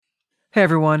Hey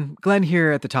everyone, Glenn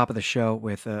here at the top of the show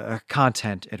with a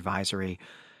content advisory.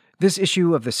 This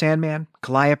issue of The Sandman,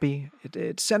 Calliope,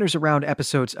 it centers around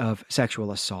episodes of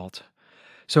sexual assault.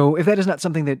 So if that is not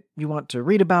something that you want to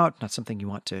read about, not something you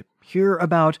want to hear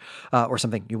about, or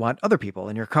something you want other people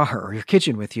in your car or your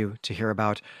kitchen with you to hear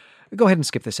about, go ahead and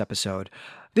skip this episode.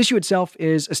 The issue itself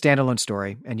is a standalone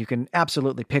story, and you can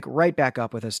absolutely pick right back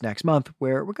up with us next month,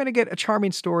 where we're going to get a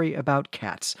charming story about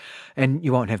cats, and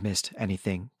you won't have missed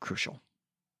anything crucial.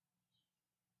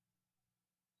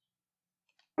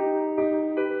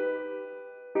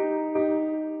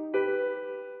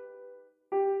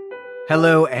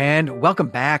 Hello, and welcome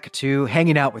back to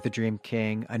Hanging Out with the Dream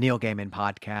King, a Neil Gaiman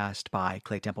podcast by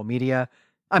Clay Temple Media.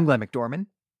 I'm Glenn McDorman.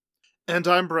 And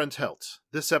I'm Brent Helt.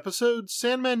 This episode,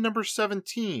 Sandman number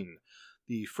 17,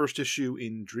 the first issue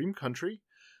in Dream Country,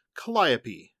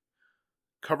 Calliope.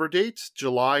 Cover date,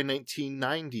 July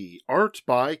 1990. Art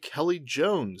by Kelly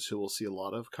Jones, who we'll see a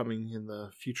lot of coming in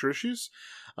the future issues.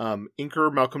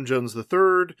 Inker Malcolm Jones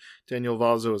III, Daniel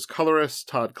Vazzo as colorist,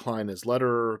 Todd Klein as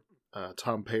letterer,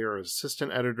 Tom Payer as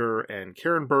assistant editor, and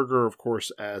Karen Berger, of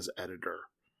course, as editor.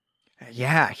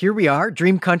 Yeah, here we are,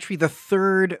 Dream Country, the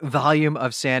third volume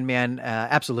of Sandman.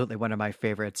 Absolutely one of my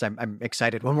favorites. I'm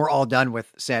excited when we're all done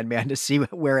with Sandman to see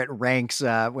where it ranks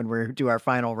when we do our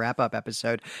final wrap-up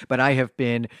episode. But I have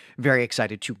been very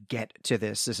excited to get to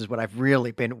this. This is what I've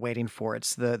really been waiting for.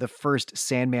 It's the first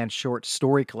Sandman short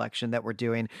story collection that we're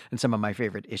doing, and some of my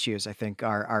favorite issues, I think,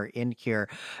 are in here.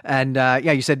 And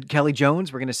yeah, you said Kelly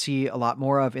Jones, we're going to see a lot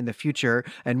more of in the future.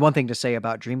 And one thing to say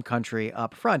about Dream Country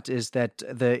up front is that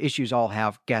the issues all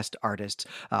have guest artists.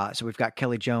 So we've got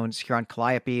Kelly Jones here on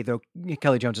Calliope, though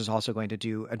Kelly Jones is also going to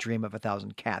do A Dream of a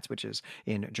Thousand Cats, which is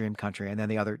in Dream Country. And then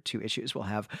the other two issues will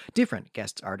have different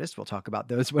guest artists. We'll talk about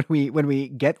those when we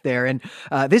get there. And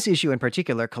this issue in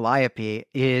particular, Calliope,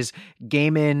 is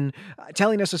Gaiman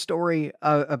telling us a story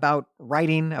about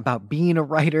writing, about being a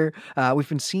writer. We've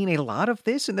been seeing a lot of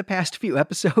this in the past few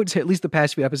episodes, at least the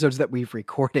past few episodes that we've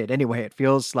recorded. Anyway, it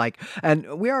feels like,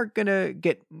 and we are going to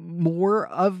get more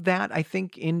of that, I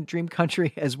think, in Dream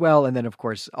Country as well. And then, of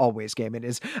course, always Gaiman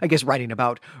is, I guess, writing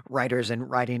about writers and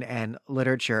writing and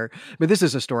literature. But this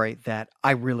is a story that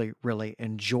I really, really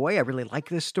enjoy. I really like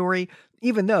this story,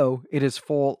 even though it is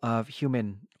full of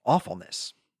human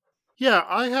awfulness. Yeah,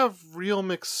 I have real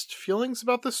mixed feelings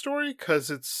about this story because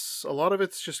a lot of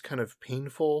it's just kind of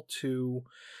painful to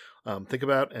think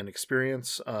about and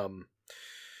experience.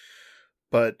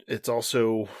 But it's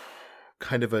also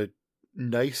kind of a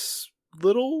nice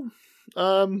little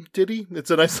ditty.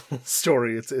 It's a nice little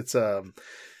story. It's and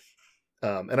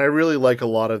I really like a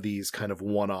lot of these kind of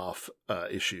one-off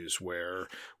issues where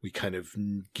we kind of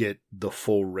get the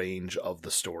full range of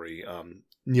the story.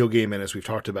 Neil Gaiman, as we've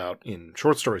talked about in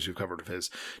short stories we've covered of his,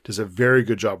 does a very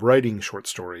good job writing short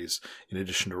stories in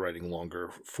addition to writing longer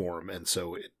form. And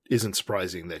so it isn't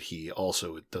surprising that he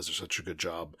also does such a good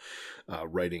job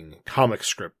writing comic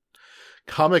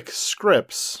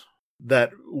scripts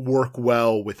that work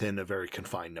well within a very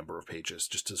confined number of pages,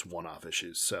 just as one-off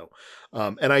issues. So,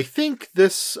 and I think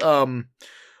this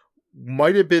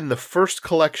might have been the first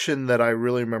collection that I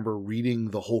really remember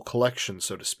reading the whole collection,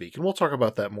 so to speak. And we'll talk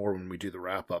about that more when we do the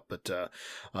wrap-up. But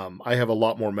I have a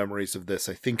lot more memories of this,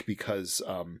 I think, because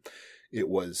it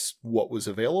was what was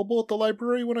available at the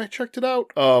library when I checked it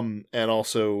out. And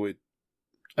also,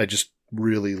 I just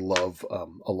really love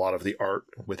a lot of the art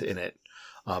within it,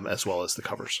 as well as the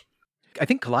covers. I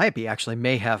think Calliope actually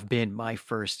may have been my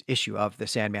first issue of The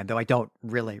Sandman, though I don't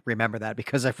really remember that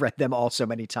because I've read them all so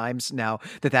many times now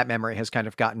that memory has kind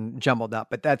of gotten jumbled up.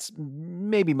 But that's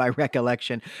maybe my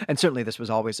recollection. And certainly this was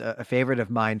always a favorite of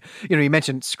mine. You know, you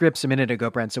mentioned scripts a minute ago,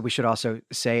 Brent, so we should also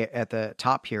say at the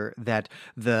top here that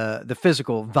the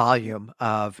physical volume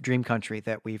of Dream Country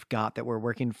that we've got, that we're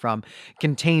working from,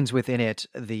 contains within it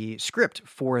the script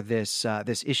for this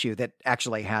issue that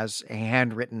actually has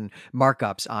handwritten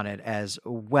markups on it as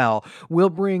well. We'll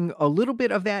bring a little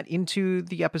bit of that into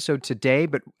the episode today,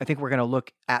 but I think we're going to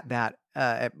look at that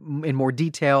in more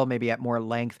detail, maybe at more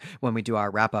length when we do our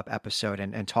wrap-up episode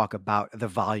and talk about the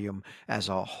volume as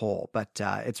a whole. But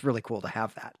it's really cool to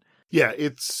have that. Yeah,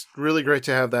 it's really great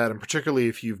to have that, and particularly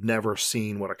if you've never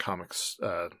seen what a comics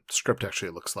script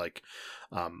actually looks like.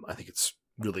 I think it's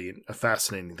really a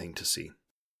fascinating thing to see.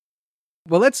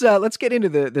 Well, let's get into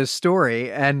the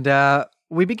story, and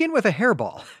we begin with a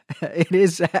hairball. It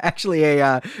is actually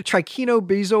a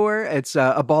trichinobezoar. It's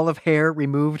a ball of hair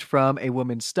removed from a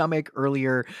woman's stomach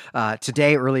earlier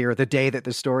the day that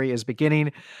the story is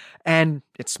beginning. and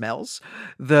it smells.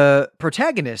 The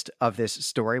protagonist of this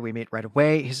story we meet right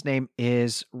away. His name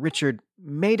is Richard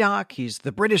Madoc. He's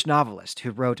the British novelist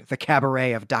who wrote The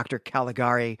Cabaret of Dr.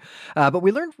 Caligari. But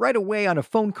we learned right away on a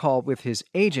phone call with his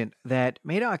agent that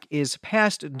Madoc is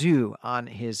past due on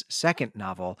his second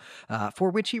novel, for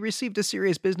which he received a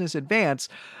serious business advance,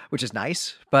 which is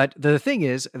nice. But the thing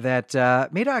is that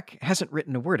Madoc hasn't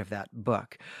written a word of that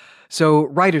book. So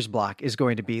writer's block is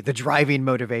going to be the driving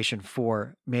motivation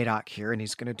for Madoc here, and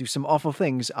he's going to do some awful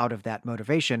things out of that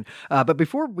motivation. But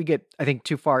before we get, I think,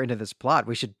 too far into this plot,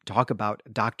 we should talk about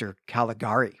Dr.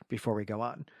 Caligari before we go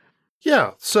on.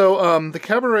 Yeah, so The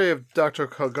Cabaret of Dr.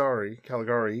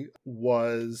 Caligari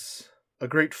was a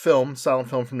great film, silent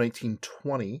film from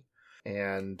 1920,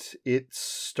 and it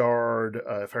starred,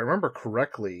 if I remember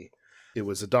correctly, it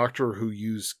was a doctor who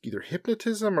used either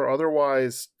hypnotism or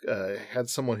otherwise had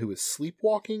someone who was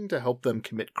sleepwalking to help them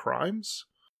commit crimes.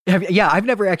 Yeah, I've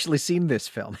never actually seen this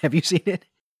film. Have you seen it?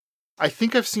 I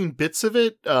think I've seen bits of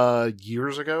it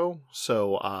years ago,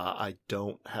 so I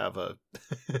don't have a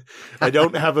I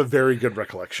don't have a very good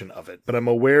recollection of it, but I'm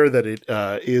aware that it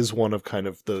is one of kind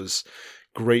of those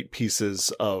great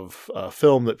pieces of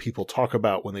film that people talk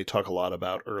about when they talk a lot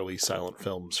about early silent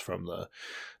films from the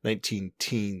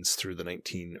 19-teens through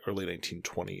the early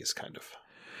 1920s, kind of.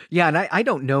 Yeah, and I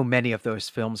don't know many of those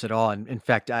films at all. And in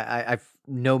fact, I've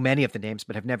know many of the names,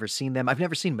 but have never seen them. I've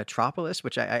never seen Metropolis,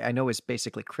 which I know is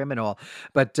basically criminal.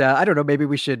 But I don't know, maybe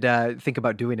we should think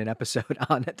about doing an episode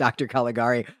on Dr.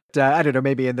 Caligari. I don't know,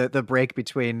 maybe in the break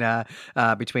between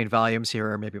volumes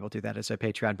here, or maybe we'll do that as a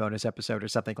Patreon bonus episode or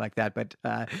something like that. But,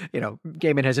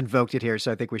 Gaiman has invoked it here,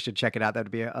 so I think we should check it out. That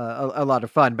would be a lot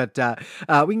of fun. But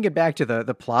we can get back to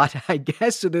the plot, I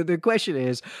guess. So the question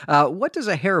is, what does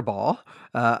a hairball,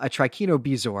 a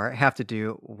trichinobezoar, have to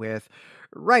do with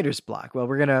writer's block? Well,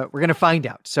 we're gonna find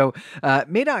out. So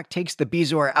Madoc takes the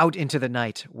bezoar out into the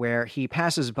night, where he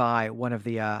passes by one of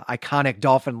the iconic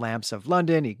dolphin lamps of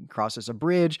London. He crosses a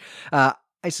bridge.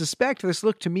 I suspect this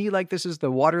looked to me like this is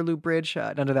the Waterloo Bridge.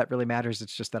 None of that really matters.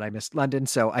 It's just that I missed London,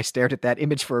 so I stared at that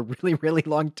image for a really, really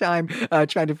long time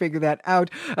trying to figure that out.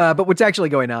 But what's actually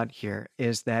going on here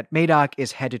is that Madoc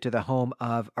is headed to the home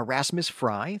of Erasmus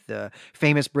Fry, the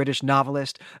famous British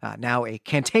novelist, now a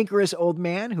cantankerous old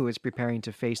man who is preparing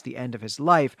to face the end of his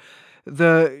life.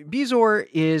 The bezoar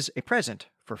is a present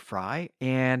for Fry,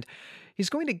 and he's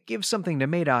going to give something to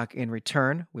Madoc in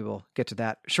return. We will get to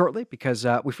that shortly, because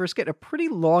we first get a pretty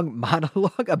long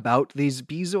monologue about these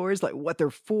bezoars, like what they're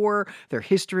for, their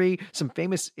history, some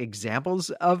famous examples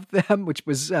of them, which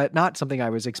was not something I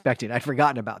was expecting. I'd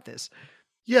forgotten about this.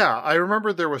 Yeah, I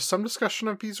remember there was some discussion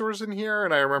of bezoars in here,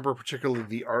 and I remember particularly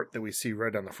the art that we see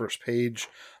right on the first page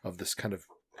of this kind of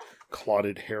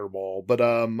clotted hairball. But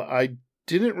I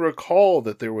didn't recall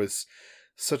that there was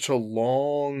such a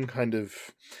long kind of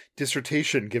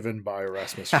dissertation given by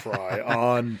Erasmus Fry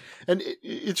on, and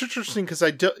it's interesting because I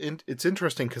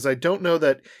don't know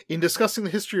that in discussing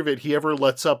the history of it, he ever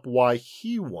lets up why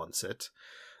he wants it.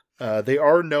 They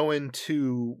are rumored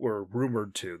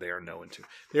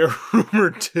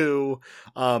to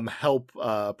help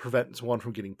prevent one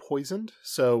from getting poisoned.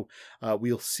 So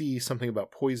we'll see something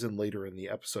about poison later in the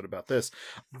episode about this.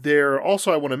 There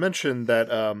also, I want to mention that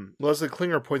Leslie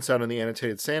Klinger points out in the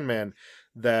Annotated Sandman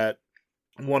that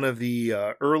one of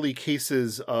the early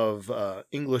cases of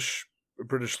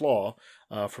British law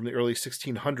from the early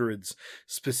 1600s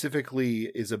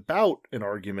specifically is about an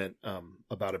argument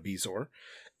about a bezoar.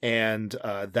 And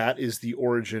that is the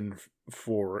origin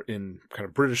for, in kind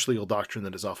of British legal doctrine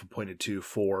that is often pointed to,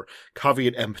 for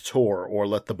caveat emptor, or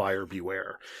let the buyer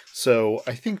beware. So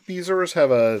I think bezoars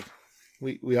have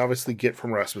we obviously get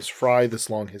from Erasmus Fry this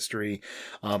long history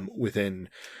within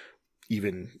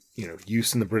even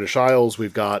use in the British Isles.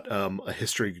 We've got a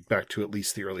history back to at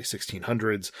least the early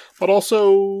 1600s, but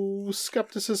also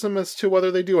skepticism as to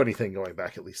whether they do anything going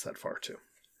back at least that far too.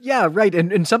 Yeah, right.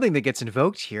 And something that gets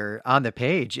invoked here on the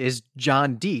page is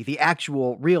John Dee, the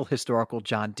actual real historical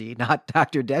John Dee, not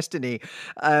Dr. Destiny.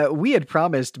 We had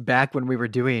promised back when we were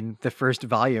doing the first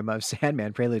volume of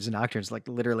Sandman, Preludes and Nocturnes, like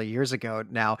literally years ago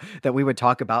now, that we would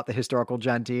talk about the historical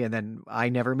John Dee, and then I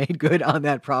never made good on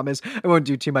that promise. I won't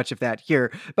do too much of that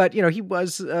here. But, he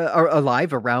was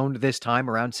alive around this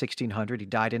time, around 1600. He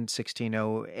died in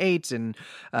 1608, and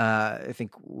I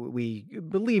think we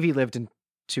believe he lived in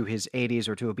to his 80s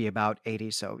or to be about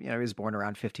 80. So, he was born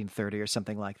around 1530 or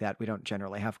something like that. We don't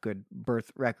generally have good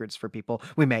birth records for people.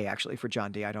 We may actually for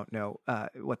John Dee. I don't know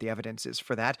what the evidence is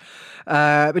for that.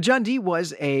 But John Dee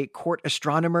was a court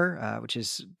astronomer, which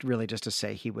is really just to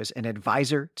say he was an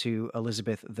advisor to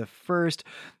Elizabeth I.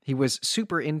 He was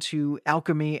super into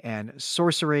alchemy and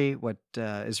sorcery, what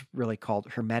is really called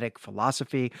Hermetic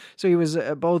philosophy. So he was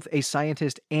both a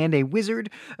scientist and a wizard,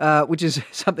 which is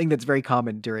something that's very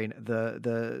common during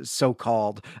the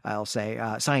so-called, I'll say,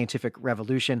 scientific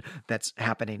revolution that's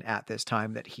happening at this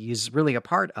time that he's really a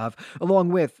part of, along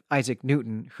with Isaac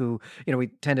Newton, who, we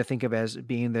tend to think of as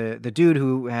being the dude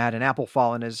who had an apple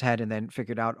fall in his head and then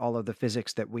figured out all of the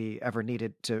physics that we ever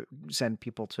needed to send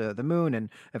people to the moon and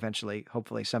eventually,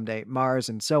 hopefully someday, Mars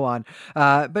and so on.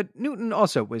 But Newton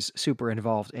also was super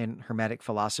involved in Hermetic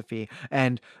philosophy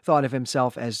and thought of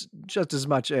himself as just as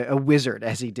much a wizard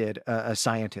as he did a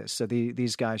scientist. So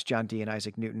these guys, John Dee and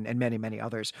Isaac Newton and many, many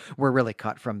others, were really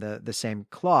cut from the same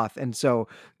cloth. And so,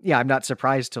 yeah, I'm not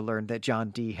surprised to learn that John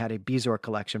Dee had a Bezoar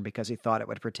collection because he thought it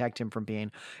would protect him from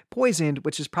being poisoned,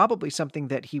 which is probably something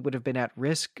that he would have been at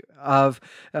risk of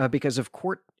because of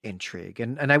court intrigue.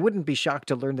 And I wouldn't be shocked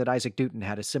to learn that Isaac Newton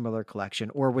had a similar collection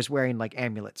or was wearing like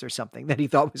amulets or something that he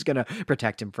thought was going to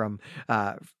protect him from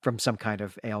some kind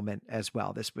of ailment as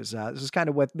well. This was kind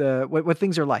of what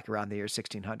things are like around the year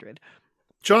 1600.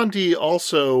 John Dee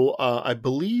also, I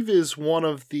believe, is one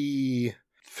of the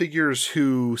figures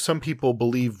who some people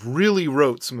believe really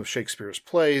wrote some of Shakespeare's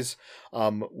plays.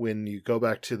 When you go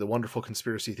back to the wonderful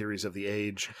conspiracy theories of the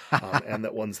age and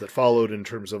the ones that followed in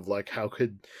terms of like, how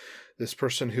could this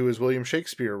person who is William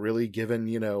Shakespeare really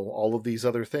given, all of these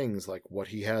other things, like what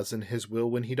he has in his will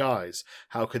when he dies?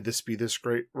 How could this be this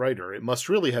great writer? It must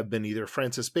really have been either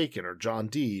Francis Bacon or John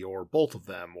Dee or both of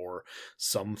them or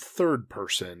some third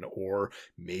person or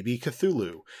maybe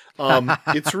Cthulhu.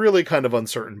 It's really kind of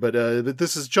uncertain, but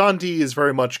this is John Dee is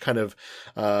very much kind of,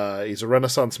 he's a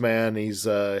Renaissance man.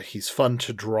 He's fun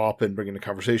to drop and bring into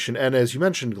conversation. And as you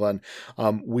mentioned, Glenn,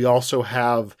 we also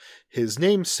have his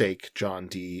namesake, John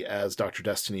Dee, as Dr.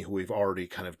 Destiny, who we've already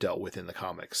kind of dealt with in the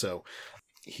comics. So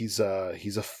he's a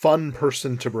fun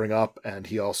person to bring up, and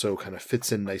he also kind of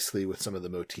fits in nicely with some of the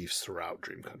motifs throughout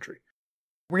Dream Country.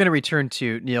 We're going to return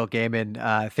to Neil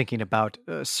Gaiman thinking about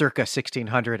circa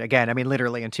 1600 again. I mean,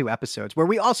 literally in 2 episodes, where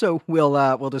we also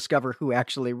will discover who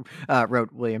actually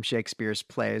wrote William Shakespeare's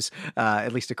plays,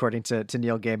 at least according to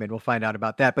Neil Gaiman. We'll find out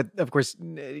about that. But of course,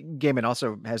 Gaiman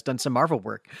also has done some Marvel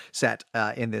work set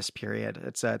in this period.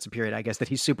 It's a period, I guess, that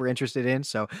he's super interested in.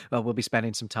 So we'll be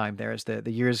spending some time there as the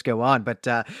years go on. But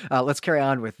let's carry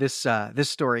on with this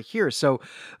story here. So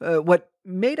what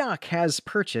Madoc has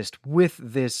purchased with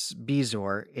this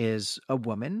Bezoar is a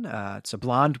woman. It's a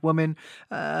blonde woman,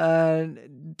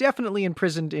 definitely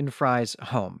imprisoned in Fry's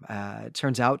home. It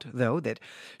turns out, though, that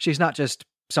she's not just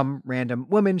some random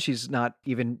woman. She's not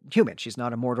even human. She's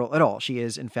not immortal at all. She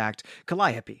is, in fact,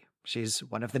 Calliope. She's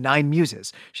one of the 9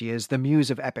 muses. She is the muse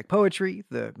of epic poetry,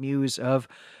 the muse of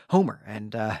Homer,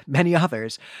 and many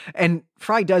others. And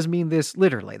Fry does mean this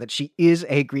literally, that she is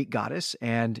a Greek goddess.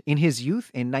 And in his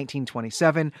youth, in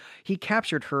 1927, he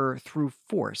captured her through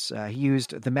force. He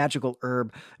used the magical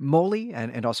herb moly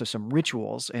and also some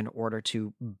rituals in order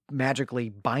to magically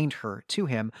bind her to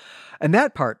him. And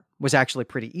that part was actually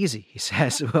pretty easy, he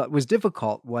says. What was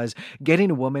difficult was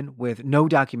getting a woman with no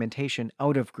documentation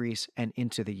out of Greece and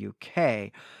into the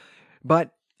UK.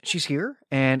 But she's here,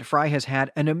 and Fry has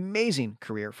had an amazing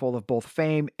career full of both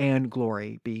fame and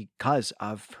glory because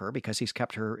of her, because he's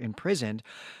kept her imprisoned.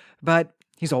 But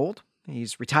he's old.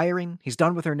 He's retiring. He's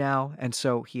done with her now. And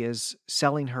so he is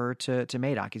selling her to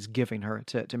Madoc. He's giving her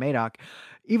to Madoc,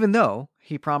 even though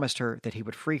he promised her that he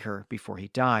would free her before he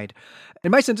died.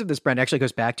 And my sense of this, Brent, actually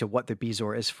goes back to what the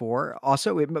Bezoar is for.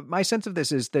 Also, my sense of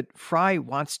this is that Fry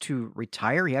wants to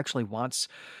retire. He actually wants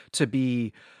to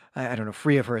be, I don't know,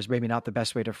 free of her is maybe not the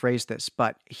best way to phrase this,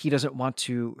 but he doesn't want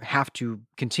to have to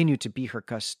continue to be her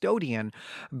custodian,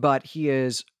 but he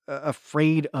is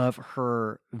afraid of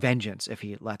her vengeance if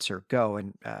he lets her go.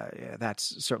 And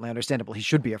that's certainly understandable. He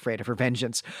should be afraid of her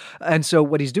vengeance. And so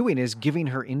what he's doing is giving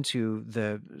her into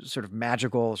the sort of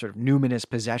magical, sort of numinous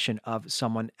possession of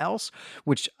someone else,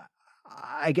 which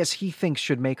I guess he thinks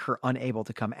should make her unable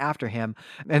to come after him.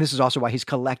 And this is also why he's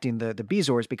collecting the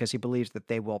Bezoars, because he believes that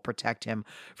they will protect him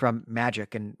from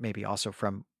magic and maybe also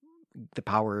from the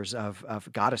powers of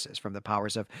goddesses, from the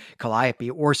powers of Calliope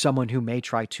or someone who may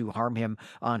try to harm him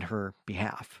on her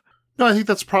behalf. No, I think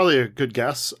that's probably a good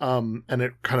guess. And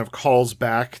it kind of calls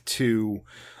back to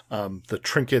the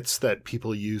trinkets that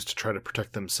people use to try to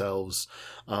protect themselves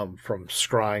from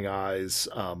scrying eyes.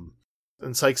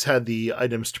 And Sykes had the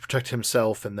items to protect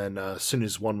himself, and then as soon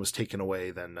as one was taken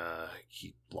away, then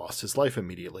he lost his life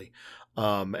immediately.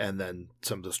 And then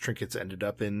some of those trinkets ended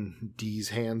up in Dee's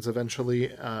hands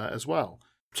eventually as well.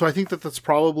 So I think that that's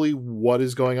probably what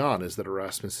is going on, is that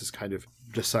Erasmus has kind of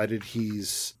decided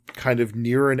he's kind of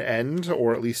near an end,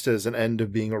 or at least as an end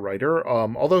of being a writer.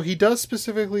 Although he does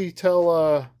specifically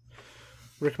tell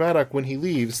Rick Maddock when he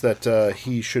leaves that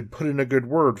he should put in a good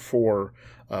word for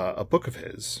a book of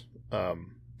his.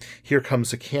 Here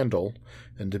comes a candle,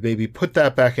 and to maybe put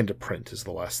that back into print is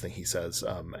the last thing he says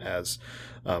as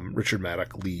Richard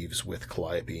Maddock leaves with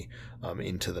Calliope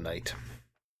into the night.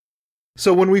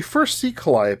 So when we first see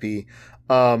Calliope,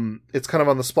 it's kind of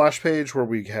on the splash page where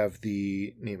we have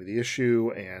the name of the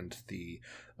issue and the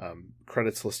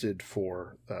credits listed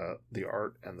for the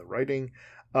art and the writing.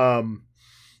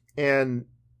 And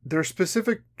there's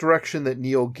specific direction that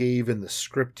Neil gave in the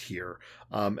script here.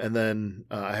 And then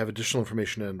I have additional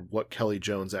information on what Kelly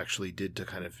Jones actually did to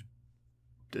kind of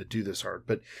do this art.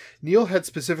 But Neil had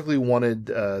specifically wanted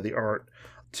the art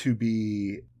to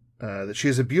be that she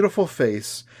has a beautiful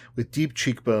face with deep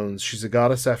cheekbones. She's a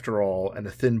goddess after all, and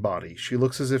a thin body. She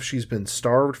looks as if she's been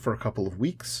starved for a couple of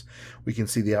weeks. We can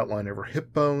see the outline of her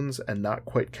hip bones and not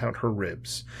quite count her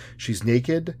ribs. She's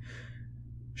naked.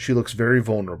 She looks very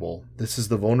vulnerable. This is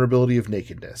the vulnerability of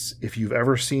nakedness. If you've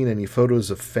ever seen any photos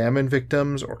of famine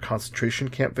victims or concentration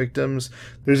camp victims,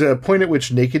 there's a point at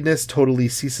which nakedness totally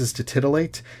ceases to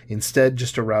titillate, instead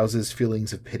just arouses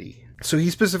feelings of pity. So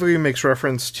he specifically makes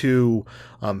reference to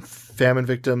famine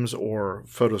victims or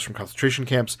photos from concentration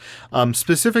camps,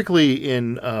 specifically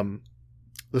in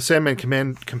The Sandman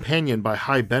Companion by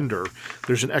Hy Bender.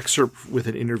 There's an excerpt with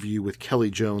an interview with Kelly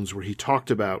Jones where he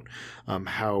talked about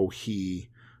how he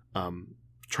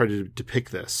tried to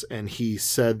depict this. And he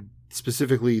said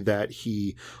specifically that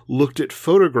he looked at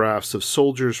photographs of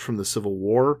soldiers from the Civil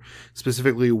War,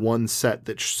 specifically one set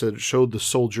that showed the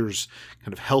soldiers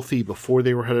kind of healthy before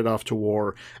they were headed off to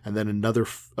war, and then another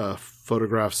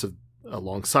photographs of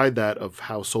alongside that of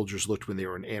how soldiers looked when they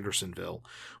were in Andersonville,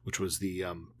 which was the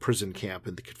prison camp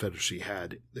and the Confederacy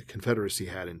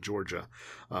had in Georgia,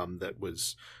 that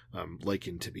was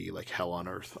likened to be like hell on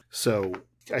earth. So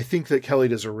I think that Kelly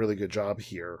does a really good job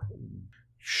here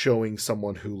showing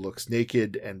someone who looks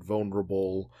naked and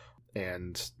vulnerable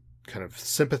and kind of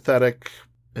sympathetic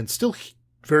and still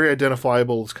very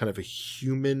identifiable as kind of a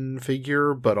human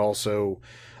figure, but also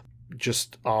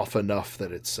just off enough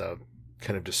that it's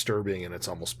kind of disturbing and it's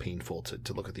almost painful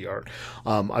to look at the art.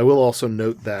 I will also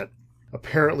note that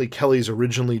apparently Kelly's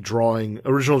original drawing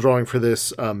for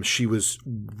this, she was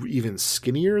even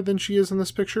skinnier than she is in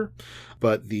this picture,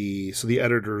 but the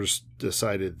editors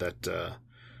decided that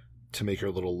to make her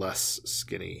a little less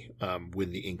skinny when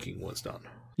the inking was done.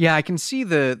 Yeah, I can see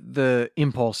the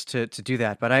impulse to do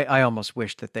that, but I almost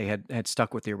wish that they had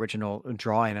stuck with the original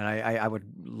drawing, and I would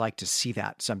like to see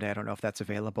that someday. I don't know if that's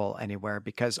available anywhere,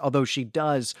 because although she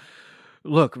does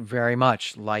look very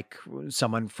much like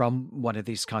someone from one of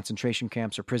these concentration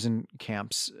camps or prison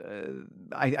camps,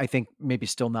 I think maybe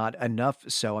still not enough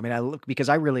so. I mean, because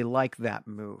I really like that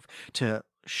move to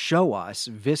show us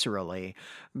viscerally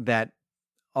that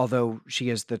although she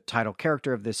is the title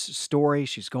character of this story,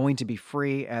 she's going to be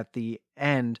free at the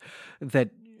end, that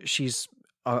she's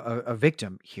a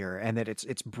victim here, and that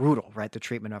it's brutal, right? The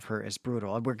treatment of her is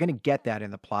brutal, and we're going to get that in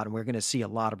the plot, and we're going to see a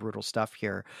lot of brutal stuff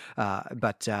here.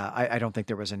 But I don't think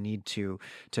there was a need to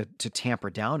tamper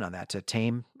down on that, to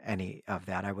tame any of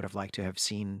that. I would have liked to have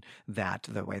seen that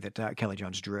the way that Kelly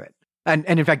Jones drew it. And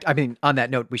in fact, I mean, on that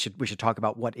note, we should talk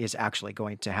about what is actually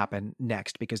going to happen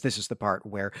next, because this is the part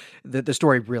where the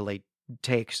story really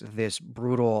takes this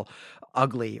brutal,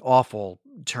 ugly, awful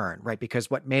turn, right? Because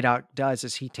what Madoc does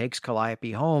is he takes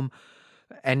Calliope home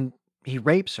and he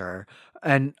rapes her.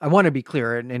 And I want to be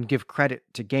clear and give credit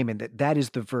to Gaiman that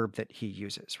is the verb that he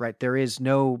uses, right? There is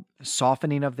no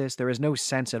softening of this. There is no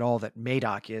sense at all that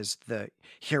Madoc is the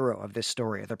hero of this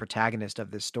story, or the protagonist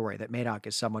of this story, that Madoc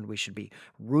is someone we should be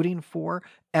rooting for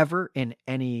ever in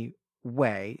any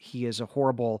way. He is a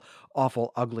horrible,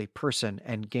 awful, ugly person,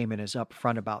 and Gaiman is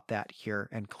upfront about that here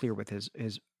and clear with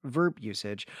his verb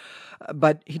usage.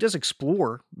 But he does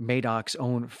explore Madoc's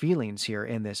own feelings here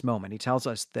in this moment. He tells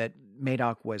us that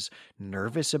Madoc was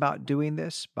nervous about doing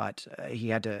this, but he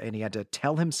had to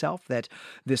tell himself that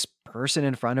this person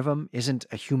in front of him isn't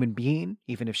a human being,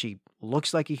 even if she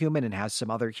looks like a human and has some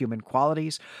other human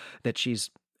qualities, that she's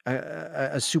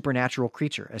a supernatural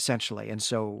creature, essentially. And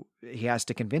so he has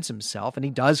to convince himself, and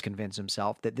he does convince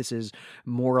himself, that this is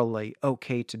morally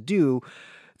okay to do,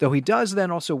 though he does then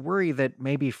also worry that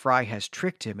maybe Fry has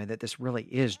tricked him and that this really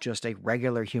is just a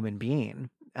regular human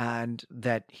being. and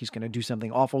that he's going to do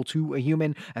something awful to a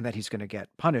human and that he's going to get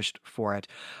punished for it.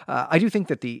 I do think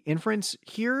that the inference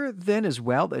here then as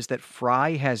well is that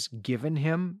Fry has given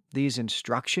him these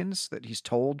instructions, that he's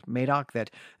told Madoc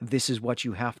that this is what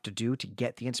you have to do to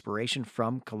get the inspiration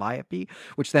from Calliope,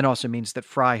 which then also means that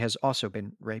Fry has also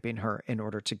been raping her in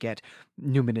order to get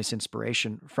numinous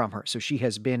inspiration from her. So she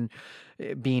has been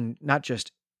being not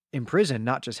just imprisoned,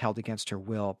 not just held against her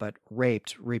will, but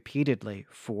raped repeatedly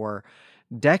for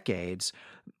decades.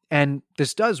 And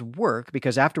this does work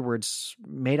because afterwards,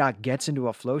 Madoc gets into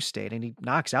a flow state and he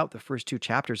knocks out the first 2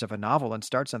 chapters of a novel and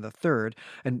starts on the third.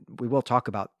 And we will talk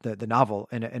about the novel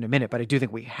in a minute, but I do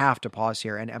think we have to pause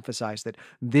here and emphasize that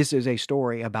this is a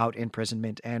story about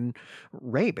imprisonment and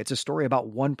rape. It's a story about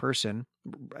one person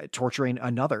torturing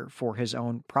another for his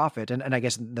own profit. And I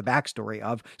guess the backstory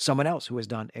of someone else who has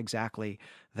done exactly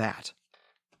that.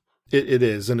 It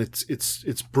is, and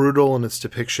it's brutal in its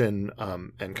depiction,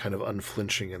 and kind of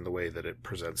unflinching in the way that it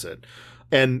presents it.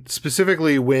 And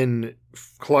specifically, when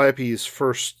Calliope is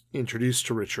first introduced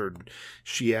to Richard,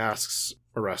 she asks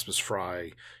Erasmus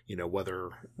Fry, whether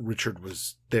Richard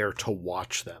was there to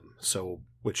watch them. So,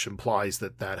 which implies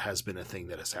that has been a thing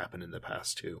that has happened in the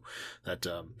past too. That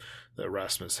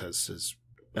Erasmus has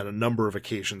on a number of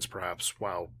occasions, perhaps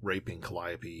while raping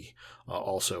Calliope,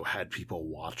 also had people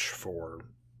watch for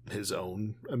his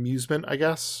own amusement, I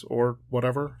guess, or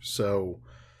whatever. So,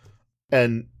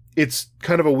 and it's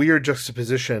kind of a weird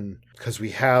juxtaposition because we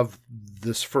have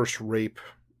this first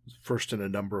in a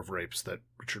number of rapes that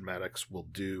Richard Maddox will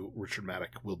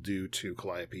do to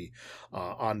Calliope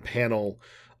on panel,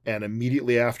 and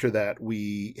immediately after that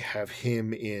we have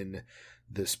him in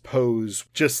this pose,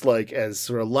 just like as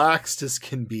relaxed as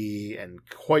can be and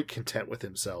quite content with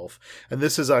himself. And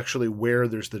this is actually where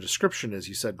there's the description, as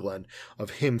you said, Glenn, of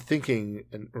him thinking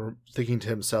to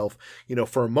himself,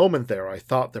 for a moment there, I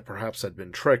thought that perhaps I'd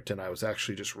been tricked and I was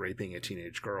actually just raping a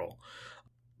teenage girl.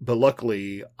 But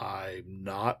luckily, I'm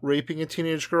not raping a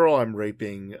teenage girl. I'm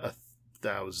raping a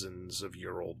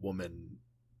thousands-of-year-old woman,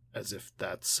 as if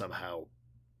that's somehow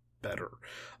better.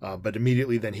 But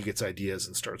immediately then he gets ideas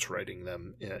and starts writing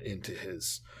them into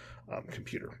his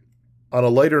computer. On a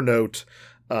lighter note,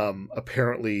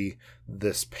 apparently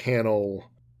this panel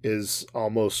is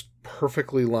almost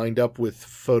perfectly lined up with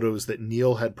photos that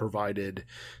Neil had provided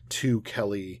to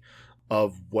Kelly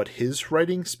of what his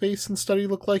writing space and study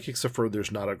looked like, except for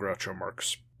there's not a Groucho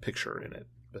Marx picture in it.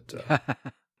 But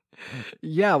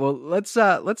yeah, well, let's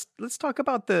talk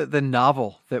about the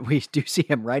novel that we do see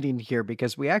him writing here,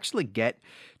 because we actually get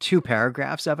 2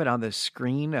 paragraphs of it on the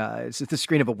screen. It's the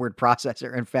screen of a word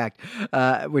processor, in fact,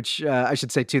 which I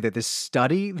should say too, that this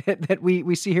study that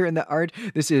we see here in the art,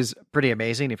 this is pretty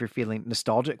amazing if you're feeling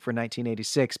nostalgic for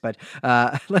 1986. But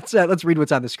let's read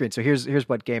what's on the screen. So here's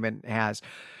what Gaiman has.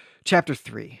 Chapter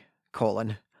 3,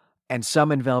 and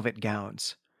some in velvet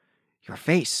gowns. Your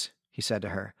face, he said to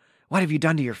her. What have you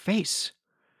done to your face?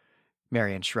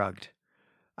 Marion shrugged.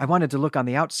 I wanted to look on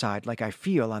the outside like I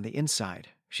feel on the inside,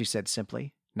 she said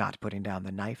simply, not putting down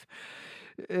the knife.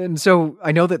 And so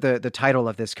I know that the title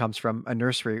of this comes from a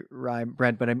nursery rhyme,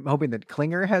 Brent, but I'm hoping that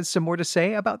Klinger has some more to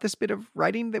say about this bit of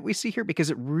writing that we see here,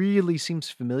 because it really seems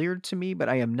familiar to me, but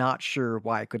I am not sure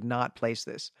why I could not place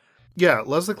this. Yeah,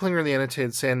 Leslie Klinger in the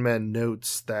Annotated Sandman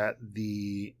notes that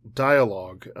the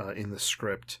dialogue in the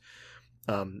script,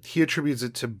 he attributes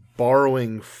it to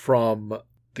borrowing from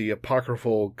the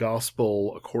apocryphal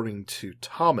gospel according to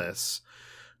Thomas,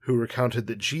 who recounted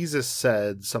that Jesus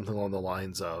said something along the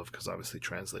lines of, because obviously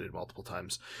translated multiple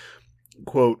times,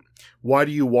 quote, "Why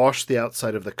do you wash the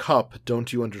outside of the cup?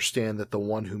 Don't you understand that the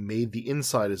one who made the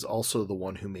inside is also the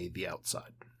one who made the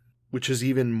outside?" Which is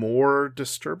even more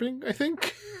disturbing, I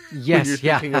think. Yes, when you're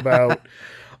thinking about,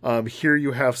 here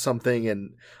you have something,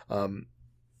 and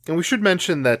we should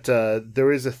mention that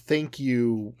there is a thank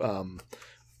you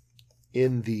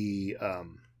in the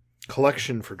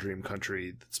collection for Dream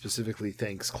Country that specifically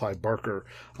thanks Clive Barker,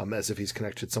 as if he's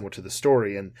connected somewhat to the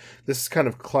story. And this is kind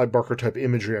of Clive Barker type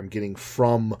imagery I'm getting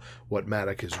from what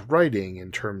Maddox is writing,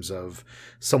 in terms of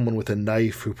someone with a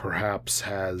knife who perhaps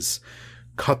has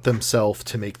cut themselves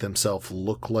to make themselves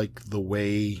look like the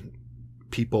way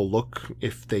people look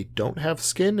if they don't have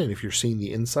skin. And if you're seeing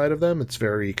the inside of them, it's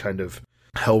very kind of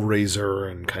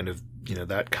Hellraiser and kind of,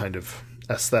 that kind of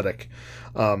aesthetic.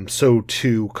 So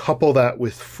to couple that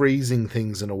with phrasing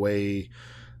things in a way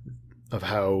of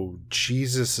how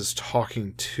Jesus is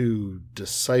talking to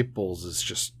disciples is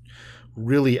just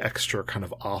really extra kind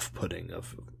of off-putting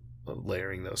of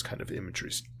layering those kind of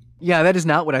imageries Yeah, that is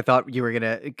not what I thought you were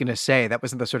gonna say. That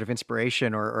wasn't the sort of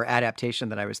inspiration or adaptation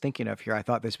that I was thinking of here. I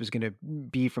thought this was gonna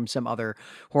be from some other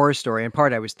horror story. In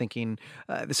part, I was thinking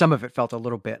some of it felt a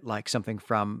little bit like something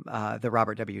from the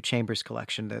Robert W. Chambers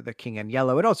collection, the King in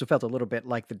Yellow. It also felt a little bit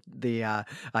like the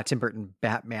Tim Burton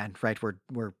Batman, right,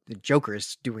 where the Joker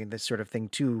is doing this sort of thing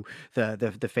to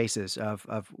the faces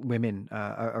of women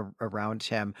around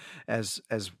him as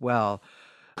well.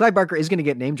 Clive Barker is going to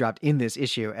get name dropped in this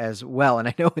issue as well. And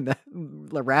I know in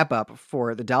the wrap up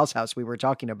for The Doll's House, we were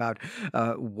talking about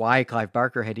why Clive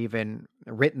Barker had even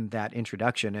written that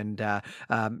introduction. And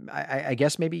I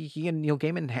guess maybe he and Neil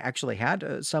Gaiman actually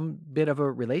had some bit of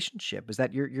a relationship. Is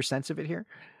that your sense of it here?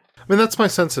 I mean, that's my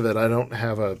sense of it. I don't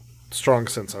have a strong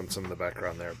sense on some of the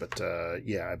background there, but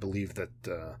yeah, I believe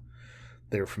that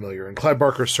they were familiar. And Clive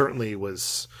Barker certainly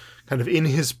was kind of in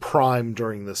his prime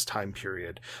during this time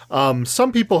period.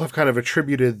 Some people have kind of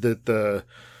attributed that the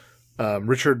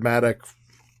Richard Maddock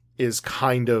is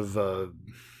kind of a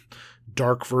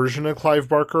dark version of Clive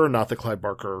Barker. Not that Clive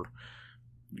Barker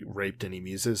raped any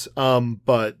muses,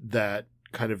 but that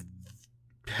kind of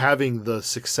having the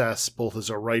success both as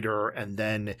a writer and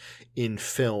then in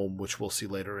film, which we'll see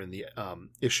later in the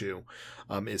issue,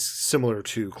 is similar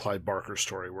to Clive Barker's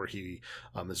story, where he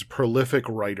is a prolific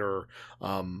writer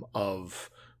of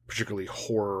particularly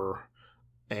horror,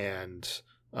 and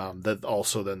that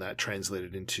also then that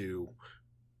translated into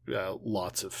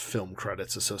lots of film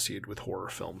credits associated with horror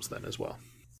films then as well.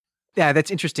 Yeah,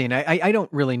 that's interesting. I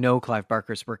don't really know Clive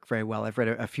Barker's work very well. I've read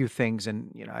a few things,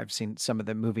 and I've seen some of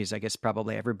the movies. I guess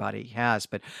probably everybody has,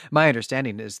 but my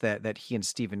understanding is that he and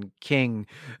Stephen King,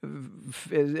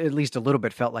 at least a little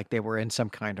bit, felt like they were in some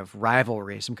kind of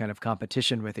rivalry, some kind of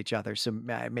competition with each other. So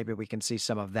maybe we can see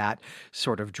some of that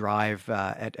sort of drive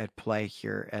at play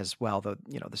here as well. Though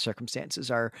the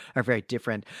circumstances are very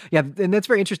different. Yeah, and that's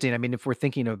very interesting. I mean, if we're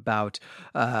thinking about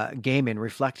Gaiman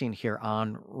reflecting here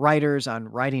on writers, on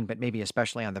writing, but maybe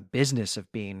especially on the business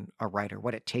of being a writer,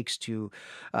 what it takes to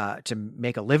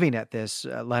make a living at this,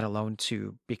 let alone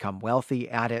to become wealthy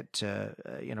at it, to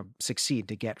succeed,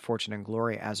 to get fortune and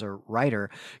glory as a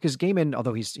writer. Because Gaiman,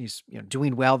 although he's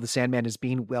doing well, The Sandman is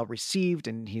being well received,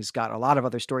 and he's got a lot of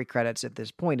other story credits at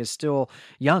this point, is still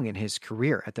young in his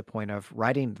career at the point of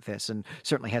writing this, and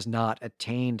certainly has not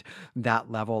attained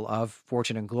that level of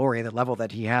fortune and glory, the level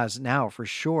that he has now for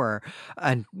sure.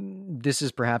 And this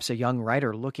is perhaps a young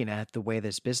writer looking at the way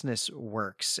this business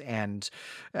works and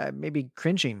maybe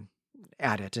cringing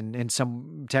at it, and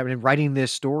writing this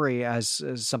story as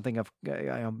something of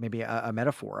maybe a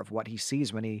metaphor of what he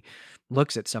sees when he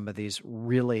looks at some of these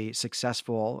really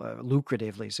successful,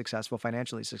 lucratively successful,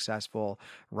 financially successful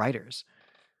writers.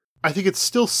 I think it's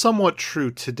still somewhat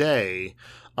true today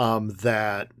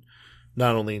that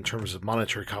not only in terms of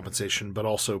monetary compensation, but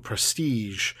also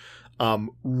prestige,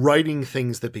 writing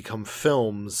things that become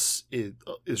films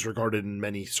is regarded in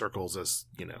many circles as,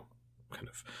 kind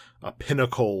of a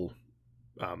pinnacle,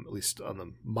 at least on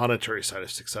the monetary side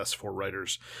of success for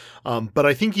writers. But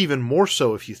I think even more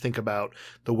so if you think about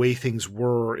the way things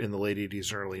were in the late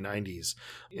 80s and early 90s.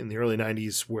 In the early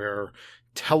 90s, where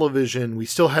television, we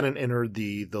still hadn't entered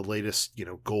the latest,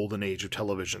 golden age of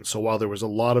television. So while there was a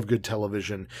lot of good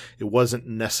television, it wasn't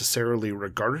necessarily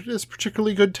regarded as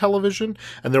particularly good television,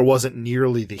 and there wasn't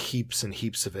nearly the heaps and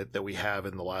heaps of it that we have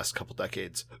in the last couple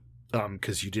decades.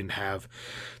 Because you didn't have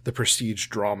the prestige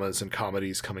dramas and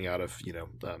comedies coming out of,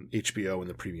 HBO and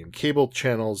the premium cable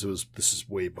channels. This is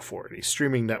way before any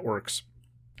streaming networks.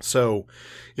 So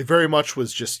it very much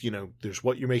was just, there's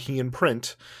what you're making in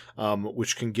print,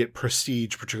 which can get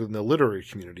prestige, particularly in the literary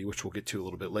community, which we'll get to a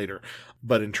little bit later.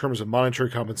 But in terms of monetary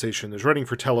compensation, there's writing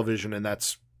for television, and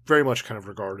that's very much kind of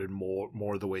regarded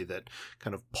more the way that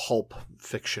kind of pulp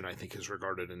fiction, I think, is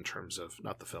regarded in terms of,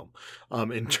 not the film,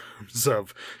 in terms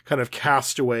of kind of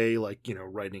Castaway, like,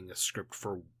 writing a script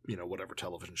for, whatever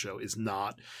television show is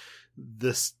not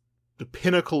the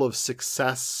pinnacle of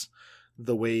success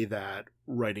the way that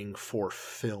writing for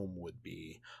film would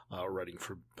be, writing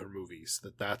for movies.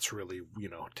 That's really,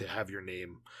 to have your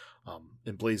name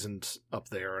emblazoned up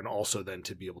there, and also then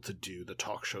to be able to do the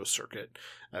talk show circuit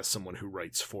as someone who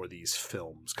writes for these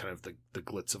films, kind of the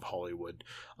glitz of Hollywood,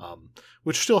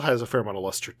 which still has a fair amount of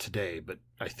luster today, but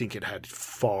I think it had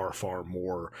far, far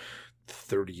more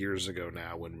 30 years ago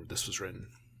now when this was written.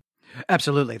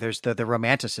 Absolutely. There's the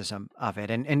romanticism of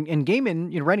it. And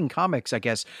Gaiman, writing comics, I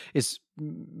guess, is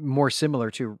more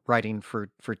similar to writing for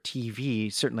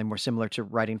TV, certainly more similar to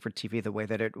writing for TV the way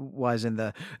that it was in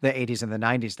the 80s and the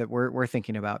 90s that we're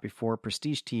thinking about before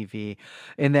prestige TV,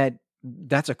 in that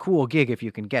that's a cool gig if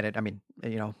you can get it. I mean,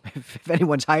 if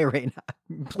anyone's hiring,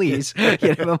 please.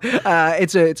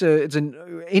 It's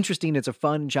an interesting, it's a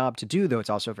fun job to do, though it's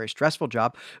also a very stressful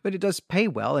job, but it does pay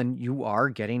well, and you are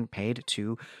getting paid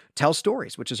to tell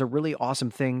stories, which is a really awesome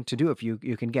thing to do if you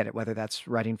can get it, whether that's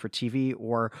writing for TV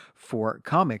or for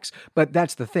comics. But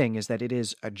that's the thing, is that it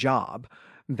is a job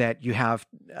that you have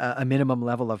a minimum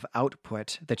level of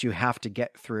output that you have to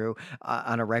get through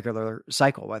on a regular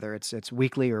cycle, whether it's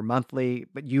weekly or monthly,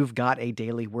 but you've got a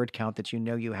daily word count that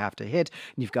you have to hit,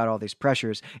 and you've got all these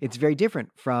pressures. It's very different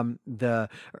from the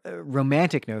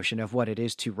romantic notion of what it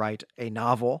is to write a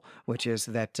novel, which is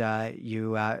that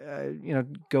you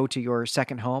go to your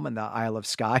second home in the Isle of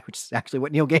Skye, which is actually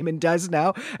what Neil Gaiman does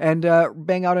now, and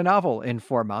bang out a novel in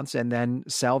 4 months and then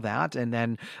sell that, and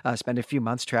then spend a few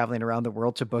months traveling around the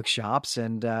world to bookshops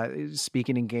and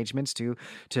speaking engagements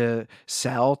to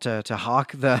sell, to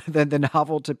hawk the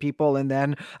novel to people, and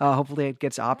then hopefully it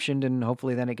gets optioned, and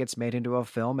hopefully then it gets made into a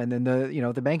film, and then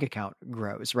the bank account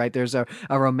grows, right? There's a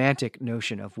romantic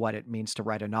notion of what it means to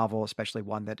write a novel, especially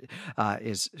one that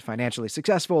is financially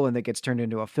successful and that gets turned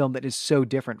into a film, that is so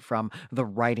different from the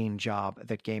writing job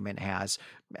that Gaiman has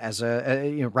as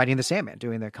writing the Sandman,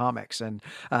 doing the comics. And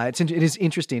it is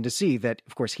interesting to see that,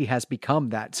 of course, he has become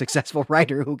that successful writer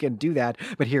who can do that.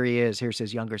 But here's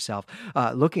his younger self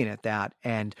looking at that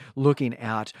and looking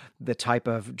at the type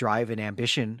of drive and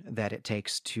ambition that it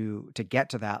takes to get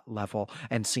to that level,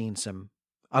 and seeing some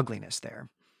ugliness there.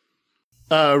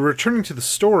 Returning to the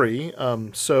story,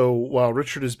 so while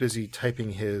Richard is busy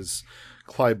typing his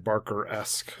Clive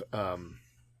Barker-esque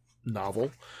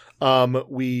novel,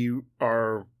 we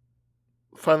are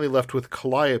finally left with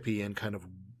Calliope and kind of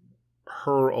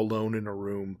her alone in a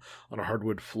room on a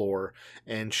hardwood floor,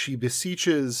 and she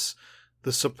beseeches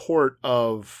the support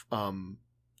of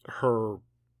her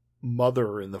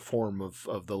mother in the form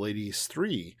of the Ladies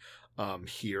Three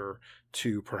here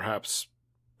to perhaps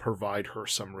provide her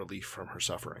some relief from her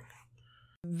suffering.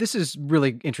 This is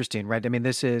really interesting, right? I mean,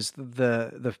 this is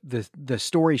the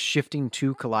story shifting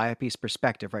to Calliope's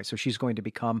perspective, right? So she's going to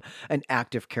become an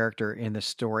active character in the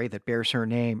story that bears her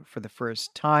name for the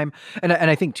first time. And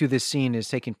I think, too, this scene is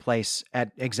taking place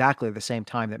at exactly the same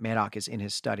time that Madoc is in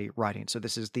his study writing. So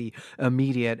this is the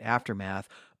immediate aftermath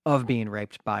of being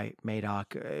raped by Madoc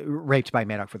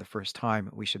for the first time,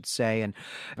 we should say. And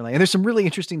there's some really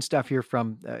interesting stuff here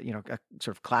from, a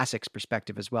sort of classics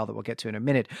perspective as well that we'll get to in a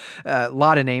minute. A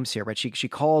lot of names here, right? She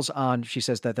calls on, she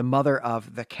says that the mother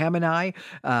of the Kamini,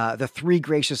 the three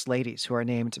gracious ladies who are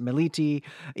named Meliti,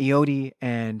 Iodi,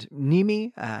 and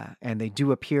Nimi, and they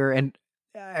do appear. And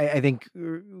I think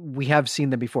we have seen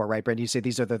them before, right, Brent? You say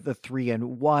these are the 3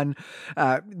 in 1.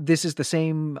 This is the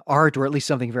same art, or at least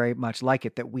something very much like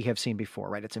it, that we have seen before,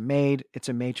 right? It's a maid, it's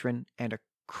a matron, and a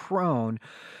crone.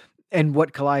 And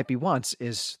what Calliope wants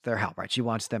is their help, right? She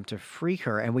wants them to free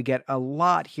her. And we get a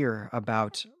lot here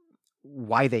about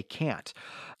why they can't.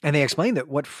 And they explain that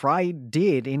what Fry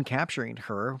did in capturing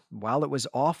her, while it was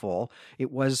awful, it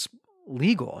was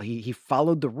legal. He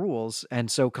followed the rules, and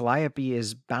so Calliope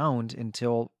is bound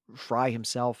until Fry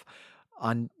himself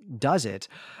undoes it.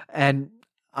 And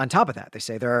on top of that, they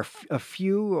say there are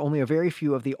only a very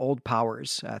few of the old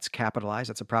powers, that's capitalized,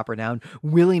 that's a proper noun,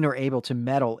 willing or able to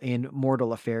meddle in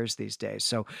mortal affairs these days.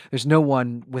 So there's no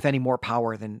one with any more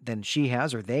power than she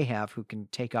has, or they have, who can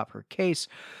take up her case.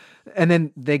 And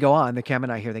then they go on, the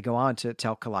Kamini here, they go on to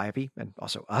tell Calliope, and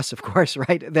also us, of course,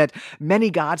 right, that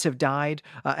many gods have died,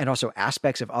 and also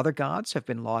aspects of other gods have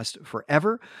been lost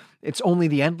forever. It's only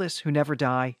the Endless who never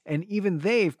die, and even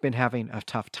they've been having a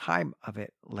tough time of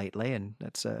it lately, and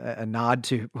that's a nod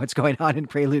to what's going on in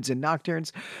Preludes and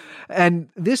Nocturnes. And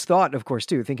this thought, of course,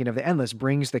 too, thinking of the Endless,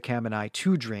 brings the Kamini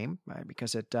to Dream, right,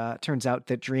 because it turns out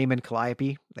that Dream and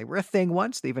Calliope, they were a thing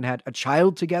once. They even had a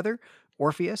child together,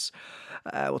 Orpheus.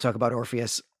 We'll talk about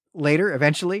Orpheus later,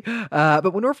 eventually.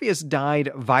 But when Orpheus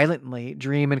died violently,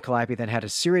 Dream and Calliope then had a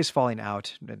serious falling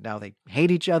out. Now they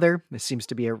hate each other. This seems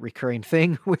to be a recurring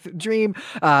thing with Dream.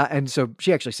 And so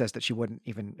she actually says that she wouldn't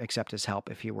even accept his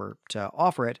help if he were to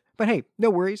offer it. But hey, no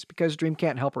worries, because Dream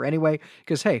can't help her anyway,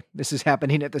 because hey, this is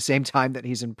happening at the same time that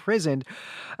he's imprisoned.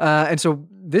 And so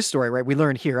this story, right, we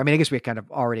learn here, I mean, I guess we kind of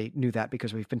already knew that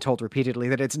because we've been told repeatedly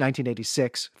that it's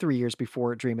 1986, 3 years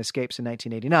before Dream escapes in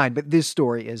 1989. But this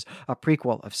story is a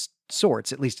prequel of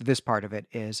sorts, at least this part of it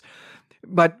is.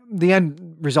 But the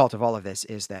end result of all of this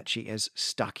is that she is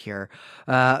stuck here.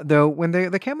 Though when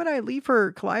the Kamini leave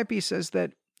her, Calliope says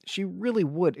that she really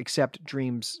would accept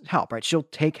Dream's help, right? She'll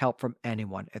take help from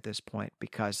anyone at this point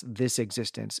because this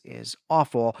existence is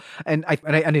awful. And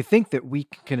I think that we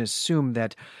can assume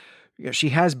that she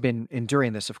has been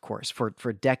enduring this, of course,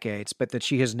 for decades, but that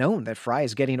she has known that Fry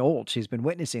is getting old. She's been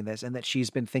witnessing this, and that she's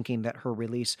been thinking that her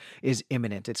release is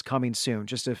imminent. It's coming soon,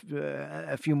 just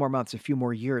a few more months, a few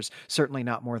more years, certainly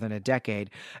not more than a decade.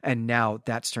 And now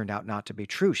that's turned out not to be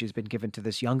true. She's been given to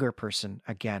this younger person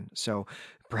again. So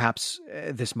perhaps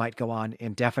this might go on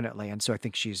indefinitely. And so I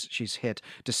think she's hit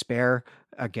despair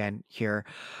again here.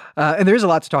 And there is a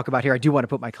lot to talk about here. I do want to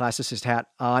put my classicist hat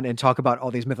on and talk about all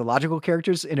these mythological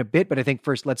characters in a bit, but I think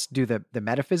first let's do the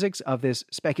metaphysics of this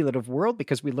speculative world,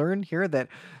 because we learn here that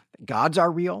gods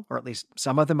are real, or at least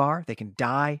some of them are. They can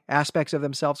die. Aspects of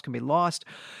themselves can be lost.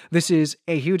 This is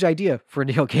a huge idea for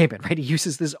Neil Gaiman, right? He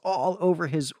uses this all over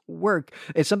his work.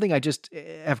 It's something I just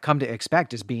have come to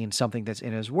expect as being something that's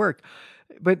in his work.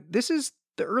 But this is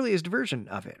the earliest version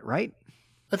of it, right?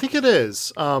 I think it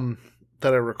is,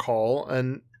 that I recall.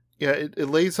 And yeah, it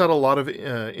lays out a lot of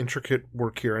intricate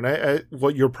work here. And I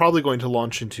what you're probably going to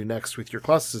launch into next with your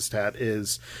classicist hat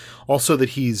is also that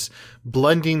he's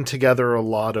blending together a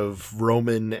lot of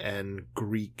Roman and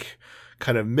Greek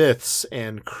kind of myths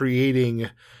and creating,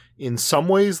 in some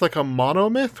ways, like a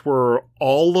monomyth where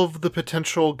all of the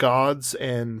potential gods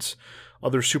and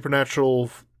other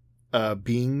supernatural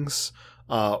beings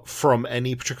from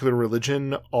any particular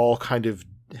religion all kind of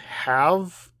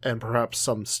have, and perhaps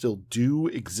some still do,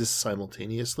 exist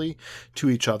simultaneously to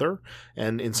each other.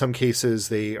 And in some cases,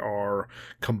 they are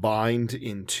combined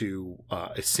into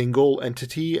a single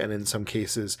entity. And in some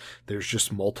cases, there's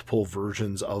just multiple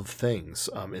versions of things.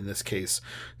 In this case,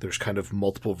 there's kind of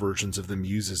multiple versions of the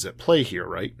muses at play here,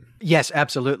 right? Yes,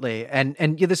 absolutely. And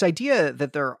yeah, this idea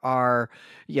that there are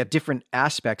different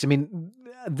aspects. I mean,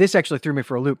 this actually threw me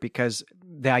for a loop, because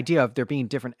the idea of there being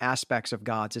different aspects of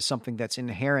gods is something that's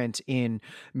inherent in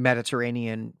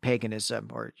Mediterranean paganism,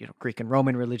 or Greek and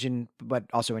Roman religion, but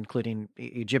also including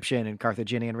Egyptian and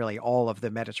Carthaginian, really all of the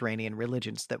Mediterranean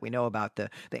religions that we know about, the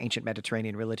ancient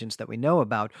Mediterranean religions that we know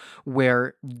about,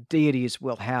 where deities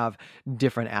will have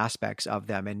different aspects of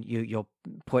them, and you'll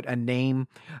put a name,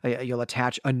 you'll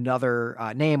attach another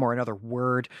name or another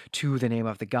word to the name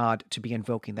of the god to be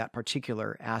invoking that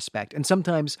particular aspect. And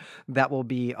sometimes that will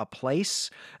be a place.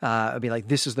 It'll be like,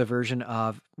 this is the version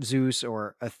of Zeus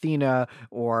or Athena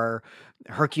or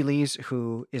Hercules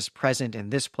who is present in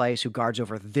this place, who guards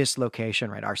over this location,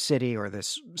 right? Our city or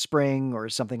this spring or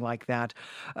something like that.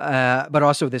 But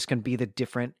also this can be the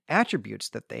different attributes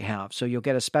that they have. So you'll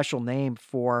get a special name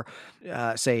for,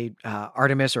 say,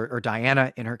 Artemis or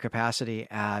Diana in her capacity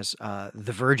as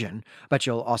the Virgin, but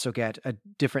you'll also get a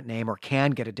different name, or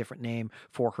can get a different name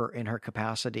for her in her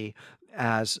capacity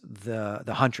as the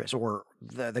Huntress, or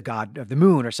the god of the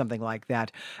moon, or something like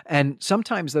that. And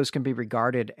sometimes those can be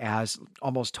regarded as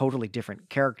almost totally different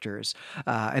characters.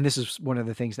 And this is one of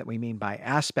the things that we mean by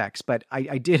aspects. But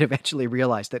I did eventually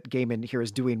realize that Gaiman here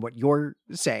is doing what you're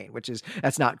saying, which is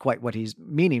that's not quite what he's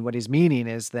meaning. What he's meaning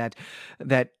is that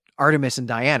Artemis and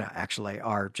Diana actually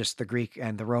are just the Greek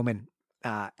and the Roman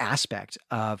aspect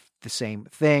of the same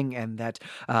thing, and that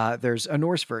there's a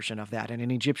Norse version of that and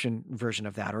an Egyptian version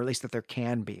of that, or at least that there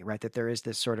can be, right? That there is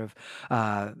this sort of,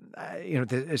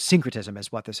 the syncretism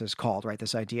is what this is called, right?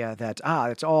 This idea that,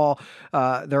 it's all,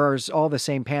 there's all the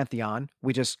same pantheon.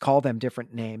 We just call them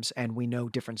different names, and we know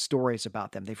different stories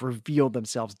about them. They've revealed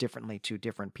themselves differently to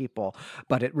different people,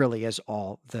 but it really is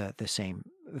all the same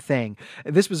thing.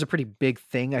 This was a pretty big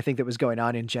thing, I think, that was going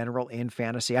on in general in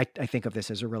fantasy. I think of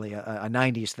this as a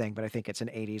 90s thing, but I think it's an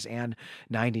 80s and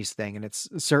 90s thing, and it's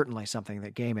certainly something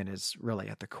that Gaiman is really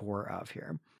at the core of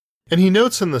here. And he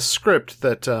notes in the script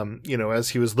that, as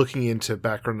he was looking into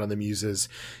background on the Muses,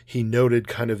 he noted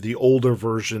kind of the older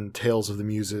version Tales of the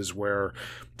Muses where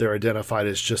they're identified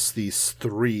as just these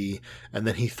three, and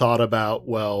then he thought about,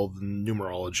 well, the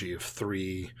numerology of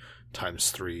 3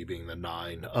 times 3 being the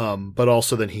 9. But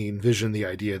also then he envisioned the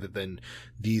idea that then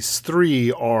these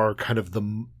 3 are kind of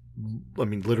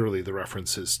literally the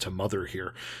references to mother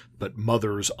here, but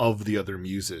mothers of the other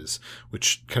muses,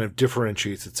 which kind of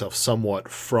differentiates itself somewhat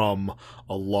from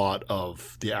a lot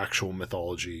of the actual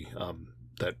mythology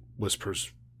that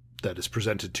is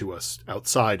presented to us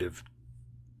outside of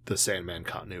the Sandman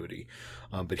continuity.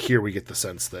 But here we get the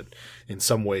sense that in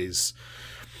some ways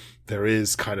there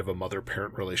is kind of a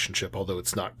mother-parent relationship, although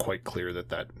it's not quite clear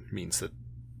that means that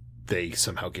they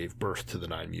somehow gave birth to the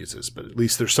 9 muses, but at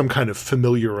least there's some kind of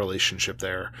familiar relationship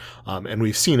there. And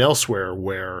we've seen elsewhere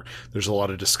where there's a lot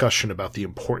of discussion about the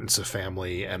importance of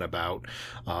family and about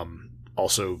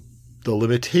also the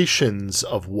limitations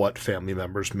of what family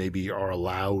members maybe are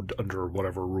allowed under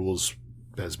whatever rules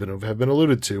have been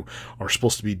alluded to are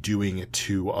supposed to be doing it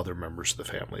to other members of the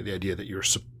family. The idea that you're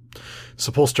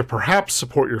supposed to perhaps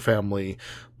support your family,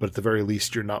 but at the very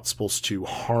least, you're not supposed to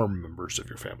harm members of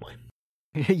your family.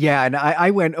 Yeah, and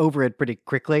I went over it pretty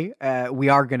quickly. We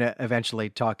are going to eventually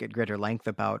talk at greater length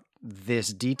about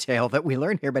this detail that we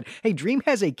learn here. But hey, Dream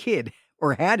has a kid,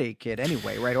 or had a kid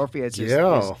anyway, right? Orpheus is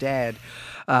his dad.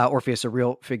 Orpheus, a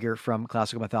real figure from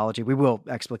classical mythology. We will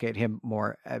explicate him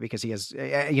more because he is,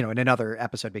 in another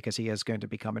episode, because he is going to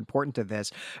become important to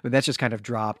this. But that's just kind of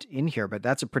dropped in here. But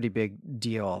that's a pretty big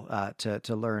deal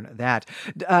to learn that.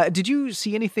 Did you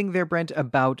see anything there, Brent,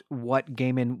 about what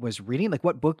Gaiman was reading? Like,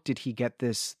 what book did he get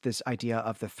this idea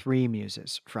of the three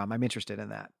muses from? I'm interested in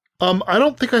that. I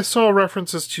don't think I saw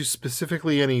references to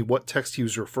specifically what text he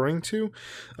was referring to.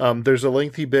 There's a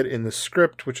lengthy bit in the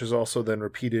script, which is also then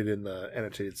repeated in the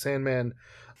annotated Sandman.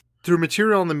 Through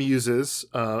material on the Muses,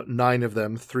 9 of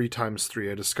them, 3 times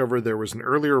 3, I discovered there was an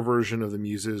earlier version of the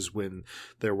Muses when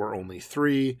there were only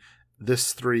 3.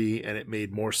 This 3, and it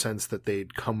made more sense that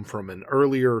they'd come from an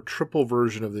earlier triple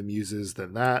version of the Muses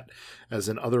than that, as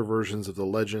in other versions of the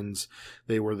legends.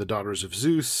 They were the daughters of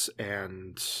Zeus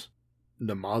and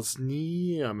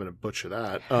Namazni, I'm going to butcher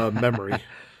that, memory.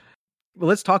 Well,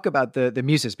 let's talk about the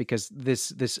muses, because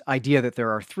this idea that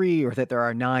there are 3 or that there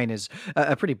are 9 is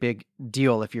a pretty big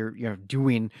deal if you're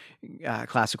doing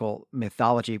classical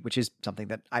mythology, which is something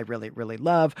that I really, really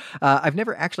love. I've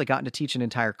never actually gotten to teach an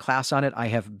entire class on it. I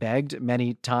have begged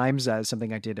many times,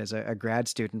 something I did as a grad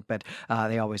student, but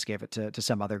they always gave it to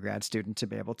some other grad student to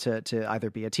be able to either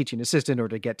be a teaching assistant or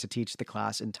to get to teach the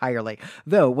class entirely.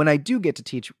 Though when I do get to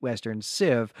teach Western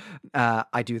Civ,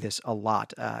 I do this a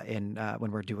lot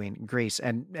when we're doing Greece.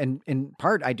 And in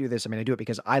part, I do this. I do it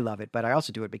because I love it, but I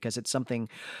also do it because it's something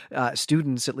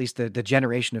students, at least the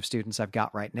generation of students I've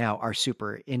got right now, are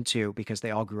super into, because they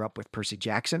all grew up with Percy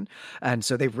Jackson. And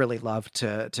so they really love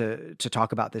to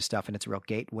talk about this stuff. And it's a real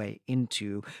gateway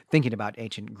into thinking about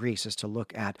ancient Greece, is to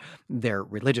look at their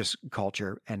religious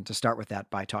culture, and to start with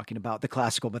that by talking about the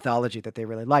classical mythology that they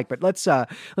really like. But let's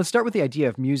start with the idea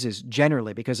of muses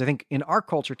generally, because I think in our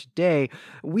culture today,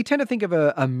 we tend to think of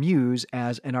a muse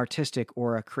as an artistic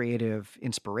or a creative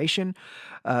inspiration.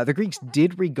 The Greeks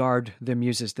did regard the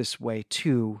muses this way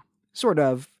too, sort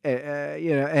of,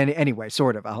 anyway,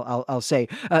 sort of, I'll say.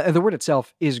 The word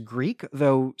itself is Greek,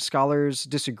 though scholars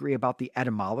disagree about the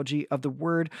etymology of the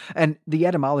word. And the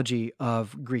etymology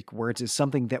of Greek words is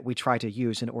something that we try to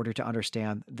use in order to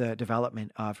understand the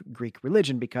development of Greek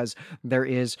religion, because there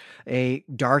is a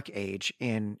dark age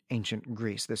in ancient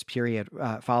Greece, this period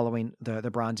following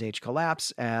the Bronze Age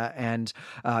collapse, and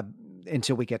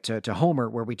until we get to Homer,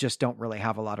 where we just don't really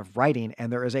have a lot of writing,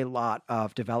 and there is a lot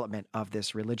of development of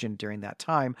this religion during that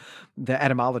time. The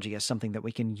etymology is something that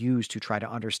we can use to try to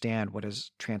understand what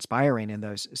is transpiring in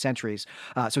those centuries.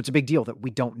 So it's a big deal that we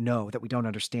don't know, that we don't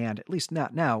understand, at least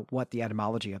not now, what the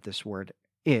etymology of this word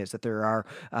is, that there are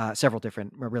several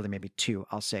different, or really maybe 2,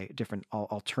 I'll say, different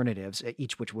alternatives,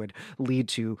 each which would lead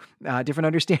to different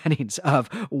understandings of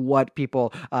what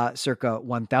people circa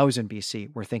 1000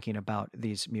 BC were thinking about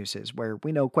these muses, where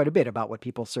we know quite a bit about what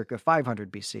people circa 500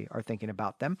 BC are thinking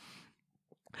about them.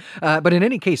 But in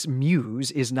any case, muse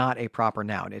is not a proper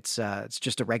noun. It's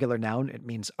just a regular noun. It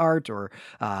means art or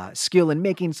skill in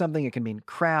making something. It can mean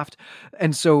craft.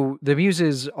 And so the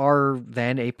muses are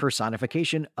then a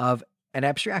personification of an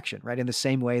abstraction, right? In the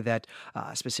same way that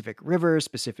specific rivers,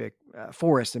 specific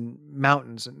forests and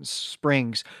mountains and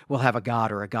springs will have a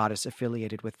god or a goddess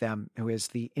affiliated with them, who is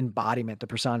the embodiment, the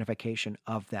personification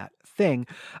of that thing.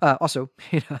 Also,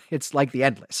 it's like the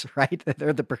endless, right?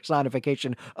 They're the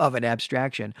personification of an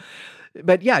abstraction.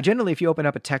 But yeah, generally, if you open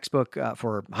up a textbook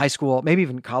for high school, maybe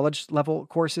even college level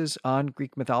courses on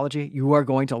Greek mythology, you are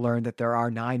going to learn that there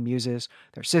are 9 muses.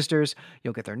 They're sisters.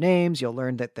 You'll get their names. You'll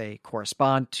learn that they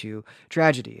correspond to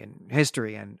tragedy and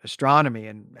history and astronomy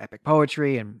and epic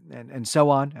poetry and so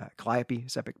on. Calliope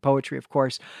is epic poetry, of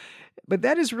course. But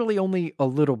that is really only a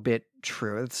little bit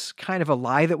true. It's kind of a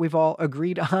lie that we've all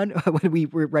agreed on when we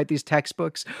write these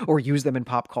textbooks or use them in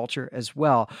pop culture as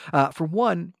well. For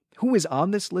one, who is on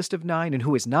this list of 9 and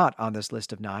who is not on this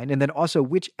list of 9, and then also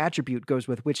which attribute goes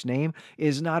with which name,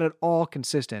 is not at all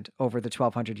consistent over the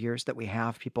 1200 years that we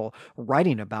have people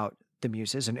writing about the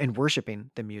muses and worshiping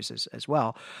the muses as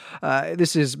well.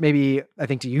 This is maybe, I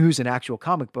think, to use an actual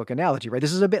comic book analogy, right?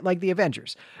 This is a bit like the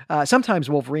Avengers. Sometimes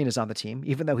Wolverine is on the team,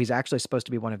 even though he's actually supposed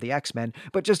to be one of the X-Men,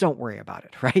 but just don't worry about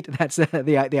it, right? That's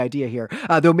the idea here.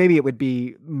 Though maybe it would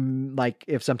be like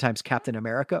if sometimes Captain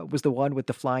America was the one with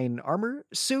the flying armor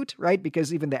suit, right?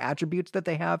 Because even the attributes that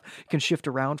they have can shift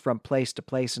around from place to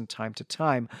place and time to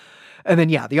time. And then,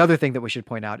 yeah, the other thing that we should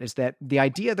point out is that the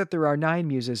idea that there are 9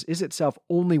 muses is itself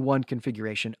only one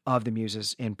configuration of the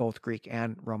muses in both Greek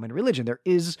and Roman religion. There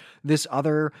is this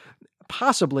other,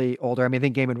 possibly older, I mean, I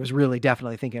think Gaiman was really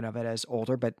definitely thinking of it as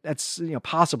older, but that's,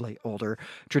 possibly older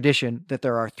tradition, that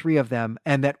there are three of them,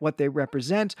 and that what they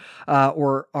represent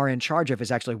or are in charge of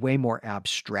is actually way more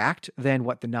abstract than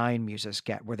what the nine muses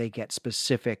get, where they get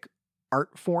specific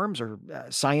art forms or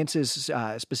sciences,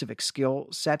 specific skill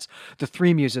sets. The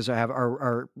three muses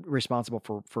are responsible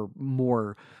for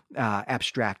more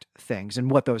abstract things,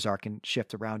 and what those are can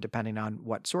shift around depending on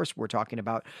what source we're talking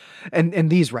about. And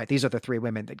these are the three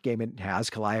women that Gaiman has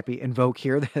Calliope invoke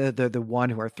here. The one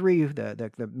who are three,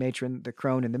 the matron, the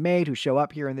crone, and the maid who show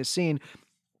up here in this scene.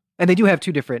 And they do have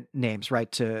two different names,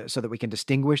 right? So that we can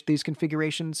distinguish these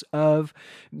configurations of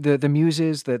the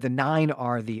muses. The nine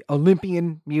are the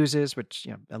Olympian muses, which,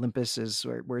 Olympus is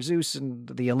where Zeus and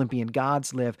the Olympian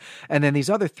gods live. And then these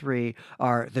other three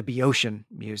are the Boeotian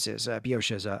muses.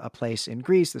 Boeotia is a place in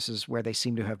Greece. This is where they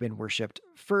seem to have been worshipped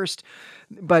first.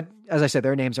 But as I said,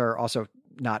 their names are also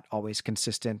not always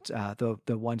consistent.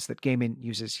 The ones that Gaiman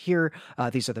uses here,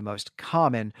 these are the most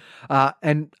common.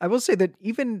 And I will say that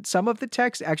even some of the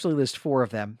texts actually list four of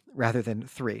them rather than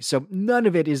three. So none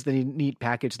of it is the neat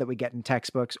package that we get in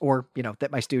textbooks or,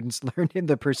 that my students learn in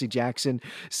the Percy Jackson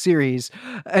series.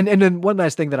 And then one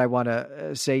last thing that I want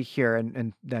to say here,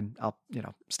 and then I'll,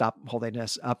 stop holding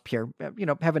us up here.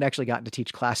 Haven't actually gotten to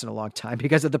teach class in a long time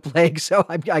because of the plague. So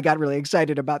I got really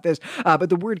excited about this. But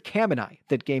the word Kamini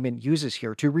that Gaiman uses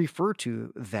here to refer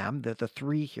to them, the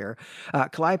three here,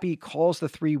 Calliope calls the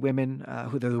three women,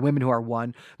 the women who are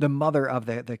one, the mother of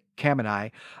the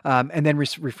Kamini, and then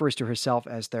refers to herself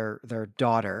as their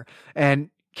daughter. And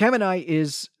Kamini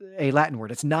is a Latin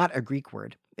word. It's not a Greek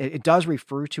word. It does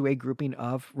refer to a grouping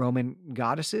of Roman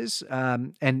goddesses,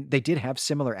 and they did have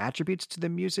similar attributes to the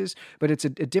muses, but it's a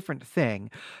different thing.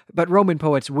 But Roman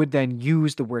poets would then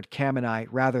use the word Kamini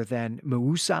rather than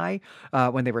Mousai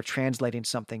when they were translating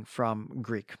something from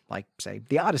Greek, like, say,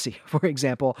 the Odyssey, for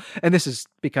example. And this is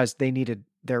because they needed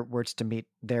their words to meet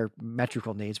their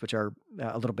metrical needs, which are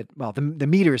a little bit, the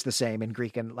meter is the same in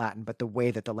Greek and Latin, but the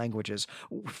way that the languages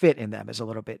fit in them is a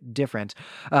little bit different.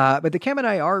 But the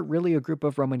Kamini are really a group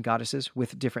of Roman goddesses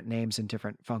with different names and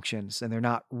different functions, and they're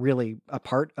not really a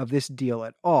part of this deal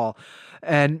at all.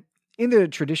 And in the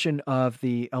tradition of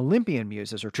the Olympian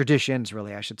muses, or traditions,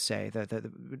 really, I should say,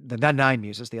 the nine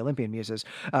muses, the Olympian muses,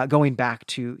 going back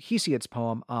to Hesiod's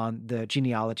poem on the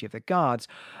genealogy of the gods,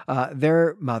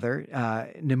 their mother,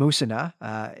 Mnemosyne,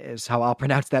 is how I'll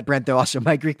pronounce that, Brent, though also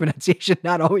my Greek pronunciation,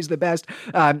 not always the best.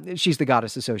 She's the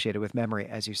goddess associated with memory,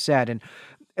 as you said. And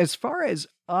as far as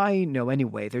I know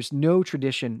anyway, there's no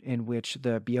tradition in which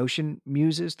the Boeotian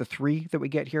muses, the three that we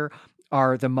get here,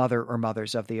 are the mother or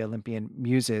mothers of the Olympian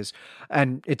muses.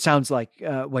 And it sounds like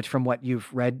from what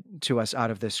you've read to us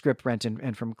out of the script, Brent,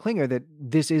 and from Klinger, that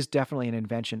this is definitely an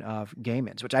invention of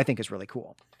Gaiman's, which I think is really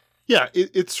cool. Yeah,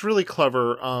 it's really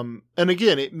clever. And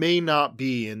again, it may not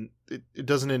be, and it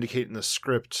doesn't indicate in the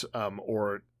script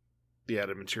or the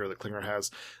added material that Klinger has,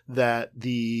 that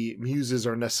the muses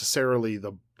are necessarily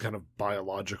the kind of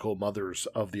biological mothers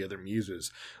of the other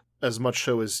muses, as much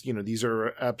so as, these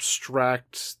are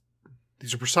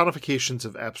personifications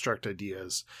of abstract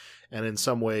ideas, and in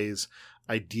some ways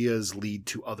ideas lead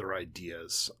to other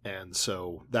ideas, and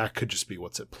so that could just be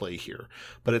what's at play here.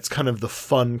 But it's kind of the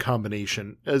fun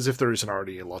combination, as if there isn't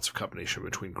already lots of combination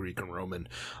between Greek and Roman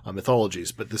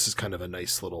mythologies, but this is kind of a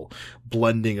nice little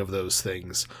blending of those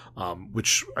things,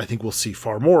 which I think we'll see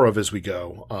far more of as we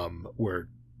go, where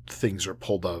things are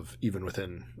pulled of even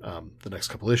within the next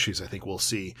couple issues. I think we'll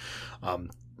see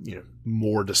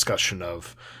more discussion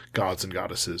of gods and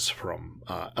goddesses from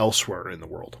elsewhere in the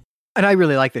world. And I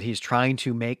really like that he's trying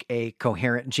to make a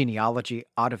coherent genealogy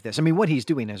out of this. I mean, what he's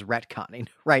doing is retconning,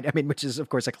 right? I mean, which is, of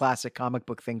course, a classic comic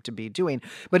book thing to be doing,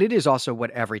 but it is also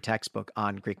what every textbook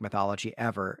on Greek mythology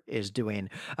ever is doing,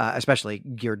 especially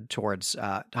geared towards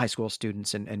high school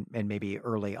students and maybe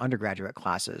early undergraduate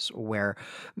classes, where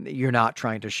you're not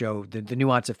trying to show the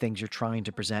nuance of things. You're trying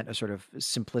to present a sort of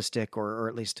simplistic or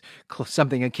at least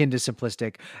something akin to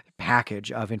simplistic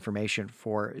package of information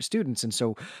for students. And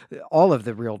so all of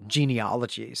the real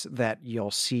genealogies that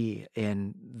you'll see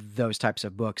in those types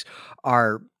of books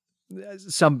are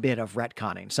some bit of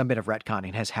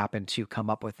retconning has happened to come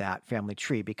up with that family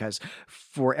tree, because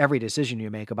for every decision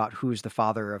you make about who's the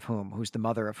father of whom, who's the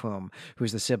mother of whom,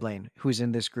 who's the sibling, who's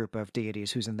in this group of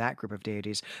deities, who's in that group of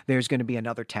deities, there's going to be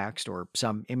another text or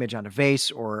some image on a vase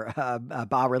or a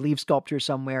bas-relief sculpture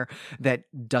somewhere that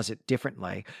does it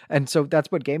differently. And so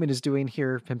that's what Gaiman is doing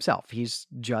here himself. He's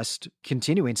just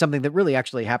continuing something that really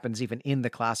actually happens even in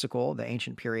the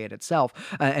ancient period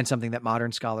itself, and something that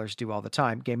modern scholars do all the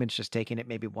time. Gaiman's just taking it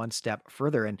maybe one step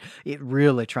further and it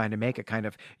really trying to make a kind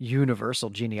of universal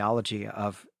genealogy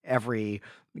of every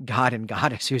god and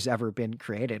goddess who's ever been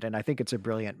created. And I think it's a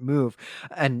brilliant move.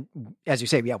 And as you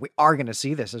say, yeah, we are going to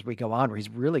see this as we go on, where he's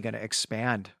really going to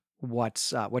expand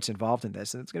what's involved in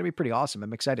this, and it's going to be pretty awesome.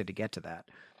 I'm excited to get to that.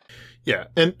 Yeah,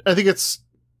 and I think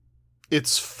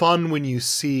it's fun when you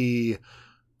see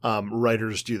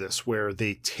writers do this, where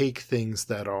they take things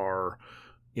that are,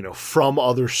 from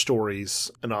other stories,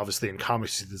 and obviously in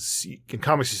comics you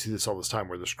see this all this time,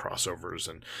 where there's crossovers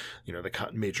and the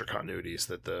major continuities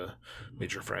that the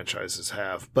major franchises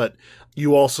have. But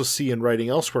you also see in writing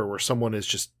elsewhere where someone is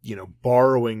just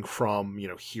borrowing from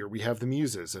here we have the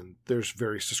muses, and there's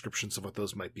various descriptions of what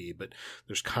those might be, but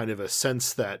there's kind of a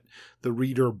sense that the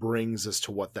reader brings as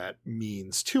to what that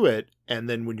means to it. And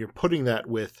then when you're putting that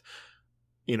with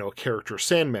a character,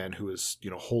 Sandman, who is,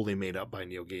 wholly made up by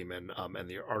Neil Gaiman and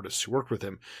the artists who worked with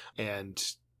him. And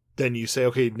then you say,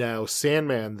 okay, now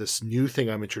Sandman, this new thing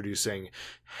I'm introducing,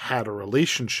 had a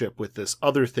relationship with this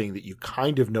other thing that you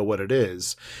kind of know what it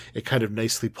is. It kind of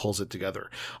nicely pulls it together.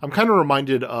 I'm kind of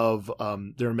reminded of,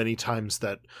 there are many times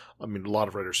that, a lot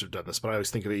of writers have done this, but I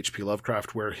always think of H.P.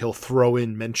 Lovecraft, where he'll throw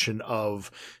in mention of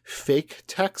fake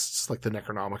texts, like the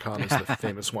Necronomicon is the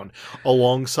famous one,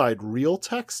 alongside real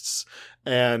texts.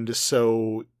 And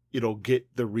so it'll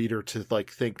get the reader to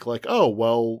think oh,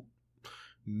 well,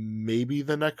 maybe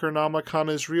the Necronomicon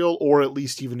is real, or at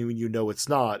least even when it's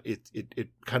not, it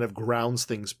kind of grounds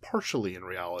things partially in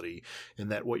reality, in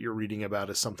that what you're reading about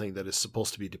is something that is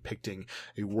supposed to be depicting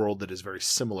a world that is very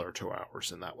similar to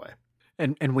ours in that way.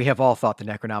 And we have all thought the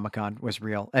Necronomicon was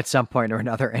real at some point or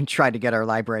another and tried to get our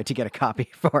library to get a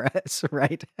copy for us,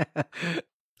 right?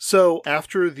 So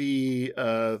after the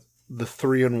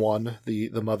 3-in-1,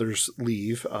 the mothers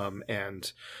leave,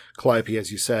 and Calliope,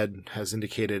 as you said, has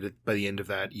indicated by the end of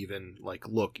that, even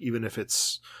look, even if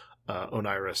it's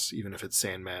Oniris, even if it's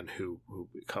Sandman who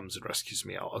comes and rescues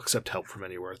me, I'll accept help from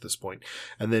anywhere at this point.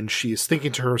 And then she is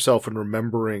thinking to herself and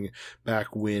remembering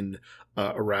back when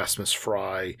Erasmus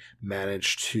Fry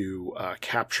managed to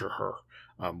capture her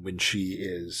when she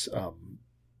is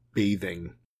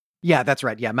bathing. Yeah, that's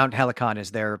right. Yeah, Mount Helicon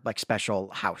is their special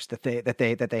house that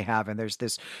they have, and there's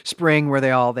this spring where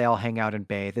they all hang out and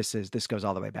bathe. This goes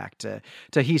all the way back to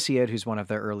Hesiod, who's one of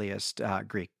the earliest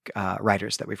Greek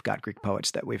writers that we've got, Greek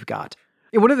poets that we've got.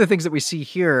 And one of the things that we see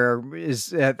here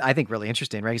is, I think, really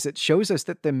interesting, right? Is it shows us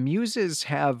that the muses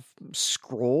have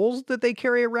scrolls that they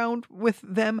carry around with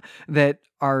them that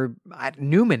are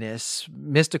numinous,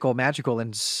 mystical, magical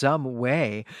in some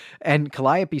way. And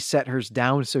Calliope set hers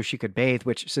down so she could bathe,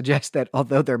 which suggests that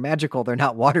although they're magical, they're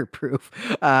not waterproof.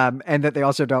 And that they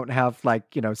also don't have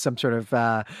some sort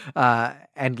of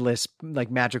endless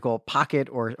magical pocket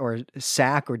or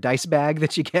sack or dice bag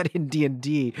that you get in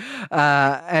D&D.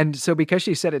 And so because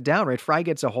she set it down, right, Fry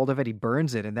gets a hold of it, he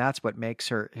burns it, and that's what makes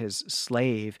her his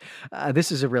slave.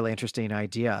 This is a really interesting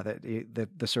idea, that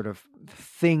the sort of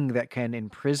thing that can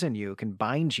imprison you, can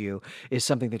bind you, is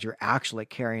something that you're actually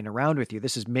carrying around with you.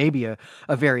 This is maybe a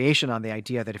variation on the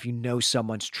idea that if you know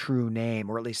someone's true name,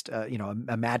 or at least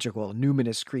a magical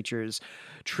numinous creature's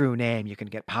true name, you can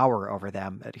get power over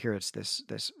them. Here it's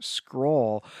this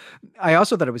scroll. I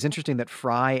also thought it was interesting that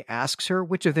Fry asks her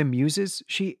which of the muses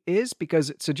she is, because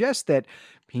it suggests that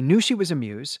he knew she was a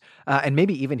muse, and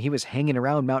maybe even he was hanging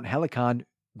around Mount Helicon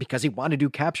because he wanted to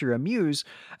capture a muse,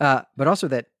 but also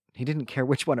that he didn't care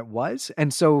which one it was.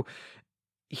 And so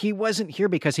he wasn't here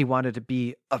because he wanted to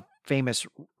be a famous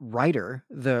writer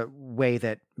the way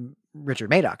that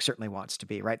Richard Madoc certainly wants to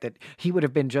be, right? That he would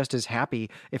have been just as happy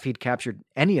if he'd captured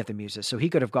any of the muses. So he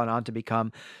could have gone on to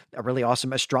become a really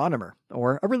awesome astronomer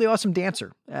or a really awesome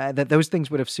dancer. That those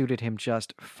things would have suited him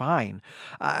just fine.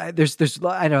 There's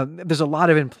a lot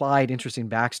of implied interesting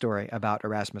backstory about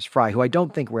Erasmus Fry, who I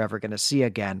don't think we're ever going to see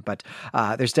again, but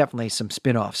there's definitely some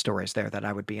spin-off stories there that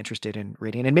I would be interested in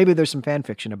reading. And maybe there's some fan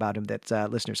fiction about him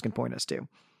that listeners can point us to.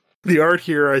 The art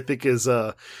here, I think, is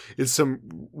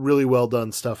some really well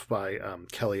done stuff by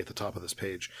Kelly at the top of this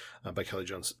page, by Kelly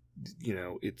Jones.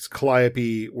 It's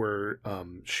Calliope, where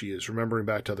she is remembering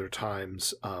back to other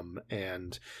times,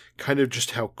 and kind of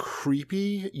just how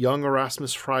creepy young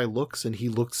Erasmus Fry looks, and he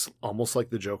looks almost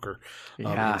like the Joker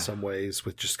in some ways,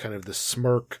 with just kind of the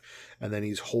smirk, and then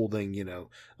he's holding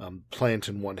plant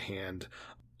in one hand.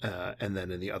 And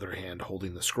then in the other hand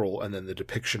holding the scroll, and then the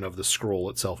depiction of the scroll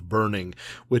itself burning,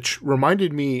 which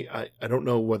reminded me, I don't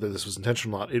know whether this was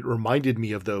intentional or not, it reminded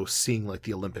me of seeing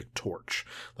the Olympic torch,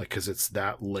 because it's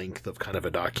that length of kind of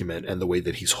a document, and the way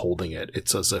that he's holding it,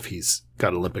 it's as if he's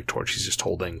got Olympic torch, he's just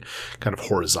holding kind of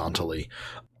horizontally.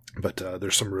 But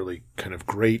there's some really kind of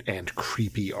great and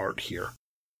creepy art here.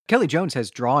 Kelly Jones has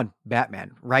drawn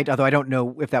Batman, right? Although I don't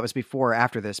know if that was before or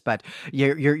after this, but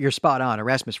you're spot on.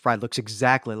 Erasmus Fry looks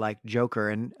exactly like Joker,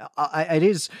 and it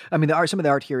is. I mean, some of the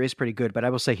art here is pretty good, but I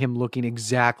will say him looking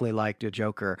exactly like the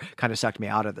Joker kind of sucked me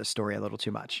out of the story a little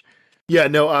too much. Yeah,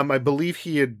 no, I believe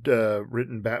he had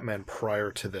written Batman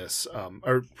prior to this,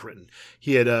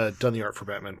 he had done the art for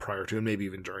Batman prior to, and maybe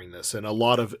even during this, and a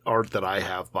lot of art that I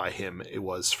have by him, it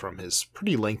was from his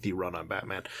pretty lengthy run on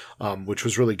Batman, which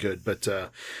was really good, but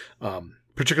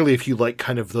particularly if you like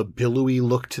kind of the billowy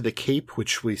look to the cape,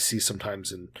 which we see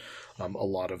sometimes in a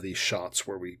lot of these shots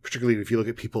where particularly if you look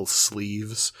at people's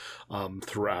sleeves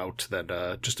throughout, then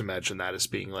just imagine that as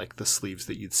being like the sleeves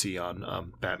that you'd see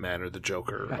on Batman or the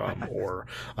Joker or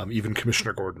even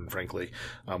Commissioner Gordon, frankly,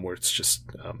 where it's just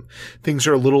things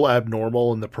are a little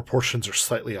abnormal and the proportions are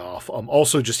slightly off.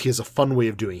 Also, just he has a fun way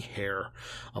of doing hair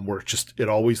where it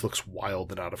always looks wild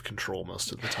and out of control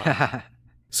most of the time.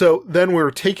 So then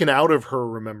we're taken out of her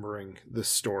remembering this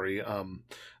story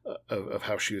of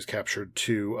how she was captured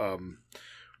to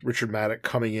Richard Maddock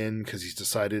coming in because he's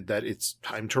decided that it's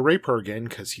time to rape her again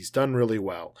because he's done really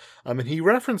well. And he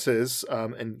references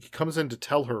and he comes in to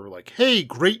tell her, like, hey,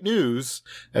 great news,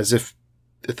 as if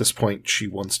at this point she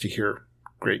wants to hear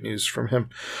great news from him.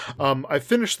 I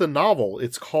finished the novel.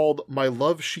 It's called My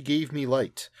Love She Gave Me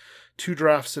Light. 2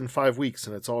 drafts in 5 weeks,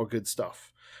 and it's all good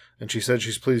stuff. And she said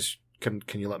she's pleased. Can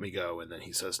you let me go? And then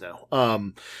he says no.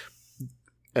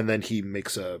 And then he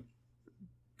makes a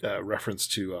reference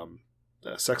to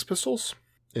Sex Pistols,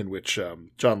 in which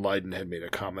John Lydon had made a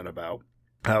comment about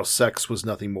how sex was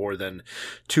nothing more than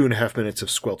 2.5 minutes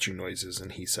of squelching noises.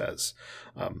 And he says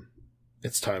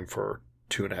it's time for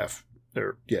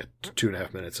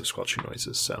 2.5 minutes of squelching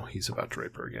noises. So he's about to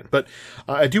rape her again. But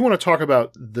I do want to talk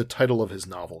about the title of his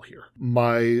novel here.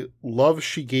 My Love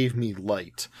She Gave Me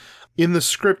Light. In the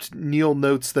script, Neil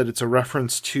notes that it's a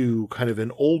reference to kind of an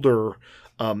older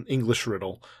English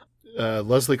riddle.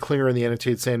 Leslie Klinger in The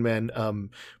Annotated Sandman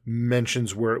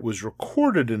mentions where it was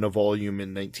recorded in a volume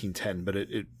in 1910, but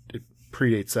it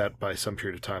predates that by some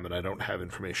period of time, and I don't have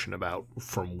information about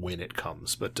from when it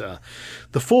comes. But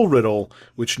the full riddle,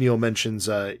 which Neil mentions,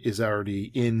 is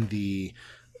already in the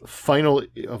final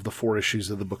of the 4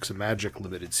 issues of the Books of Magic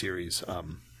limited series,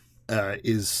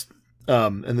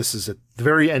 and this is at the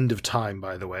very end of time,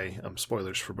 by the way.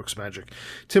 Spoilers for Books of Magic.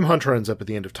 Tim Hunter ends up at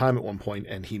the end of time at one point,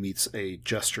 and he meets a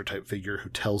jester-type figure who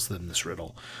tells them this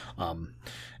riddle.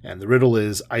 And the riddle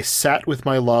is, I sat with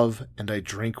my love, and I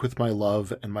drank with my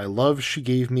love, and my love she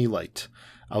gave me light.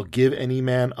 I'll give any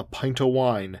man a pint of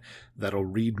wine that'll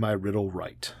read my riddle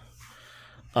right.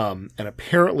 And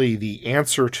apparently the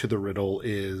answer to the riddle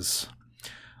is...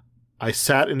 I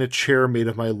sat in a chair made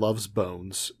of my love's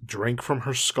bones, drank from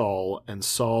her skull, and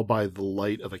saw by the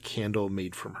light of a candle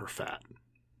made from her fat.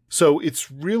 So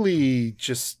it's really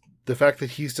just the fact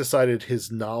that he's decided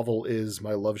his novel is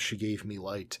My Love She Gave Me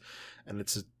Light, and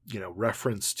it's a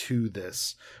reference to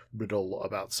this riddle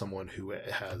about someone who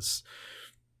has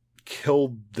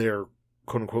killed their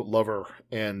quote-unquote lover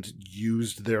and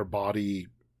used their body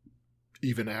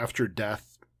even after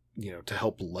death, to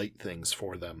help light things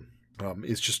for them.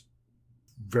 Is just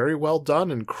very well done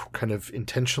and kind of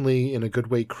intentionally, in a good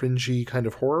way, cringy kind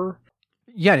of horror.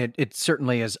 Yeah, and it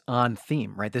certainly is on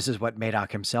theme, right? This is what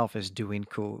Madoc himself is doing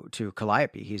to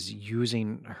Calliope. He's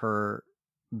using her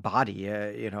body,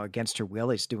 against her will.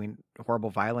 He's doing horrible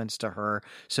violence to her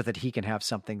so that he can have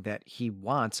something that he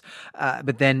wants,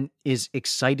 but then is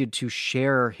excited to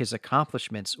share his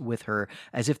accomplishments with her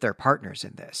as if they're partners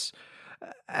in this,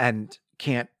 and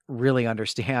can't really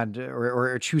understand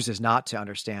or chooses not to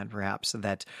understand perhaps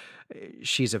that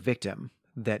she's a victim,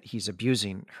 that he's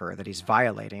abusing her, that he's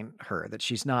violating her, that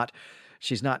she's not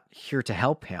here to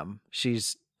help him.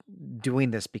 She's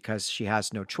doing this because she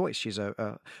has no choice. She's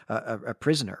a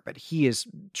prisoner, but he is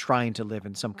trying to live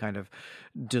in some kind of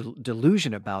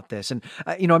delusion about this. And,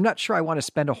 I'm not sure I want to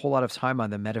spend a whole lot of time on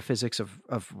the metaphysics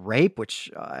of rape, which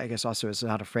I guess also is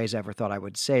not a phrase I ever thought I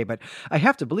would say, but I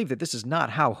have to believe that this is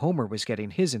not how Homer was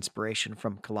getting his inspiration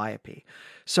from Calliope.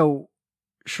 So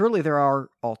surely there are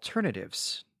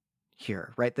alternatives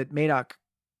here, right? That Madoc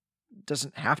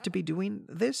doesn't have to be doing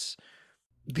this.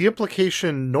 The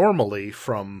implication normally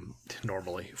from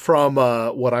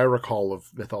what I recall of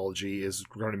mythology is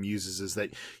Garner Muses is that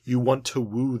you want to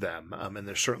woo them, and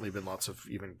there's certainly been lots of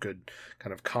even good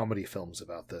kind of comedy films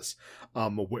about this,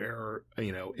 where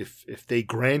if they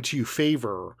grant you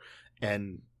favor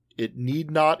and it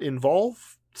need not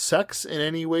involve sex in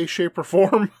any way, shape, or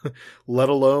form, let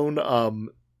alone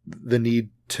the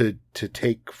need to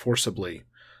take forcibly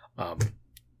by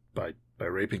by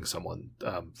raping someone,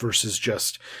 versus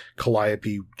just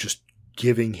Calliope just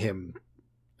giving him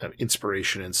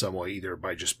inspiration in some way, either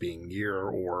by just being near,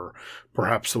 or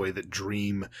perhaps the way that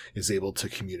Dream is able to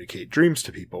communicate dreams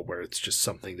to people, where it's just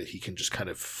something that he can just kind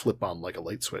of flip on like a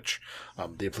light switch.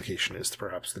 The implication is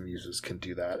perhaps the muses can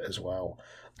do that as well.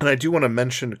 And I do want to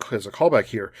mention, as a callback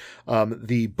here,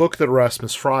 the book that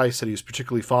Erasmus Fry said he was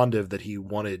particularly fond of, that he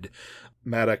wanted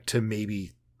Maddock to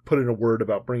maybe put in a word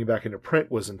about bringing back into print,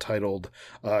 was entitled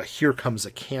Here Comes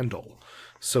a Candle.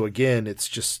 So again, it's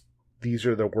just, these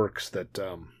are the works that,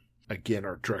 again,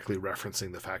 are directly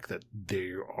referencing the fact that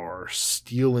they are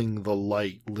stealing the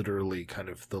light, literally kind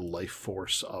of the life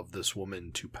force of this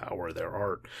woman, to power their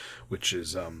art, which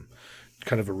is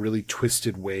kind of a really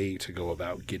twisted way to go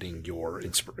about getting your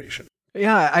inspiration.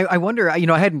 Yeah, I wonder, I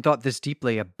hadn't thought this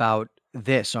deeply about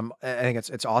this. I think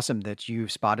it's awesome that you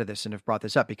spotted this and have brought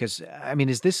this up, because,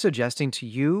 is this suggesting to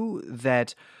you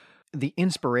that the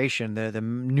inspiration, the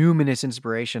numinous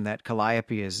inspiration that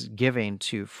Calliope is giving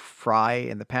to Fry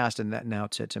in the past, and that now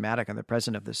to Maddock in the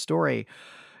present of the story,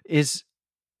 is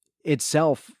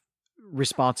itself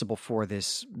responsible for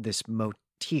this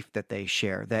motif that they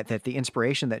share, that the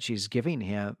inspiration that she's giving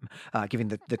him, giving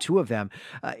the two of them,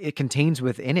 it contains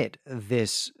within it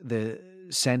the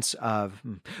sense of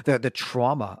the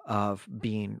trauma of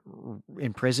being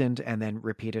imprisoned and then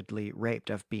repeatedly raped,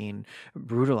 of being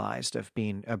brutalized, of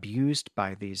being abused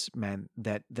by these men,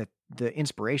 that the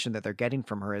inspiration that they're getting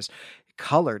from her is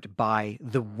colored by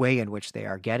the way in which they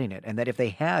are getting it. And that if they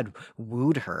had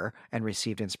wooed her and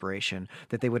received inspiration,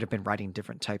 that they would have been writing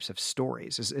different types of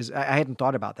stories. I hadn't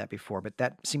thought about that before, but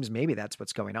that seems maybe that's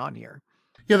what's going on here.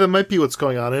 Yeah, that might be what's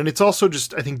going on. And it's also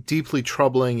just, I think, deeply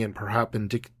troubling and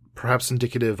perhaps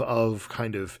indicative of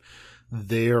kind of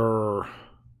their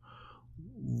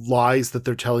lies that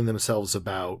they're telling themselves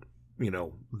about,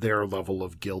 their level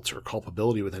of guilt or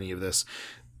culpability with any of this,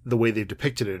 the way they've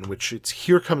depicted it, in which it's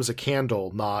here comes a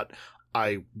candle, not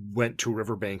I went to a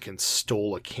riverbank and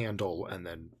stole a candle and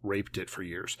then raped it for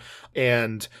years.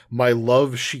 And my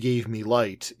love, she gave me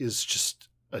light, is just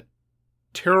a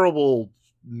terrible,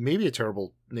 maybe a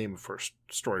terrible name for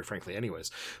a story, frankly,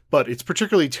 anyways. But it's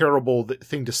particularly terrible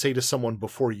thing to say to someone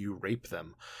before you rape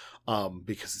them.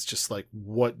 Because it's just like,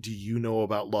 what do you know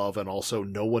about love? And also,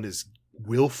 no one is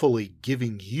willfully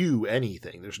giving you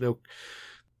anything. There's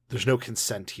no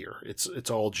consent here. It's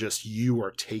all just you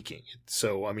are taking it.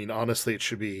 So, honestly, it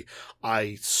should be,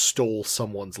 I stole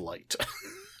someone's light.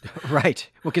 Right.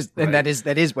 Well, because Right.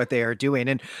 that is what they are doing.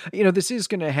 And, this is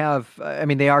going to have,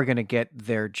 they are going to get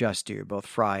their just due, both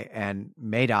Fry and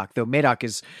Madoc, though Madoc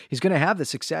he's going to have the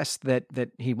success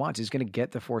that he wants. He's going to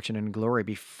get the fortune and glory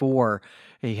before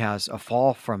he has a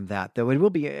fall from that, though it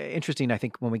will be interesting, I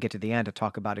think, when we get to the end to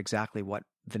talk about exactly what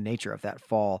the nature of that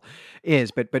fall is.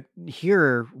 But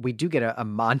here we do get a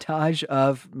montage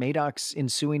of Madoc's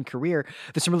ensuing career.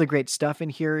 There's some really great stuff in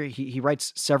here. He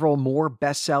writes several more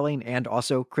best-selling and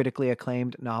also critically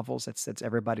acclaimed novels. That's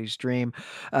everybody's dream.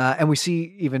 And we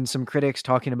see even some critics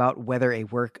talking about whether a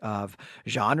work of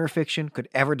genre fiction could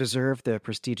ever deserve the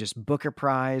prestigious Booker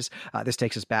Prize. This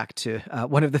takes us back to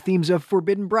one of the themes of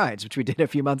Forbidden Brides, which we did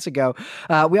a few months ago.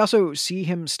 We also see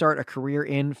him start a career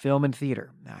in film and theater.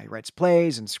 He writes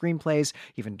plays and screenplays,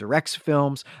 even directs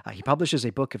films. He publishes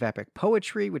a book of epic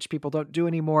poetry, which people don't do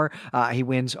anymore. He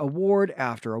wins award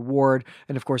after award.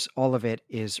 And of course, all of it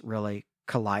is really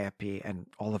Calliope, and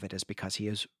all of it is because he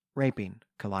is raping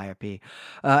Calliope.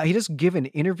 He does give an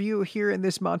interview here in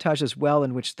this montage as well,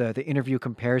 in which the interview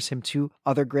compares him to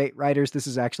other great writers. This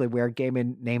is actually where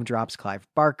Gaiman name drops Clive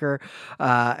Barker.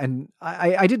 And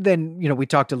I did then, we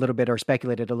talked a little bit or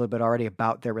speculated a little bit already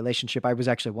about their relationship. I was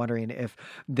actually wondering if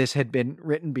this had been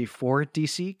written before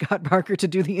DC got Barker to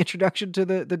do the introduction to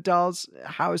the Doll's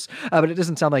House. But it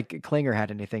doesn't sound like Klinger had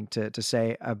anything to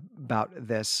say about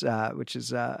this, which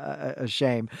is a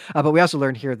shame. But we also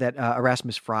learned here that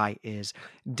Erasmus Fry is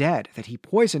dead, that he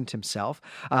poisoned himself,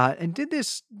 and did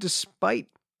this despite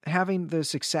having the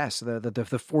success,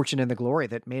 the fortune and the glory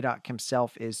that Madoc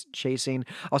himself is chasing,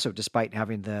 also despite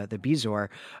having the Bezoar,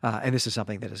 and this is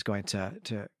something that is going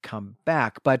to come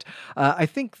back. But I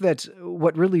think that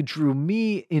what really drew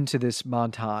me into this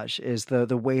montage is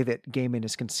the way that Gaiman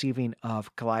is conceiving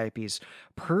of Calliope's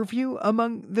purview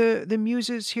among the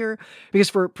muses here, because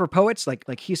for poets like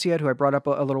Hesiod, who I brought up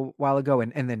a little while ago,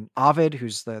 and then Ovid,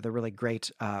 who's the really great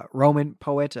Roman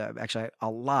poet. Actually, a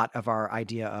lot of our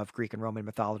idea of Greek and Roman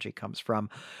mythology comes from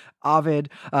Ovid,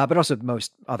 but also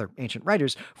most other ancient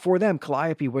writers. For them,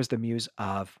 Calliope was the muse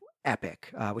of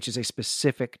epic, which is a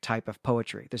specific type of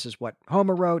poetry. This is what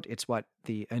Homer wrote. It's what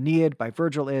the Aeneid by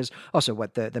Virgil is, also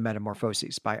what the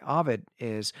Metamorphoses by Ovid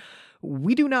is.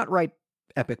 We do not write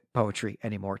epic poetry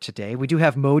anymore today. We do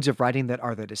have modes of writing that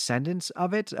are the descendants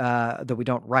of it, though we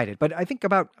don't write it. But I think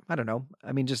about, I don't know,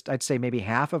 I mean, just I'd say maybe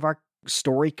half of our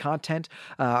story content,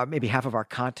 maybe half of our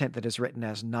content that is written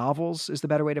as novels is the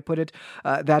better way to put it.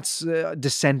 That's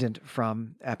descendant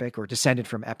from epic, or descended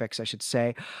from epics, I should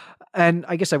say. And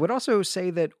I guess I would also say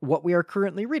that what we are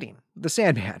currently reading, The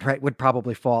Sandman, right, would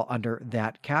probably fall under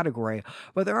that category.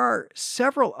 But there are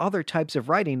several other types of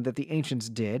writing that the ancients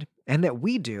did and that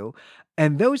we do,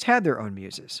 and those had their own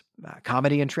muses.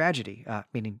 Comedy and tragedy,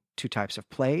 meaning two types of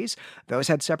plays. Those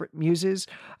had separate muses,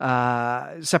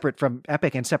 separate from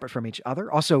epic and separate from each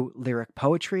other. Also, lyric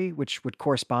poetry, which would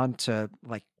correspond to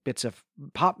like bits of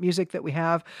pop music that we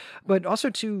have, but also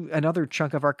to another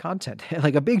chunk of our content,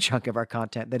 like a big chunk of our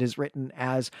content that is written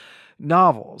as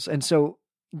novels. And so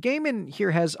Gaiman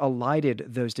here has elided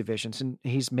those divisions, and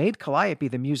he's made Calliope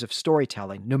the muse of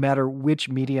storytelling, no matter which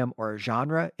medium or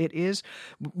genre it is,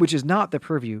 which is not the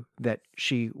purview that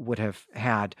she would have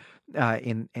had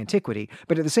in antiquity.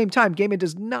 But at the same time, Gaiman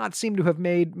does not seem to have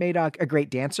made Madoc a great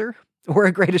dancer, or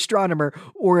a great astronomer,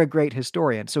 or a great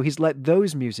historian. So he's let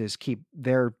those muses keep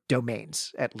their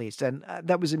domains, at least. And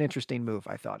that was an interesting move,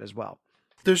 I thought, as well.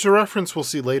 There's a reference we'll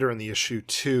see later in the issue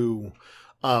to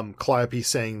Calliope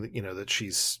saying that, that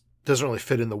she's doesn't really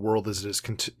fit in the world as it is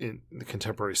in the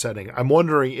contemporary setting. I'm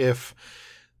wondering if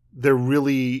they're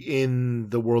really in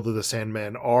the world of the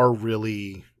Sandman are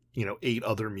really, 8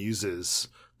 other muses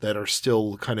that are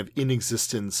still kind of in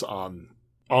existence on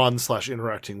 /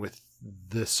 interacting with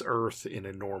this earth in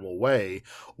a normal way,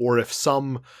 or if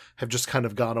some have just kind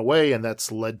of gone away and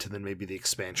that's led to then maybe the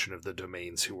expansion of the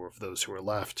domains of those who are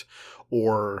left,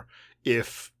 or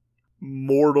if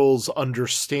mortals'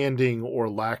 understanding or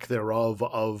lack thereof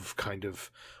of kind of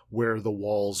where the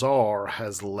walls are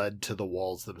has led to the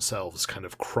walls themselves kind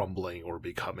of crumbling or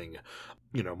becoming,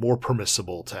 more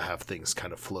permissible to have things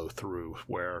kind of flow through,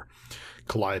 where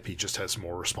Calliope just has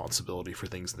more responsibility for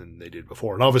things than they did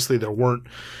before. And obviously there weren't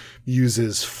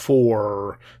uses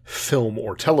for film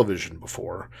or television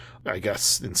before. I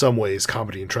guess in some ways,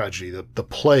 comedy and tragedy, the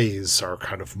plays are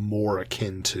kind of more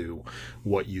akin to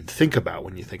what you'd think about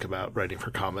when you think about writing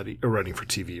for comedy or writing for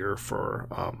TV or for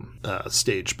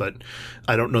stage, but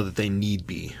I don't know that they need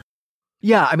be.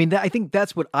 Yeah, I mean, I think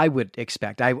that's what I would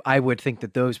expect. I would think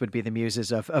that those would be the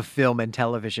muses of film and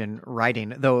television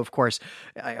writing, though, of course,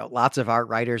 lots of our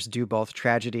writers do both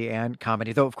tragedy and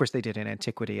comedy, though, of course, they did in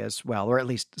antiquity as well, or at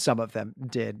least some of them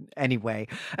did anyway.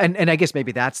 And I guess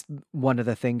maybe that's one of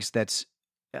the things that's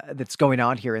going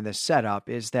on here in this setup,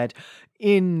 is that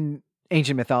in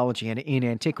ancient mythology and in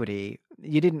antiquity,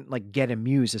 you didn't like get a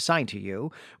muse assigned to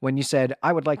you when you said,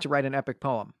 I would like to write an epic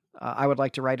poem. I would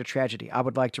like to write a tragedy. I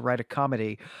would like to write a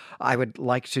comedy. I would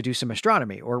like to do some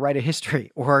astronomy or write a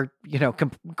history or, do some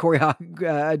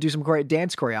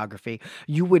dance choreography.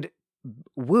 You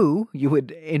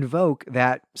would invoke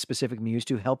that specific muse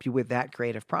to help you with that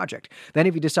creative project. Then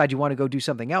if you decide you want to go do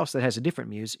something else that has a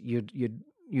different muse,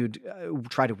 you'd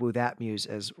try to woo that muse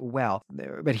as well.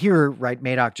 But here, right,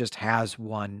 Madoc just has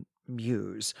one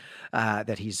muse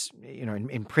that he's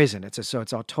in prison. So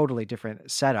it's a totally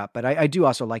different setup. But I do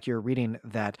also like your reading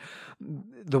that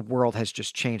the world has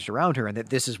just changed around her, and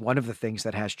that this is one of the things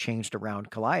that has changed around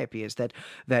Calliope, is that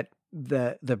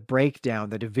the breakdown,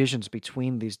 the divisions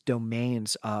between these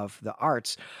domains of the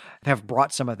arts have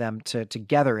brought some of them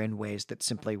together in ways that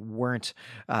simply weren't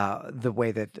the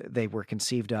way that they were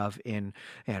conceived of in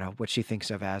what she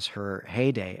thinks of as her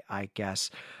heyday, I guess.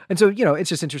 And so it's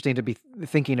just interesting to be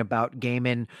thinking about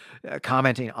Gaiman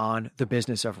commenting on the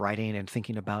business of writing and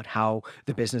thinking about how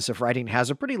the business of writing has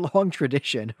a pretty long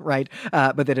tradition, right?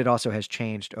 But that it also has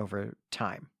changed over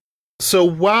time. So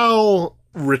while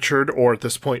Richard, or at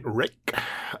this point Rick,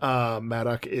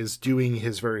 Madoc is doing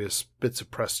his various bits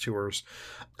of press tours,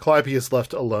 Calliope is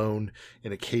left alone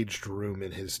in a caged room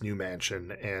in his new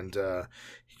mansion, and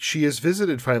she is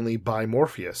visited finally by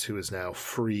Morpheus, who is now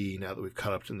free, now that we've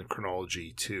caught up in the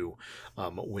chronology to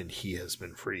when he has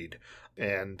been freed.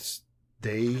 And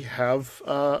they have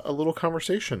a little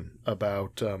conversation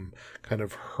about kind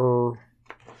of her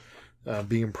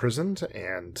being imprisoned,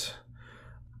 and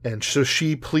so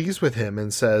she pleads with him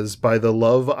and says, by the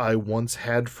love I once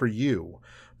had for you,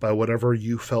 by whatever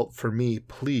you felt for me,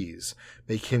 please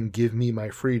make him give me my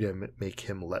freedom, make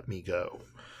him let me go.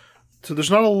 So there's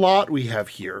not a lot we have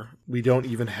here. We don't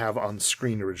even have on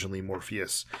screen originally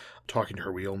Morpheus talking to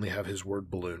her. We only have his word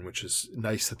balloon, which is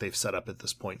nice that they've set up at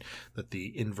this point that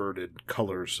the inverted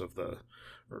colors of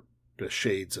the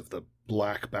shades of the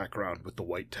black background with the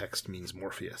white text means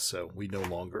Morpheus, so we no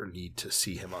longer need to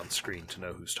see him on screen to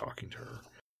know who's talking to her.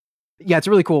 Yeah, it's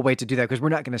a really cool way to do that because we're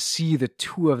not going to see the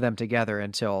two of them together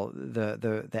until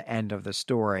the end of the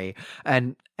story.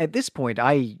 And at this point,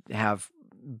 I have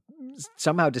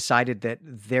somehow decided that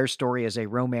their story is a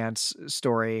romance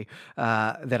story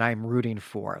that I'm rooting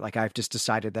for. Like, I've just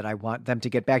decided that I want them to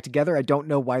get back together. I don't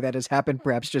know why that has happened.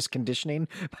 Perhaps just conditioning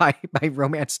by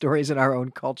romance stories in our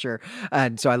own culture.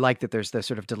 And so I like that there's this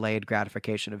sort of delayed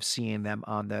gratification of seeing them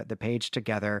on the page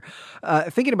together.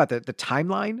 Thinking about the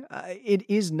timeline, it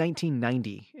is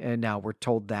 1990, and now we're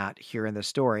told that here in the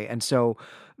story. And so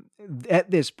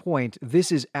at this point,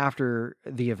 this is after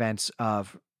the events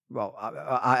of, well,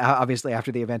 obviously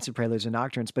after the events of Preludes and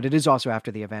Nocturnes, but it is also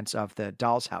after the events of the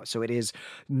Doll's House. So it is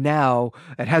now,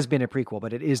 it has been a prequel,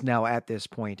 but it is now at this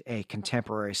point a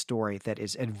contemporary story that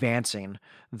is advancing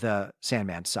the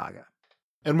Sandman saga.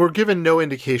 And we're given no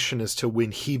indication as to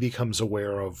when he becomes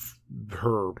aware of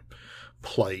her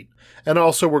plight. And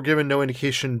also we're given no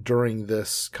indication during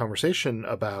this conversation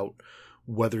about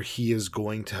whether he is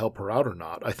going to help her out or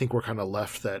not. I think we're kind of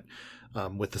left that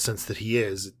with the sense that he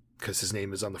is, because his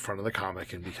name is on the front of the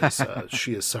comic and because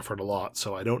she has suffered a lot.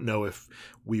 So I don't know if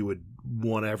we would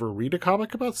want to ever read a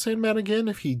comic about Sandman again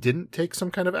if he didn't take some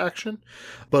kind of action.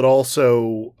 But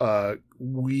also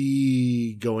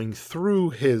we going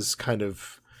through his kind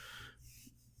of,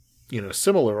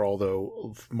 similar,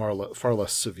 although far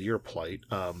less severe plight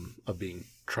of being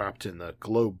trapped in the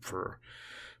globe for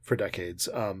decades.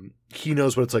 He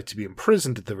knows what it's like to be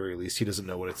imprisoned at the very least. He doesn't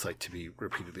know what it's like to be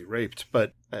repeatedly raped.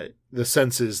 But the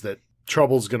sense is that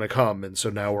trouble's going to come. And so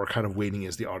now we're kind of waiting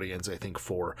as the audience, I think,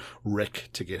 for Rick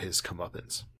to get his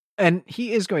comeuppance. And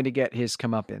he is going to get his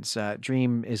comeuppance.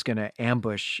 Dream is going to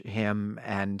ambush him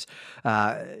and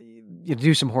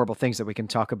do some horrible things that we can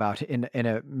talk about in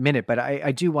a minute. But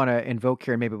I do want to invoke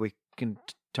here, and maybe we can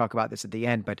talk about this at the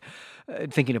end, but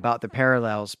thinking about the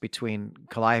parallels between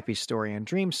Calliope's story and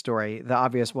Dream's story, the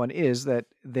obvious one is that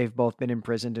they've both been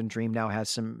imprisoned and Dream now has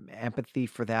some empathy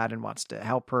for that and wants to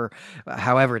help her,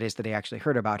 however it is that he actually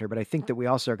heard about her. But I think that we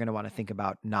also are going to want to think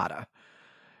about Nada,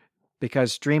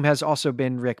 because Dream has also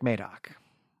been Rick Madoc.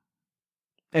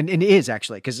 And is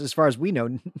actually, because as far as we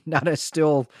know, Nada's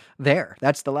still there.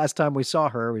 That's the last time we saw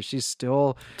her, she's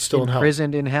still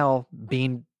imprisoned in hell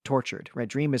being tortured, right?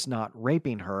 Dream is not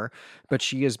raping her, but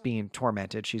she is being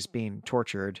tormented. She's being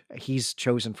tortured. He's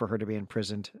chosen for her to be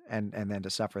imprisoned and then to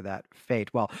suffer that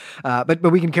fate. Well, but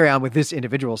we can carry on with this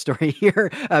individual story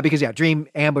here because Dream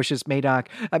ambushes Madoc.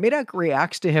 Madoc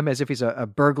reacts to him as if he's a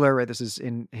burglar. Right? This is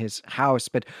in his house,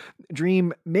 but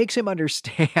Dream makes him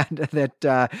understand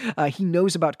that he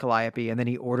knows about Calliope, and then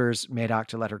he orders Madoc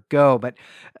to let her go. But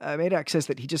Madoc says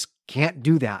that he just can't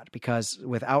do that because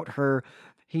without her,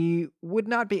 he would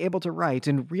not be able to write,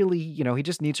 and really, he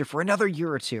just needs her for another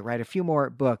year or two, right? A few more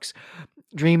books.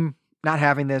 Dream not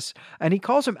having this, and he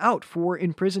calls him out for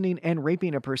imprisoning and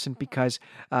raping a person because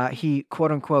he,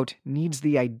 quote unquote, needs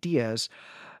the ideas.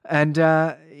 And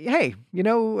hey,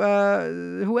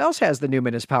 who else has the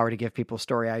numinous power to give people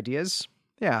story ideas?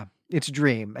 Yeah, it's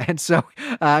Dream. And so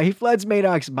he floods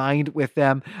Madoc's mind with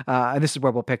them. And this is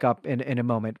where we'll pick up in a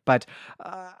moment. But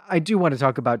I do want to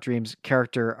talk about Dream's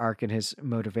character arc and his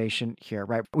motivation here,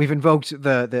 right? We've invoked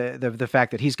the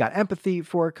fact that he's got empathy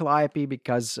for Calliope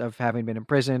because of having been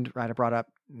imprisoned, right? I brought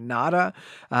up Nada.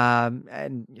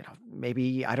 And,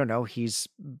 maybe, I don't know, he's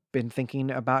been thinking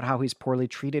about how he's poorly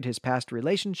treated his past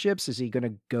relationships. Is he going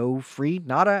to go free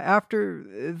Nada after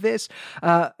this?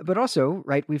 But also,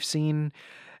 right, we've seen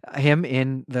him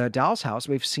in the Doll's House.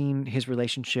 We've seen his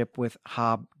relationship with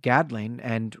Hob Gadling,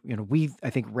 and we I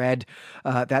think read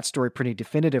that story pretty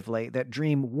definitively that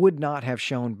Dream would not have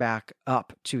shown back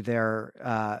up to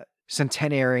their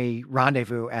centenary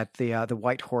rendezvous at the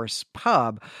White Horse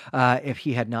pub if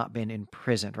he had not been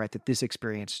imprisoned, right? That this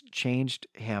experience changed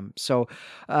him. So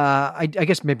I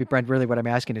guess maybe, Brent, really what I'm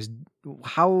asking is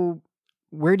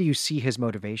where do you see his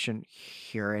motivation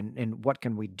here, and what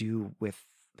can we do with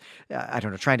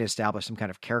trying to establish some kind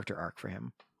of character arc for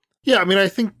him? Yeah, I mean, I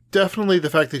think definitely the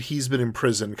fact that he's been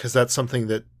imprisoned, because that's something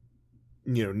that,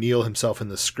 Neil himself in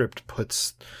the script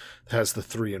has the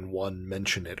 3-in-1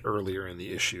 mention it earlier in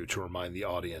the issue to remind the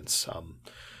audience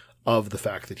of the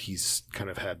fact that he's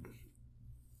kind of had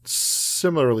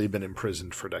similarly been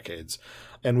imprisoned for decades.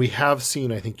 And we have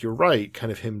seen, I think you're right,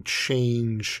 kind of him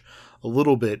change a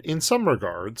little bit in some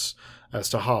regards as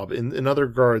to Hob. In other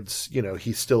regards,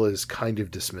 he still is kind of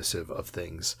dismissive of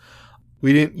things.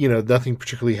 We didn't, nothing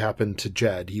particularly happened to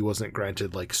Jed. He wasn't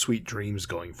granted like sweet dreams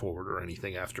going forward or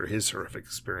anything after his horrific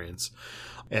experience.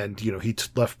 And, he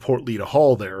left Port Lita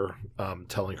Hall there,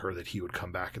 telling her that he would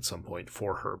come back at some point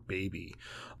for her baby.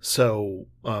 So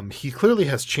he clearly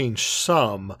has changed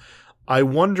some. I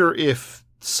wonder if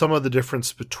some of the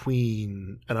difference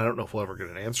between, and I don't know if we'll ever get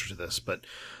an answer to this, but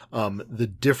the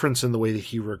difference in the way that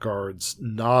he regards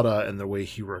Nada and the way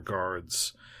he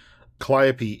regards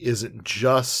Calliope isn't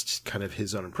just kind of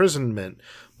his own imprisonment,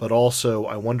 but also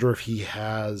I wonder if he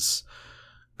has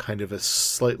kind of a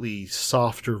slightly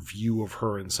softer view of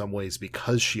her in some ways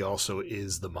because she also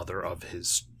is the mother of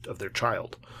their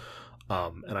child.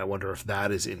 And I wonder if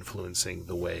that is influencing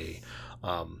the way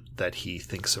that he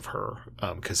thinks of her,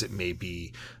 because it may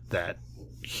be that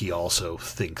he also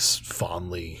thinks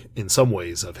fondly in some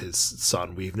ways of his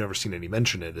son. We've never seen any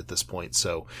mention it at this point,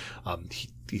 so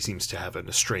he seems to have an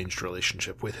estranged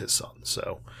relationship with his son.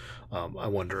 So I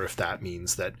wonder if that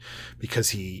means that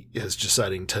because he is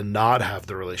deciding to not have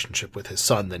the relationship with his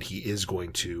son, then he is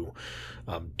going to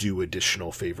do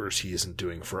additional favors he isn't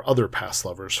doing for other past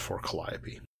lovers for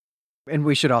Calliope. And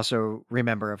we should also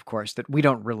remember, of course, that we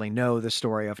don't really know the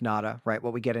story of Nada, right?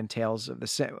 What we get in Tales in the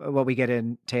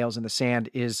Sand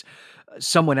is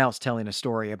someone else telling a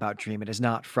story about Dream. It is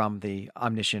not from the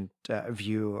omniscient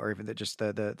view, or even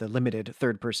the limited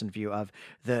third-person view of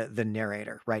the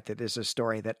narrator, right? That is a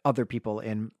story that other people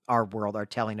in our world are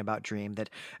telling about Dream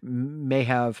that may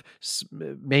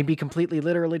be completely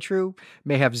literally true,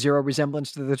 may have zero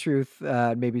resemblance to the truth,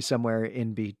 maybe somewhere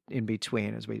in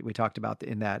between, as we talked about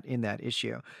in that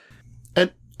issue.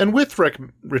 And with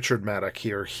Richard Maddock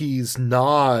here, he's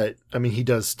not, I mean, he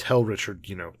does tell Richard,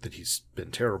 that he's been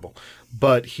terrible,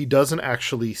 but he doesn't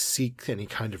actually seek any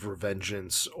kind of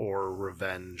revengeance or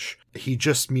revenge. He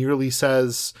just merely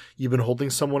says, you've been holding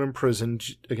someone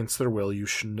imprisoned against their will. You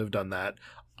shouldn't have done that.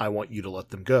 I want you to let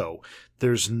them go.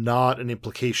 There's not an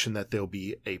implication that there'll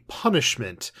be a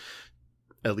punishment,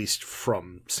 at least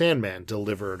from Sandman,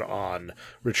 delivered on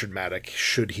Richard Maddock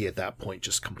should he at that point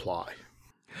just comply.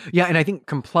 Yeah, and I think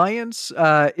compliance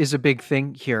is a big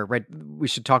thing here, right? We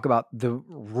should talk about the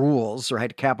rules,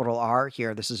 right? Capital R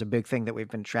here. This is a big thing that we've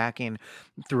been tracking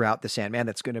throughout the Sandman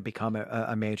that's going to become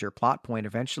a major plot point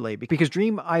eventually, because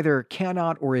Dream either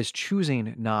cannot or is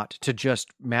choosing not to just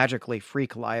magically free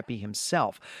Calliope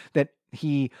himself, that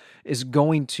he is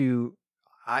going to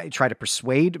try to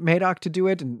persuade Madoc to do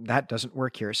it, and that doesn't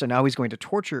work here. So now he's going to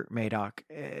torture Madoc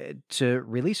to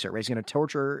release her. He's going to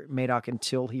torture Madoc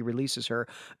until he releases her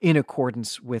in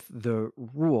accordance with the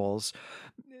rules.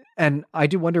 And I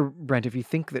do wonder, Brent, if you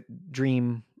think that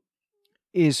Dream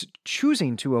is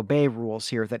choosing to obey rules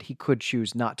here that he could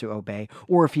choose not to obey,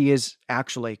 or if he is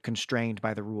actually constrained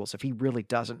by the rules, if he really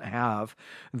doesn't have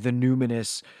the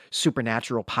numinous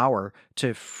supernatural power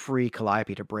to free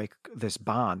Calliope, to break this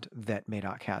bond that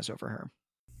Madoc has over her.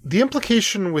 The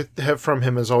implication from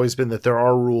him has always been that there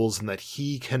are rules and that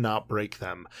he cannot break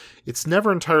them. It's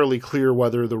never entirely clear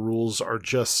whether the rules are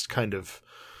just kind of,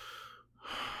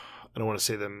 I don't want to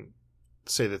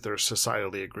say that they're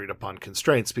societally agreed upon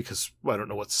constraints, because I don't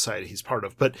know what society he's part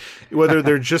of, but whether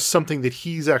they're just something that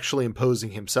he's actually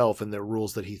imposing himself and they're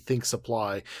rules that he thinks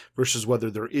apply, versus whether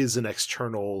there is an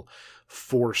external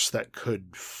force that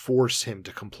could force him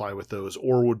to comply with those,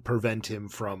 or would prevent him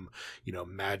from,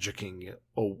 magicking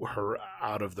her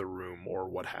out of the room or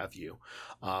what have you.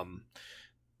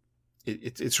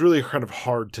 It's really kind of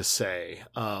hard to say.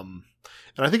 And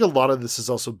I think a lot of this is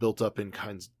also built up in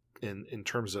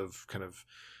terms of kind of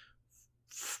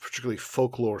particularly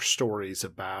folklore stories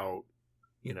about,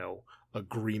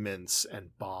 agreements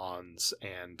and bonds,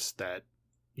 and that,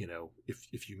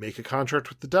 if you make a contract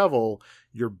with the devil,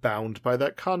 you're bound by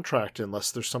that contract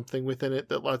unless there's something within it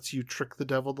that lets you trick the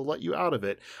devil to let you out of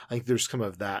it. I think there's some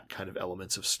of that kind of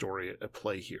elements of story at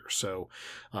play here. So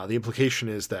the implication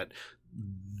is that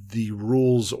the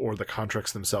rules or the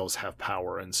contracts themselves have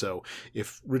power. And so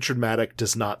if Richard Maddock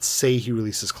does not say he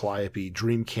releases Calliope,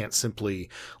 Dream can't simply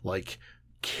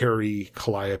carry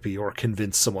Calliope or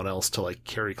convince someone else to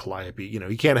carry Calliope.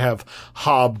 He can't have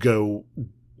Hob go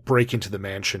break into the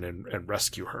mansion and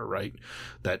rescue her, right?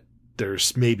 That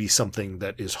there's maybe something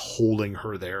that is holding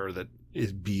her there that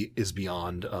is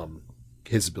beyond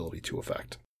his ability to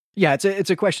affect. Yeah, it's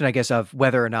a question, I guess, of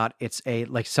whether or not it's a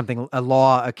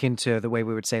law akin to the way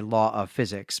we would say law of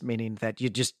physics, meaning that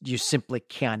you simply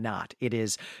cannot. It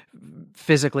is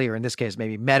physically, or in this case,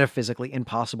 maybe metaphysically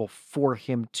impossible for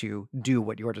him to do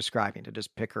what you're describing, to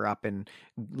just pick her up and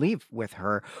leave with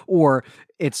her. Or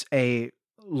it's a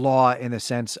law in the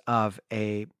sense of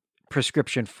a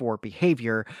prescription for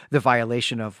behavior, the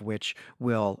violation of which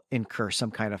will incur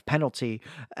some kind of penalty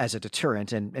as a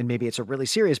deterrent. And maybe it's a really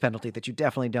serious penalty that you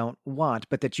definitely don't want,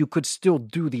 but that you could still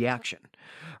do the action,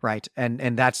 right? And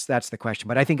that's the question.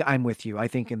 But I think I'm with you. I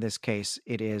think in this case,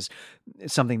 it is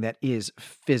something that is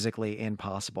physically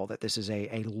impossible, that this is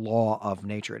a law of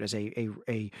nature. It is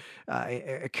a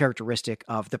characteristic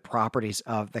of the properties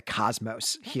of the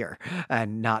cosmos here,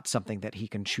 and not something that he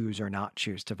can choose or not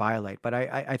choose to violate. But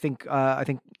I think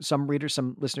some readers,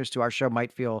 some listeners to our show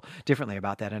might feel differently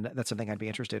about that, and that's something I'd be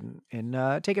interested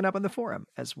in taking up on the forum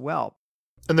as well.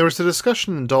 And there was a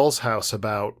discussion in Doll's House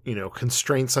about,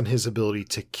 constraints on his ability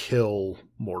to kill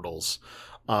mortals.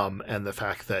 And the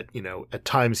fact that, at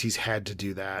times he's had to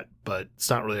do that, but it's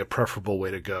not really a preferable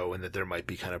way to go, and that there might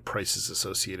be kind of prices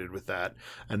associated with that.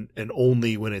 And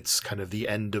only when it's kind of the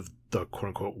end of the quote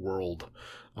unquote world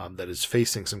that is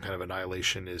facing some kind of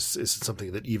annihilation is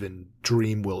something that even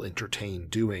Dream will entertain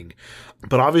doing.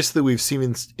 But obviously we've seen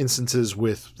instances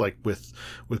with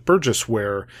Burgess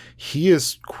where he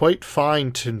is quite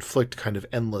fine to inflict kind of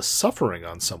endless suffering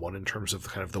on someone in terms of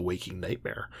kind of the waking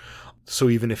nightmare. So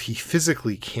even if he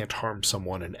physically can't harm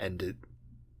someone and end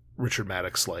Richard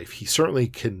Maddox's life, he certainly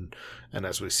can, and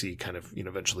as we see kind of,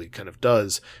 eventually kind of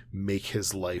does, make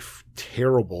his life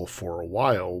terrible for a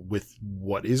while with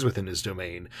what is within his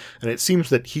domain. And it seems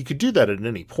that he could do that at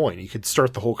any point. He could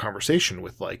start the whole conversation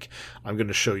with I'm going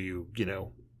to show you,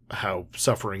 how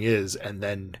suffering is, and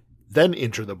then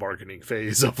enter the bargaining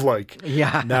phase of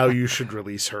now you should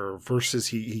release her, versus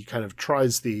he kind of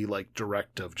tries the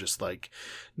direct of just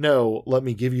no, let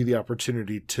me give you the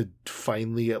opportunity to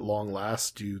finally at long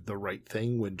last do the right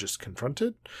thing when just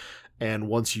confronted. And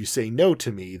once you say no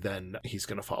to me, then he's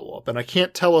going to follow up. And I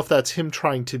can't tell if that's him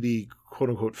trying to be quote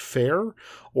unquote fair,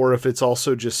 or if it's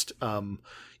also just,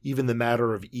 even the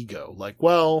matter of ego.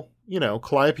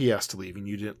 Calliope asked to leave and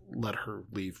you didn't let her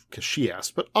leave because she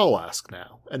asked, but I'll ask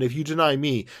now. And if you deny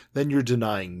me, then you're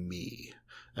denying me.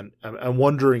 And I'm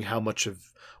wondering how much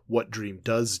of what Dream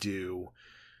does do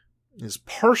is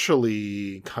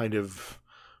partially kind of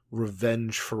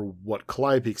revenge for what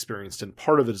Calliope experienced. And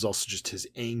part of it is also just his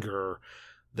anger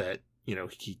that,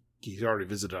 he's already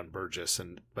visited on Burgess.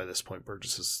 And by this point,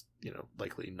 Burgess is,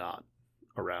 likely not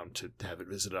around to have it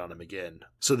visited on him again.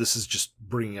 So this is just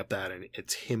bringing up that, and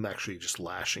it's him actually just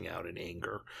lashing out in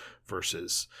anger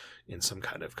versus in some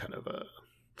kind of a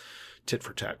tit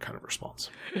for tat kind of response.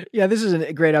 Yeah, this is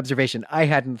a great observation. I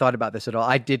hadn't thought about this at all.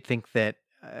 I did think that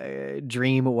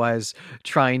Dream was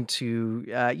trying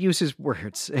to use his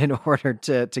words in order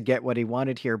to get what he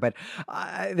wanted here. But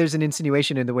there's an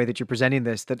insinuation in the way that you're presenting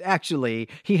this that actually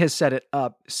he has set it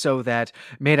up so that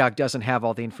Madoc doesn't have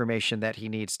all the information that he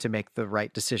needs to make the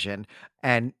right decision.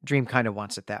 And Dream kind of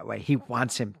wants it that way. He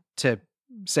wants him to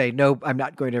say, no, I'm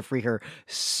not going to free her,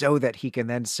 so that he can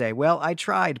then say, well, I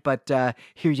tried, but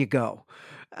here you go.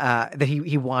 That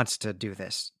he wants to do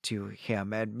this to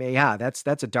him. And that's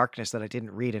a darkness that I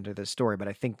didn't read into this story, but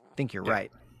I think you're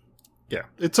right. Yeah.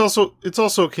 It's also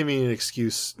a convenient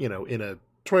excuse, in a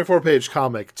 24-page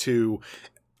comic to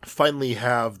finally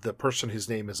have the person whose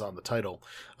name is on the title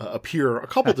appear a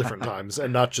couple different times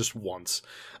and not just once.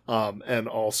 And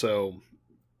also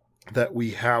that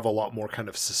we have a lot more kind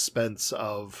of suspense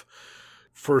of,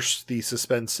 first the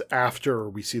suspense after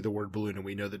we see the word balloon and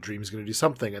we know that Dream's going to do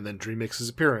something, and then Dream makes his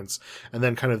appearance, and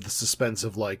then kind of the suspense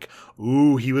of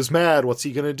ooh, he was mad, what's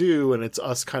he going to do? And it's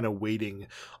us kind of waiting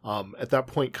at that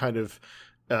point, kind of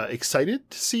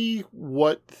excited to see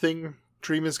what thing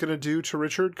Dream is going to do to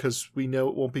Richard, because we know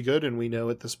it won't be good, and we know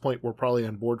at this point we're probably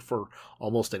on board for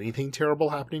almost anything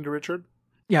terrible happening to Richard.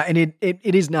 Yeah, and it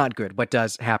is not good what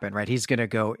does happen, right? He's going to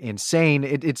go insane.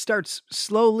 It starts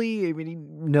slowly. I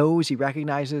mean, he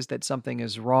recognizes that something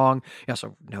is wrong. He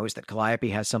also knows that Calliope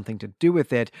has something to do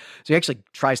with it. So he actually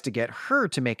tries to get her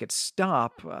to make it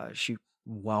stop. She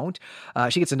won't.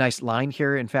 She gets a nice line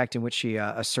here, in fact, in which she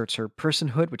asserts her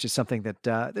personhood, which is something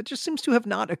that just seems to have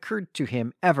not occurred to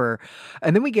him ever.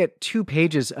 And then we get 2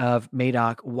 pages of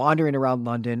Madoc wandering around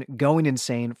London, going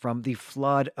insane from the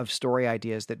flood of story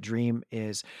ideas that Dream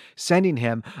is sending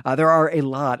him. There are a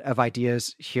lot of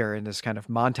ideas here in this kind of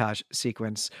montage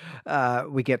sequence.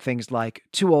 We get things like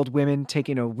 2 old women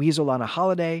taking a weasel on a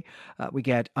holiday. We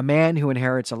get a man who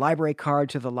inherits a library card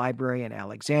to the library in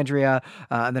Alexandria.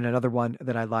 And then another one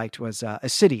that I liked was a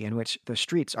city in which the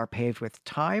streets are paved with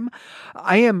time.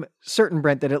 I am certain,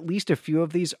 Brent, that at least a few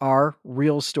of these are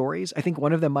real stories. I think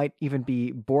one of them might even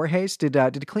be Borges.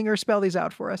 Did Klinger spell these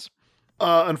out for us?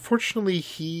 Unfortunately,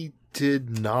 he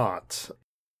did not.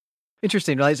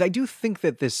 Interesting. Realize I do think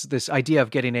that this idea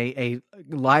of getting a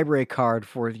library card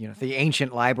for the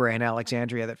ancient library in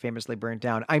Alexandria that famously burned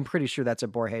down. I'm pretty sure that's a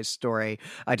Borges story.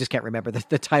 I just can't remember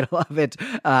the title of it,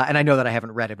 and I know that I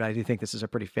haven't read it, but I do think this is a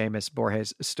pretty famous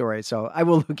Borges story. So I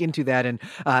will look into that, and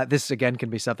this again can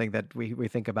be something that we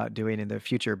think about doing in the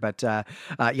future. But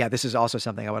yeah, this is also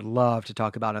something I would love to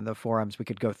talk about in the forums. We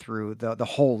could go through the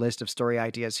whole list of story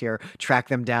ideas here, track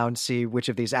them down, see which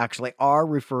of these actually are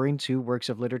referring to works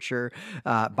of literature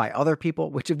by other people,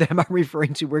 which of them are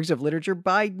referring to works of literature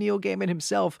by Neil Gaiman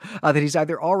himself that he's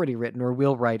either already written or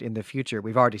will write in the future.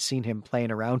 We've already seen him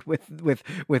playing around with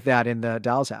that in the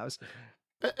Doll's House.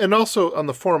 And also on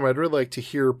the forum, I'd really like to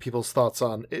hear people's thoughts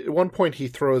on. At one point, he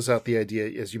throws out the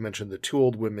idea, as you mentioned, the two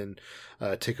old women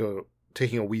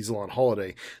taking a weasel on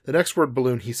holiday. The next word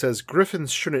balloon, he says,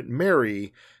 "Griffins shouldn't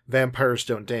marry, vampires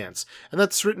don't dance." And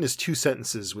that's written as two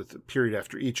sentences with a period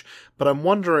after each. But I'm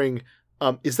wondering,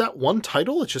 is that one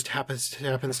title? It just happens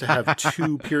to have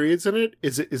two periods in it.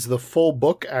 Is the full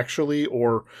book actually,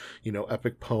 or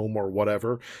epic poem or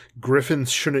whatever,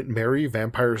 "Griffins shouldn't marry,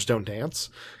 vampires don't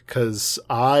dance"? Because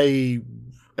I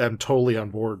am totally on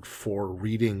board for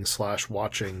reading /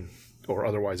 watching or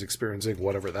otherwise experiencing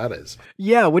whatever that is.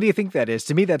 Yeah, what do you think that is?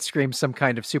 To me, that screams some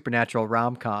kind of supernatural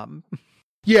rom-com.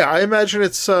 Yeah, I imagine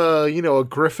it's a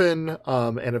griffin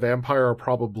and a vampire are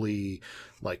probably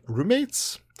like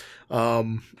roommates.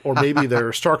 Or maybe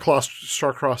they're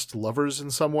star-crossed lovers in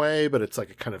some way, but it's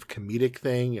like a kind of comedic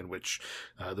thing in which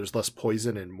there's less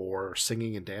poison and more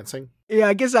singing and dancing. Yeah,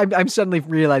 I guess I'm suddenly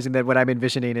realizing that what I'm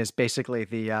envisioning is basically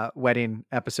the wedding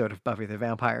episode of Buffy the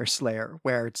Vampire Slayer,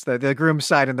 where it's the groom's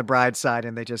side and the bride's side,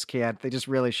 and they just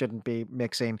really shouldn't be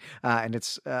mixing, and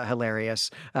it's hilarious,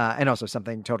 and also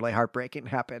something totally heartbreaking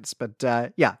happens.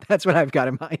 But yeah, that's what I've got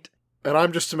in mind. And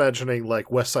I'm just imagining like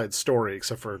West Side Story,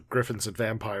 except for griffins and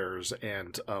vampires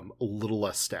and a little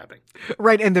less stabbing.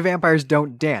 Right, and the vampires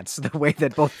don't dance the way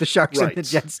that both the sharks and the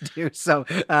jets do. So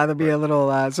there'll be a little,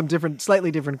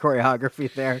 slightly different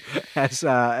choreography there as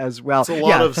well. It's a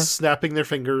lot of snapping their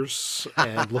fingers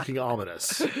and looking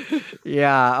ominous.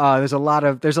 Yeah, there's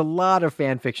a lot of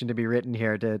fan fiction to be written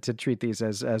here to treat these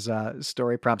as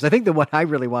story prompts. I think the one I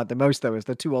really want the most though is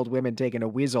the two old women taking a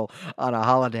weasel on a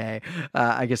holiday.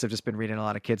 I guess I've just been reading a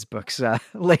lot of kids' books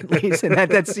lately, and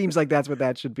that seems like that's what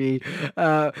that should be.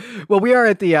 Well, we are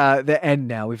at the end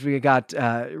now. We've got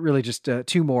really just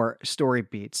two more story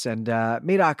beats, and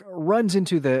Madoc runs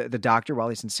into the doctor while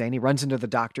he's insane. He runs into the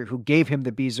doctor who gave him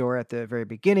the Bezoar at the very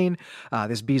beginning,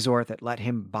 this Bezoar that let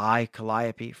him buy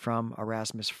Calliope from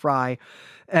Erasmus Fry.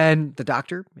 And the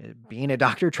doctor, being a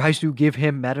doctor, tries to give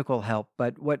him medical help.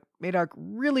 But what Madoc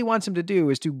really wants him to do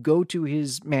is to go to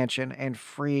his mansion and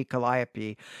free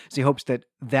Calliope. So he hopes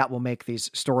that will make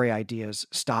these story ideas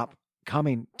stop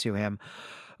coming to him.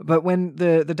 But when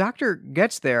the doctor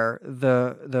gets there,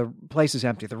 the place is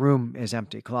empty. The room is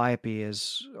empty. Calliope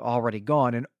is already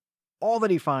gone. And all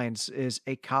that he finds is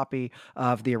a copy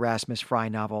of the Erasmus Fry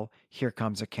novel, Here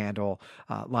Comes a Candle,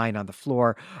 lying on the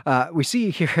floor. We see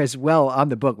here as well on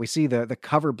the book, we see the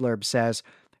cover blurb says,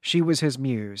 "She was his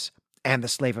muse and the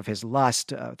slave of his lust,"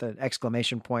 the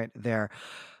exclamation point there.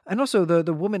 And also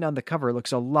the woman on the cover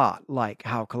looks a lot like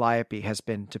how Calliope has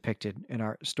been depicted in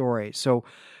our story. So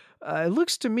it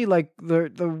looks to me like the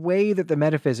way that the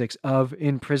metaphysics of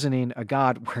imprisoning a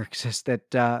god works is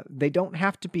that they don't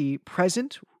have to be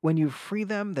present when you free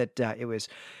them, that it was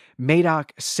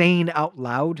Madoc saying out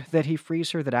loud that he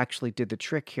frees her that actually did the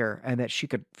trick here, and that she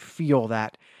could feel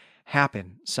that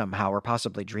happen somehow, or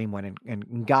possibly dream one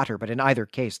and got her. But in either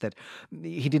case, that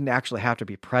he didn't actually have to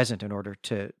be present in order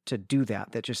to do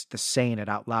that, that just the saying it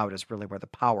out loud is really where the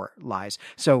power lies.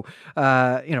 So,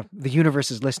 the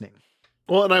universe is listening.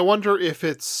 Well, and I wonder if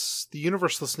it's the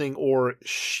universe listening or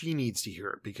she needs to hear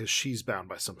it because she's bound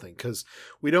by something. Because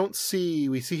we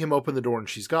see him open the door and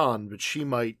she's gone, but she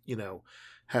might,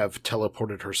 have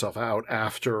teleported herself out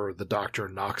after the doctor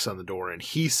knocks on the door and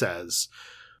he says,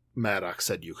 "Madoc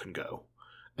said you can go."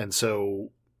 And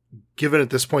so, given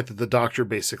at this point that the doctor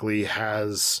basically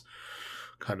has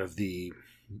kind of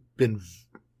been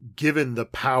given the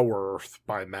power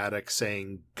by Madoc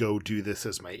saying, "Go do this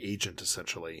as my agent,"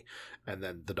 essentially, and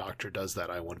then the doctor does that,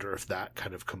 I wonder if that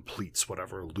kind of completes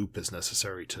whatever loop is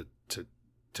necessary to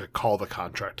call the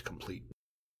contract complete.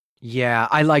 Yeah,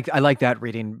 I like that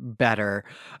reading better,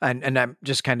 and I'm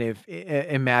just kind of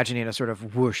imagining a sort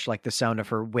of whoosh, like the sound of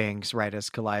her wings, right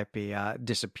as Calliope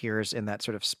disappears in that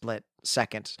sort of split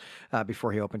second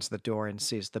before he opens the door and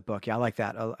sees the book. Yeah, I like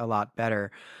that a lot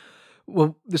better.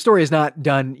 Well, the story is not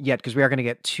done yet because we are going to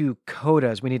get two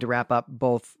codas. We need to wrap up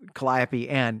both Calliope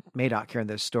and Madoc here in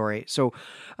this story. So,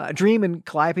 Dream and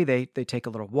Calliope, they take a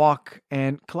little walk,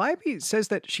 and Calliope says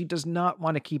that she does not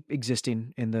want to keep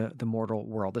existing in the mortal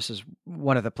world. This is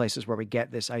one of the places where we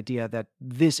get this idea that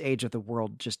this age of the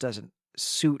world just doesn't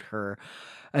suit her.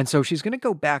 And so she's going to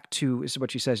go back to, this is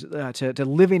what she says, to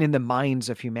living in the minds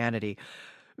of humanity.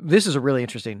 This is a really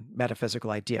interesting metaphysical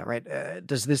idea, right?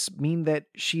 Does this mean that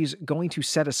she's going to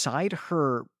set aside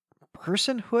her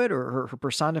personhood or her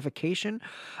personification?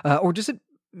 Or does it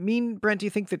mean, Brent, do you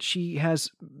think that she has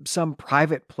some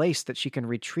private place that she can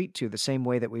retreat to the same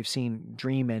way that we've seen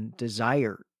Dream and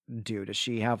Desire do? Does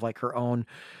she have like her own,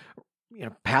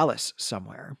 palace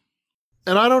somewhere?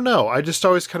 And I don't know. I just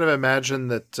always kind of imagine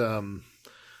that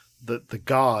the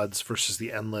gods versus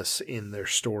the endless in their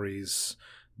stories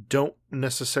don't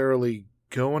necessarily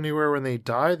go anywhere when they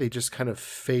die. They just kind of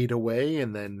fade away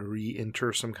and then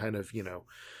re-enter some kind of,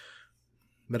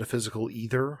 metaphysical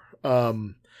ether.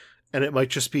 And it might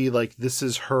just be like, this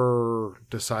is her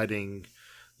deciding,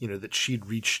 that she'd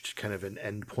reached kind of an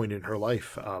end point in her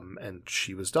life. And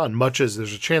she was done, much as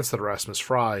there's a chance that Erasmus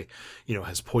Fry,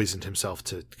 has poisoned himself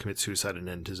to commit suicide and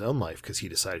end his own life because he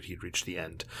decided he'd reached the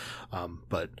end.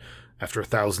 But after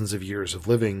thousands of years of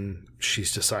living,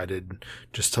 she's decided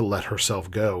just to let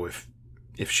herself go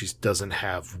if she doesn't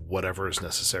have whatever is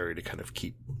necessary to kind of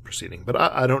keep proceeding. But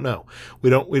I don't know.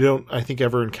 We don't, I think,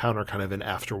 ever encounter kind of an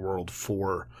afterworld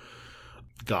for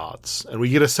gods. And we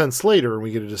get a sense later, and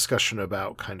we get a discussion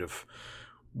about kind of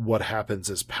what happens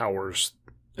as powers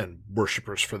and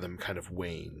worshippers for them kind of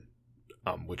wane,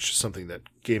 which is something that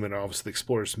Gaiman obviously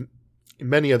explores in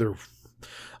many other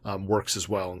works as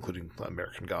well, including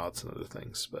American Gods and other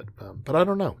things. But I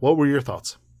don't know. What were your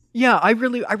thoughts? Yeah, I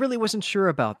really wasn't sure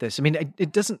about this. I mean,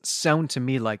 it doesn't sound to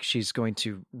me like she's going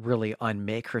to really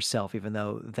unmake herself, even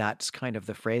though that's kind of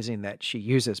the phrasing that she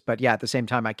uses. But yeah, at the same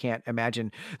time, I can't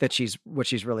imagine that what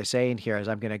she's really saying here is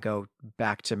I'm going to go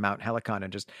back to Mount Helicon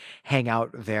and just hang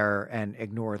out there and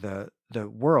ignore the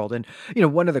world. And,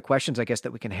 one of the questions I guess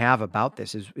that we can have about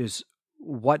this is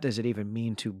what does it even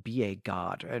mean to be a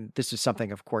god? And this is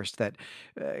something, of course, that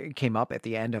came up at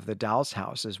the end of the Doll's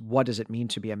House is what does it mean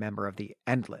to be a member of the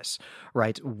Endless,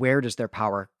 right? Where does their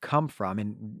power come from?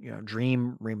 And,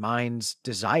 Dream reminds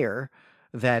Desire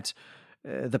that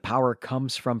the power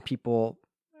comes from people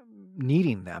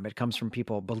needing them. It comes from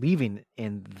people believing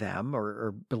in them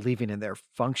or believing in their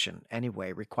function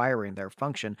anyway, requiring their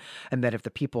function. And that if the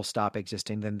people stop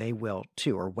existing, then they will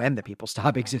too. Or when the people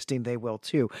stop existing, they will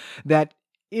too. That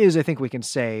is, I think we can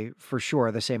say for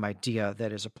sure, the same idea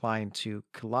that is applying to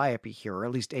Calliope here, or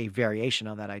at least a variation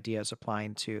on that idea is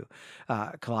applying to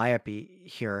Calliope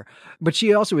here. But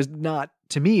she also is not,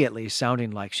 to me at least,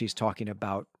 sounding like she's talking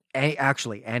about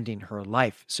actually ending her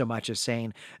life so much as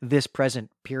saying this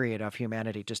present period of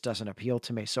humanity just doesn't appeal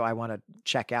to me. So I want to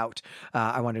check out.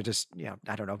 I want to just,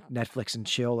 I don't know, Netflix and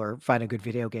chill or find a good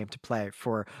video game to play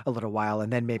for a little while.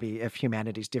 And then maybe if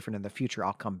humanity's different in the future,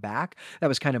 I'll come back. That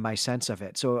was kind of my sense of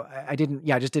it. So I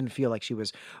just didn't feel like she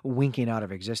was winking out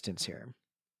of existence here.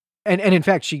 And in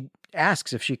fact, she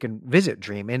asks if she can visit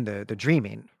Dream in the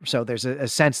dreaming. So there's a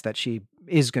sense that she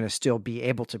is going to still be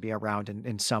able to be around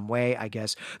in some way, I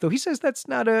guess. Though he says that's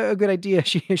not a good idea.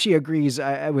 She agrees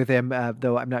with him,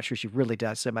 though I'm not sure she really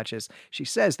does so much as she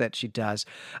says that she does.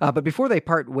 But before they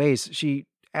part ways, she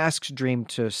asks Dream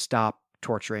to stop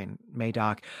torturing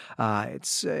Madoc.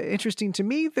 It's interesting to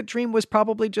me that Dream was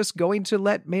probably just going to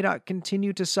let Madoc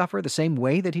continue to suffer the same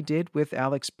way that he did with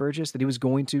Alex Burgess, that he was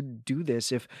going to do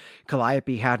this if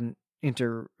Calliope hadn't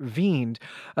intervened.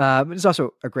 It's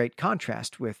also a great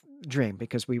contrast with Dream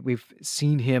because we've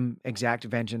seen him exact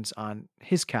vengeance on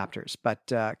his captors,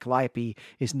 but Calliope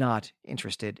is not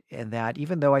interested in that,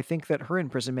 even though I think that her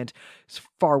imprisonment is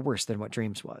far worse than what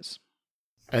Dream's was.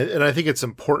 And I think it's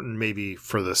important, maybe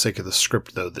for the sake of the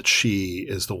script, though, that she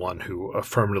is the one who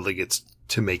affirmatively gets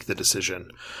to make the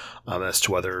decision as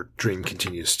to whether Dream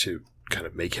continues to kind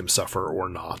of make him suffer or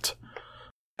not.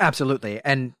 Absolutely.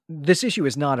 And this issue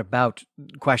is not about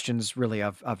questions really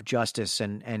of justice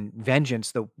and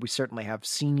vengeance, though we certainly have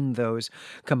seen those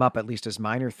come up at least as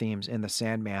minor themes in the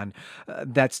Sandman.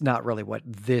 That's not really what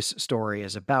this story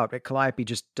is about. But Calliope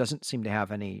just doesn't seem to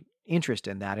have any interest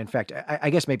in that. In fact,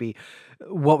 I guess maybe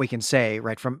what we can say,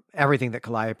 right, from everything that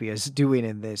Calliope is doing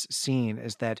in this scene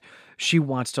is that she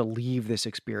wants to leave this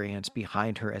experience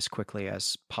behind her as quickly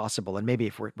as possible. And maybe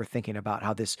if we're thinking about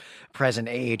how this present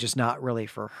age is not really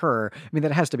for her, I mean,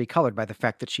 that has to be colored by the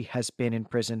fact that she has been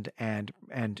imprisoned and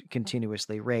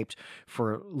continuously raped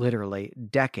for literally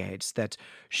decades, that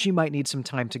she might need some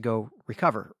time to go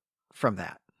recover from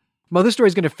that. Well, this story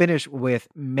is going to finish with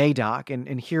Madoc,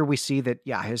 and here we see that,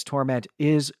 yeah, his torment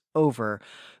is over,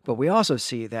 but we also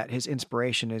see that his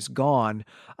inspiration is gone,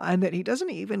 and that he doesn't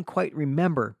even quite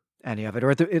remember any of it,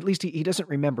 or at least he doesn't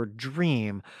remember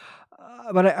Dream.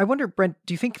 But I wonder, Brent,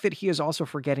 do you think that he is also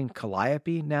forgetting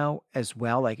Calliope now as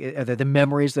well? Like, are the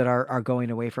memories that are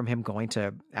going away from him going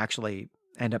to actually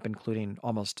end up including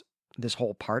almost this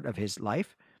whole part of his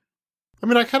life? I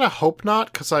mean, I kind of hope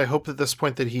not, because I hope at this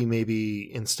point that he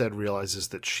maybe instead realizes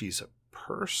that she's a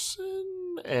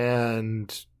person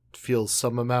and feels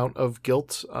some amount of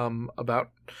guilt about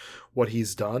what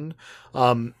he's done.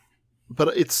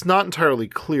 But it's not entirely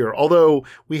clear, although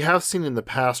we have seen in the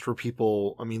past where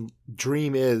people, I mean,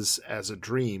 Dream is, as a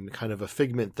dream, kind of a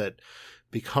figment that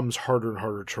becomes harder and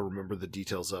harder to remember the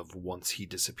details of once he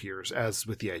disappears, as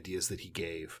with the ideas that he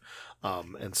gave.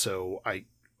 And so I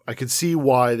could see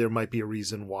why there might be a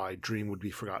reason why Dream would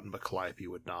be forgotten, but Calliope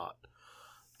would not.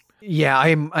 Yeah,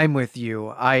 I'm with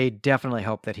you. I definitely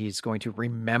hope that he's going to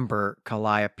remember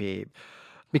Calliope,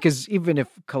 because even if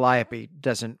Calliope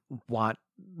doesn't want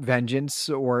vengeance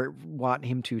or want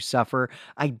him to suffer,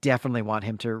 I definitely want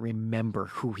him to remember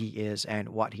who he is and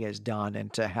what he has done,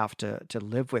 and to have to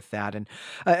live with that. And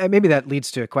maybe that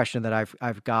leads to a question that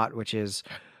I've got, which is,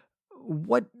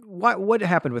 what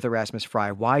happened with Erasmus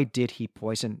Fry? Why did he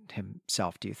poison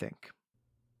himself, do you think?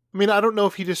 I mean, I don't know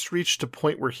if he just reached a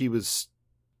point where he was,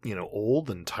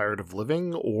 old and tired of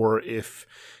living, or if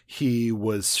he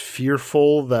was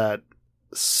fearful that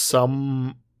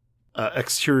some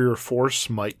exterior force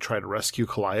might try to rescue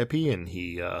Calliope, and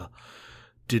he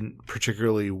didn't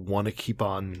particularly want to keep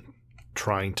on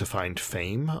trying to find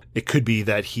fame. It could be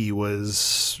that he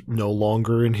was no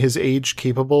longer in his age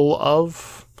capable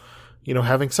of,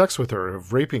 having sex with her,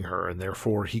 of raping her, and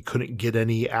therefore he couldn't get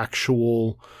any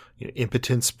actual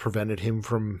impotence prevented him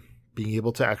from being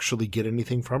able to actually get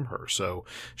anything from her. So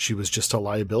she was just a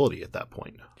liability at that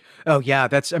point. Oh yeah,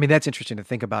 that's interesting to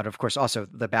think about. Of course, also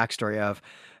the backstory of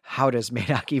how does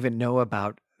Madoc even know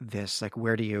about this? Like,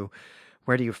 where do you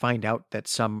find out that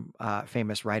some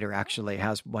famous writer actually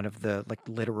has one of the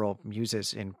literal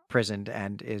muses imprisoned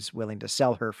and is willing to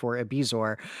sell her for a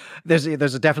bezoar? There's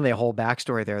definitely a whole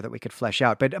backstory there that we could flesh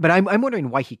out. But I'm wondering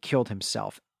why he killed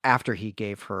himself after he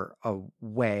gave her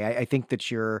away. I think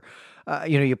that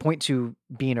you point to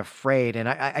being afraid, and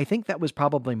I think that was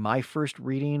probably my first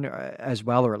reading as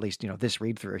well, or at least, this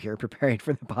read through here, preparing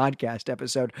for the podcast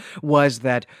episode, was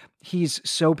that he's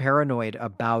so paranoid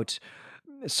about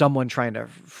someone trying to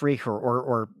free her,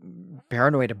 or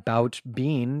paranoid about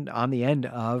being on the end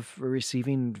of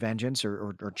receiving vengeance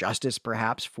or justice,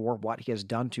 perhaps, for what he has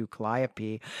done to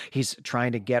Calliope. He's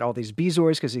trying to get all these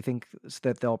bezoars because he thinks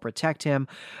that they'll protect him,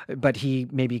 but he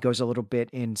maybe goes a little bit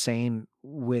insane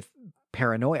with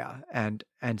paranoia and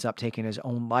ends up taking his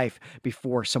own life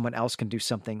before someone else can do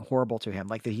something horrible to him.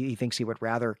 Like, he thinks he would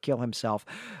rather kill himself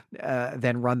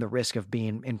than run the risk of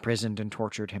being imprisoned and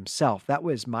tortured himself. That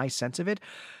was my sense of it.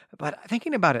 But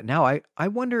thinking about it now, I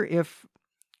wonder if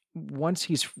once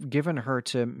he's given her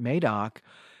to Madoc,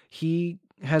 he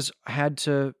has had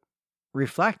to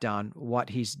reflect on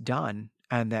what he's done,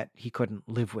 and that he couldn't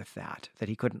live with that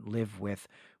he couldn't live with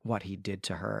what he did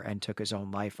to her, and took his own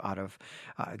life out of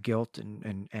guilt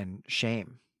and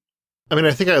shame. I mean,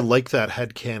 I think I like that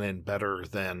headcanon better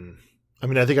than... I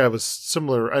mean, I think I had a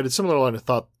similar line of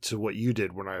thought to what you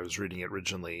did when I was reading it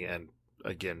originally, and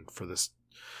again for this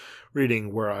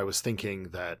reading, where I was thinking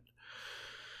that,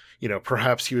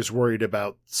 perhaps he was worried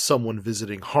about someone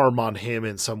visiting harm on him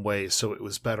in some way, so it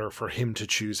was better for him to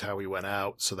choose how he went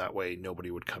out, so that way nobody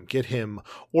would come get him.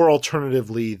 Or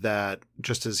alternatively, that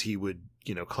just as he would,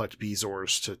 collect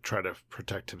bezoars to try to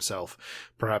protect himself,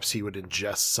 perhaps he would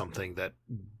ingest something that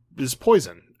is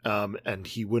poison, and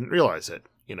he wouldn't realize it.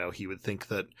 He would think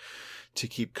that to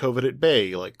keep COVID at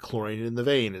bay, like chlorine in the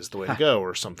vein is the way to go,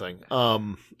 or something.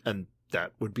 And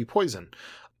that would be poison.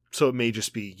 So it may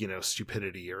just be,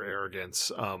 stupidity or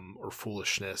arrogance, or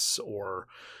foolishness, or,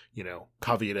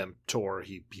 caveat emptor.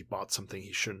 He bought something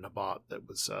he shouldn't have bought that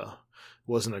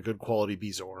wasn't a good quality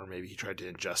bezoar, or maybe he tried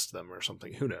to ingest them or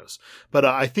something. Who knows? But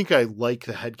I think I like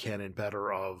the headcanon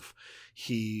better of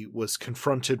he was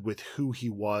confronted with who he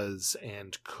was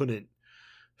and couldn't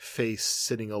face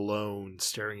sitting alone,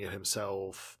 staring at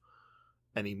himself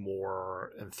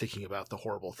anymore and thinking about the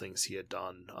horrible things he had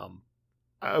done.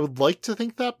 I would like to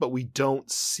think that, but we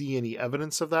don't see any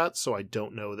evidence of that, so I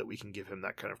don't know that we can give him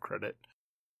that kind of credit.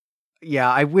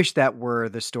 Yeah, I wish that were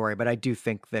the story, but I do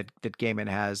think that Gaiman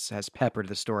has peppered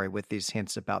the story with these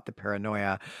hints about the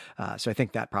paranoia. So I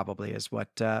think that probably is what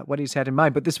he's had in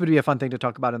mind. But this would be a fun thing to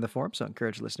talk about in the forum. So I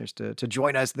encourage listeners to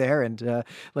join us there and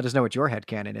let us know what your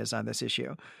headcanon is on this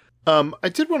issue. I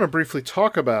did want to briefly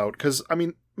talk about, because, I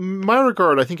mean, my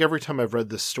regard, I think every time I've read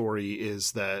this story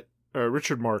is that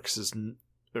Richard Maddox is,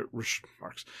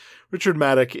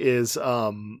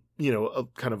 a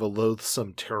kind of a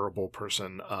loathsome, terrible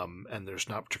person, and there's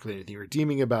not particularly anything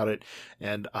redeeming about it,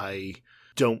 and I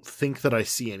don't think that I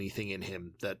see anything in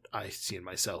him that I see in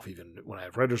myself. Even when I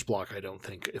have writer's block, I don't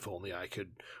think if only I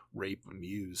could rape a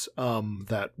muse.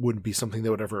 That wouldn't be something that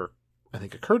would ever, I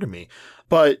think, occur to me.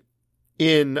 But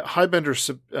in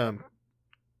Highbender's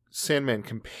Sandman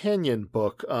Companion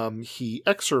book, he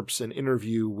excerpts an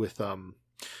interview with a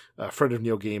friend of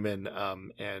Neil Gaiman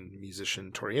and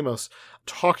musician Tori Amos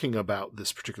talking about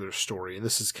this particular story. And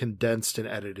this is condensed and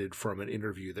edited from an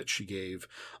interview that she gave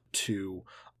to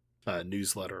a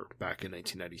newsletter back in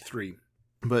 1993.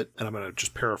 And I'm going to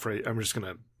just paraphrase. I'm just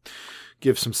going to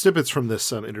give some snippets from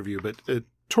this interview. But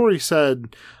Tori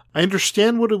said, "I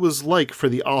understand what it was like for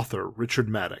the author, Richard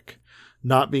Maddox,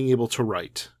 not being able to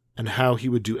write, and how he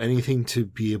would do anything to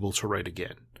be able to write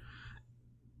again.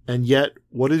 And yet,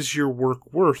 what is your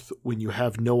work worth when you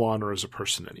have no honor as a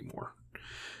person anymore?"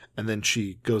 And then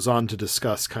she goes on to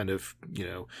discuss kind of,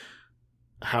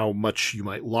 how much you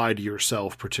might lie to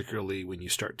yourself, particularly when you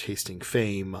start tasting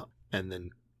fame. And then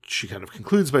she kind of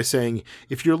concludes by saying,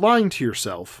 "If you're lying to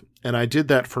yourself, and I did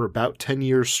that for about 10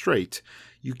 years straight,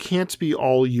 you can't be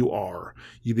all you are.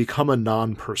 You become a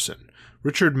non-person.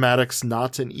 Richard Maddox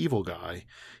not an evil guy.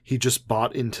 He just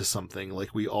bought into something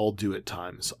like we all do at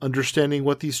times. Understanding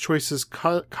what these choices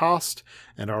cost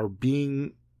and are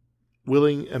being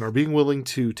willing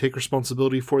to take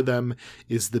responsibility for them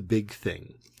is the big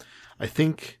thing. I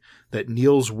think that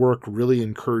Neil's work really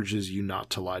encourages you not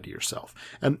to lie to yourself."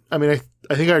 And I mean,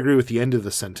 I think I agree with the end of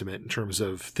the sentiment in terms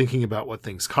of thinking about what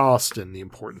things cost and the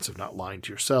importance of not lying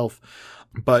to yourself.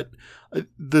 But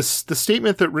the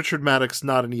statement that Richard Maddox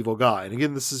not an evil guy, and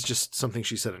again, this is just something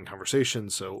she said in conversation.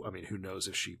 So, I mean, who knows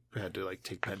if she had to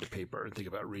take pen to paper and think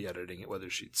about re-editing it, whether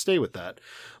she'd stay with that.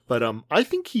 But I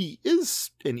think he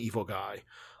is an evil guy.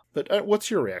 But what's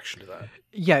your reaction to that?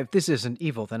 Yeah, if this isn't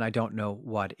evil, then I don't know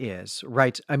what is,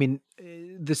 right? I mean,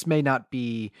 this may not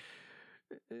be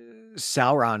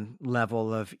Sauron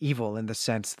level of evil in the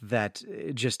sense that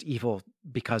just evil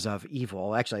because of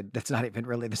evil. Actually, that's not even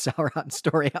really the Sauron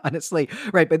story, honestly,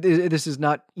 right? But this is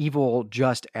not evil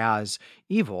just as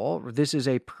evil. This is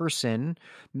a person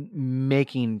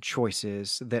making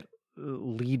choices that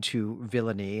lead to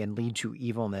villainy and lead to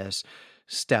evilness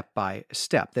step by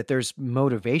step, that there's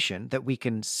motivation, that we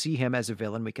can see him as a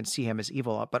villain, we can see him as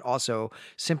evil, but also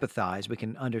sympathize. We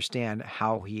can understand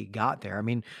how he got there. I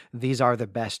mean, these are the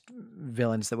best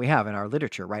villains that we have in our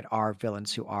literature, right? Our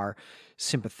villains who are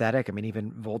sympathetic. I mean,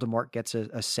 even Voldemort gets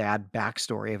a sad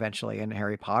backstory eventually in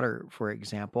Harry Potter, for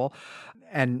example.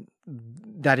 And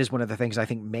that is one of the things I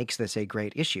think makes this a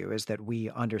great issue, is that we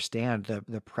understand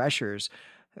the pressures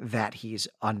that he's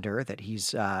under, that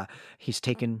he's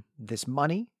taken this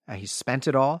money, he's spent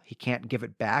it all, he can't give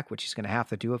it back, which he's going to have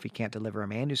to do if he can't deliver a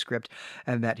manuscript,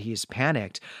 and that he's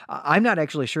panicked. I'm not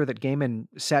actually sure that Gaiman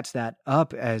sets that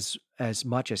up as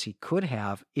much as he could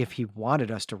have if he wanted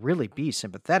us to really be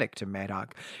sympathetic to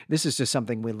Maddox. This is just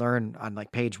something we learn on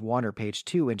page 1 or page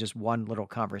 2 in just one little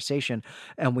conversation,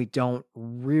 and we don't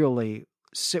really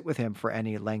sit with him for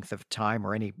any length of time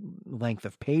or any length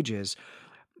of pages,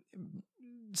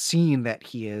 seeing that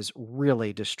he is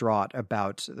really distraught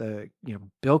about the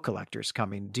bill collectors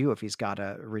coming due if he's got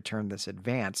to return this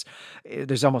advance.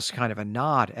 There's almost kind of a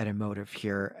nod at a motive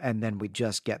here, and then we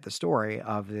just get the story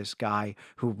of this guy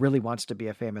who really wants to be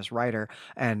a famous writer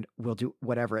and will do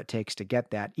whatever it takes to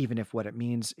get that, even if what it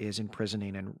means is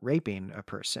imprisoning and raping a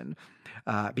person,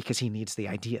 because he needs the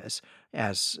ideas,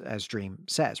 as Dream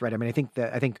says, right? I mean,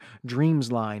 I think Dream's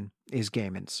line is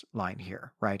Gaiman's line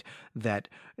here, right? That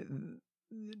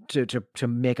to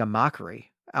make a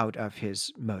mockery out of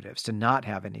his motives, to not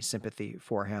have any sympathy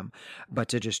for him, but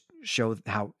to just show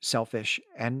how selfish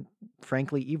and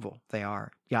frankly evil they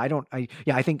are. I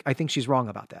think she's wrong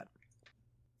about that.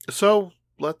 So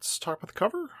let's talk about the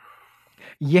cover.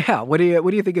 Yeah, what do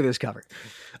you think of this cover?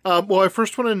 Well, I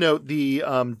first want to note the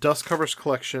Dust Covers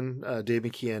collection, Dave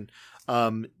McKeon.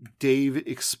 Dave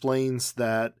explains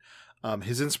that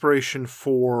his inspiration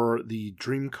for the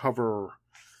Dream Country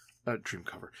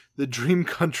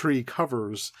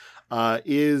covers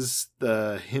is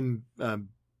him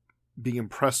being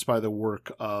impressed by the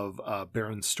work of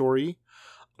Baron Story,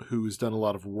 who's done a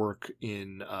lot of work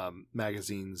in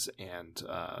magazines and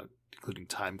including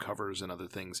Time covers and other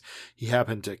things. He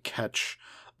happened to catch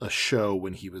a show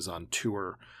when he was on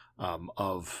tour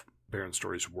of Baron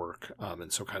Story's work,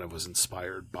 and so kind of was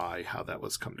inspired by how that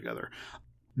was come together.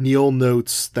 Neil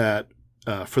notes that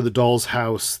for the Doll's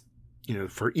House,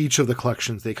 for each of the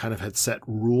collections, they kind of had set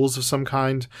rules of some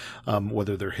kind,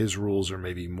 whether they're his rules or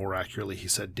maybe more accurately, he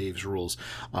said Dave's rules.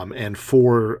 And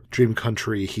for Dream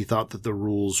Country, he thought that the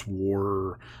rules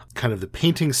were kind of the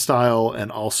painting style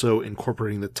and also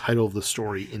incorporating the title of the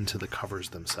story into the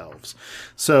covers themselves.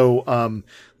 So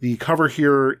the cover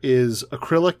here is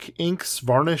acrylic inks,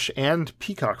 varnish, and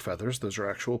peacock feathers. Those are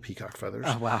actual peacock feathers.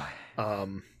 Oh, wow.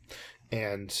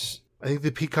 And I think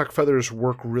the peacock feathers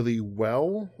work really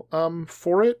well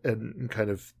for it, and kind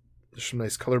of there's some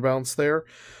nice color balance there.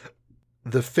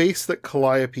 The face that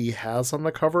Calliope has on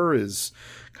the cover is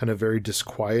kind of very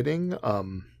disquieting,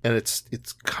 and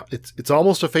it's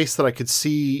almost a face that I could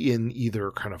see in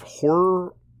either kind of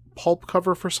horror pulp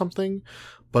cover for something,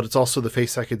 but it's also the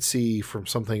face I could see from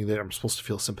something that I'm supposed to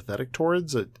feel sympathetic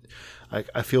towards.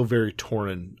 I feel very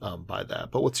torn by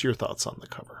that. But what's your thoughts on the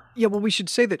cover? Yeah, well, we should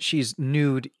say that she's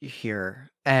nude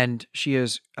here, and she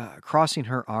is crossing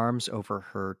her arms over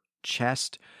her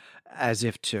chest as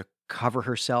if to cover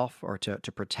herself or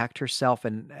to protect herself.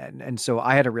 And so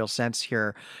I had a real sense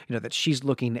here, that she's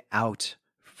looking out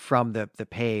from the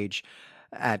page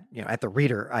at the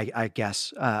reader, I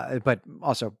guess, but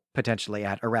also potentially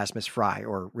at Erasmus Fry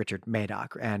or Richard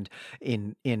Madoc, and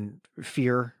in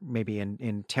fear, maybe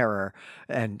in terror,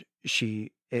 and she's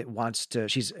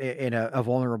in a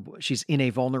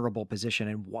vulnerable position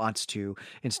and wants to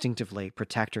instinctively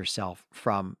protect herself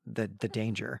from the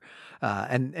danger,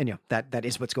 and that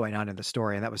is what's going on in the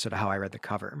story, and that was sort of how I read the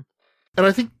cover. And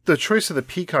I think the choice of the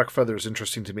peacock feather is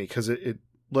interesting to me because it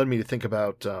led me to think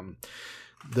about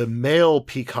the male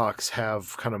peacocks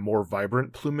have kind of more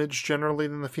vibrant plumage generally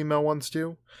than the female ones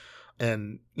do.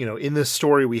 And, in this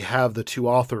story, we have the two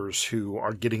authors who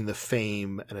are getting the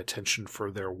fame and attention for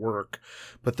their work,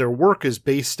 but their work is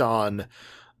based on,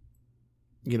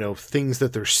 things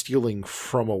that they're stealing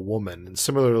from a woman. And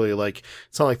similarly,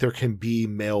 it's not like there can be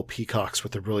male peacocks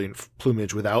with their brilliant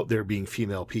plumage without there being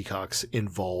female peacocks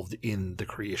involved in the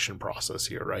creation process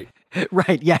here, right?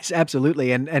 Right. Yes,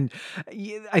 absolutely. And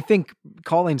I think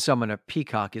calling someone a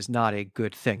peacock is not a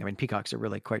good thing. I mean, peacocks are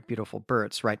really quite beautiful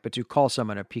birds, right? But to call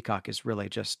someone a peacock is really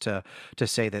just to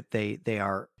say that they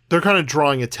are... They're kind of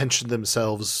drawing attention to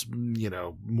themselves,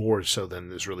 more so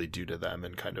than is really due to them,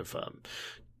 and kind of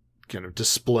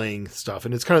displaying stuff.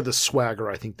 And it's kind of the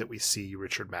swagger, I think, that we see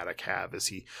Richard Madoc have as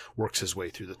he works his way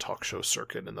through the talk show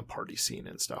circuit and the party scene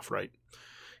and stuff, right?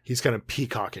 He's kind of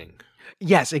peacocking.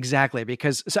 Yes, exactly.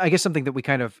 Because so I guess something that we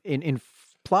kind of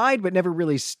implied but never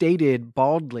really stated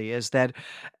baldly is that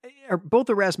both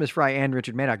Erasmus Fry and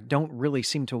Richard Madoc don't really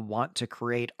seem to want to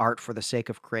create art for the sake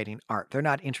of creating art. They're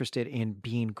not interested in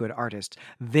being good artists.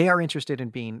 They are interested in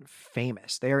being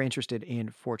famous. They are interested in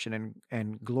fortune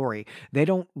and glory. They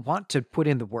don't want to put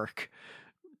in the work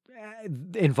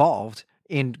involved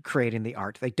in creating the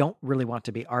art. They don't really want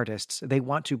to be artists. They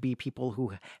want to be people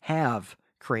who have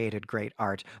created great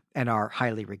art and are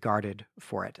highly regarded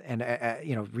for it, and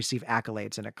receive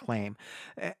accolades and acclaim,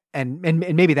 and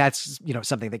maybe that's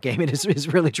something that Gaiman is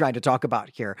really trying to talk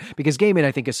about here, because Gaiman,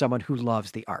 I think, is someone who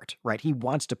loves the art, right? He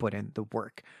wants to put in the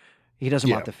work. He doesn't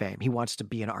want the fame. He wants to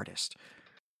be an artist.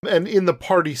 And in the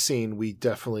party scene, we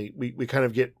definitely we kind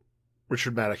of get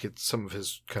Richard Madoc at some of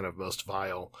his kind of most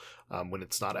vile, when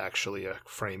it's not actually a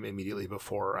frame immediately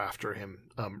before or after him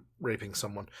raping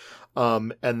someone.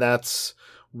 And that's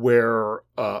where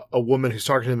a woman who's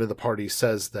talking to him in the party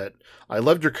says that, "I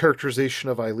loved your characterization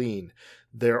of Eileen.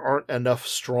 There aren't enough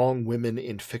strong women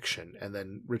in fiction." And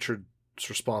then Richard's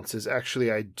response is, "Actually,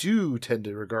 I do tend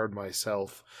to regard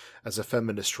myself as a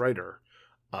feminist writer,"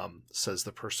 says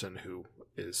the person who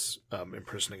is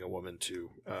imprisoning a woman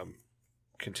to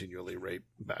continually rape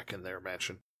back in their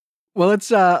mansion. Well,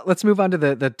 let's move on to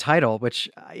the title, which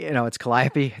it's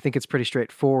Calliope. I think it's pretty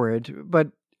straightforward,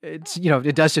 but it's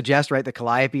it does suggest, right, that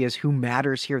Calliope is who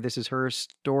matters here. This is her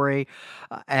story,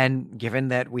 and given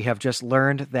that we have just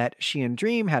learned that she and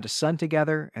Dream had a son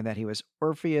together and that he was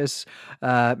Orpheus,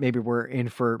 maybe we're in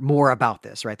for more about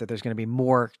this, right? That there's going to be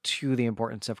more to the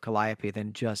importance of Calliope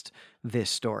than just this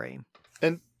story.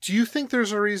 And do you think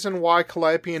there's a reason why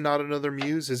Calliope and not another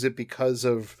muse? Is it because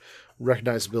of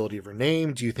recognizability of her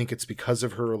name? Do you think it's because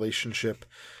of her relationship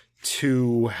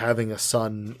to having a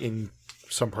son in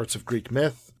some parts of Greek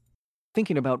myth?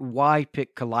 thinking about why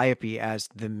pick Calliope as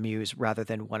the muse rather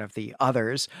than one of the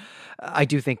others, I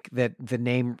do think that the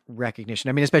name recognition,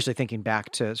 I mean, especially thinking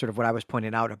back to sort of what I was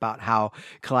pointing out about how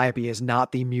Calliope is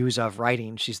not the muse of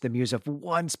writing. She's the muse of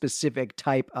one specific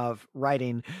type of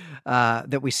writing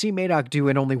that we see Madoc do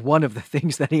in only one of the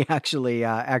things that he actually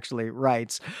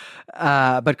writes.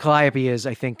 But Calliope is,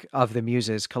 I think, of the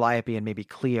muses, Calliope and maybe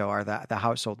Clio are the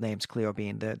household names, Clio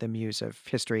being the muse of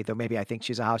history, though maybe I think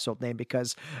she's a household name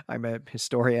because I'm a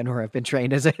historian or have been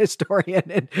trained as a historian,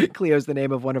 and Clio's the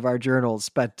name of one of our journals.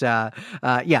 But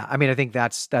yeah, I mean, I think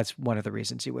that's one of the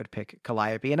reasons you would pick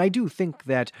Calliope. And I do think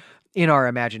that in our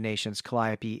imaginations,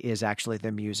 Calliope is actually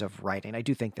the muse of writing. I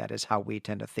do think that is how we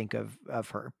tend to think of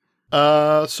her.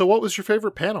 So what was your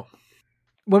favorite panel?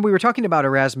 When we were talking about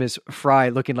Erasmus Fry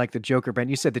looking like the Joker, Ben,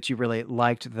 you said that you really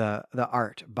liked the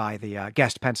art by the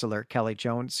guest penciler Kelly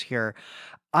Jones here.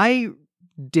 I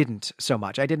didn't so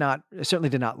much. I certainly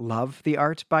did not love the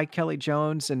art by Kelly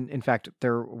Jones. And in fact,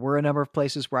 there were a number of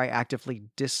places where I actively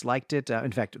disliked it.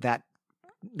 In fact, that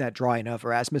drawing of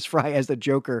Erasmus Fry as the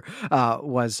Joker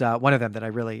was one of them that I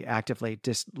really actively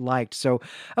disliked. So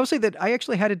I will say that I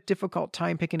actually had a difficult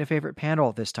time picking a favorite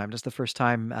panel this time. Just the first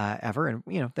time ever.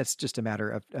 And, that's just a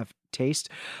matter of taste.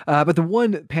 But the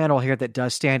one panel here that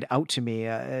does stand out to me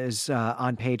is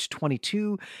on page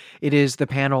 22. It is the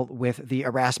panel with the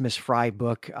Erasmus Fry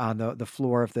book on the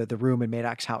floor of the room in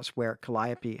Madoc's house where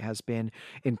Calliope has been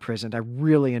imprisoned. I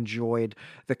really enjoyed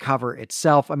the cover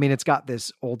itself. I mean, it's got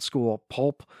this old school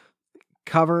pulp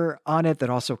cover on it that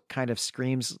also kind of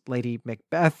screams Lady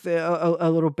Macbeth a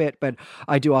little bit, but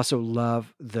I do also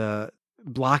love the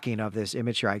blocking of this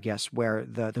image here, I guess, where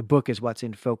the book is what's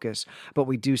in focus, but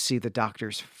we do see the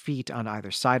doctor's feet on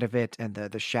either side of it, and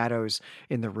the shadows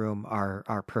in the room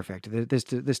are perfect. This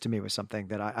to me was something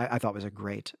that I thought was a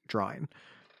great drawing.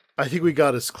 I think we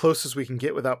got as close as we can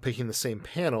get without picking the same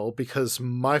panel, because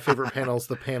my favorite panel is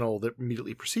the panel that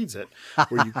immediately precedes it,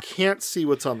 where you can't see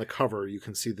what's on the cover. You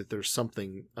can see that there's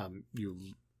something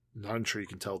not sure you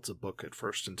can tell it's a book at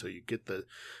first until you get the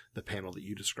panel that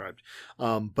you described.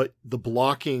 But the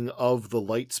blocking of the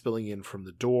light spilling in from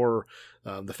the door,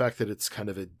 the fact that it's kind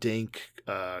of a dank,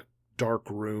 dark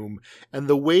room, and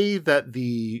the way that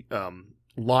the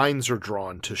lines are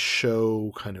drawn to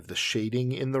show kind of the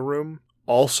shading in the room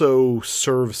also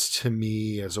serves to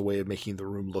me as a way of making the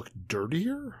room look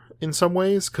dirtier in some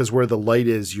ways, because where the light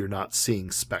is, you're not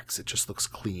seeing specks. It just looks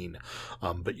clean.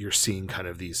 But you're seeing kind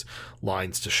of these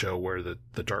lines to show where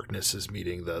the darkness is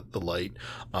meeting the light.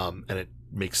 And it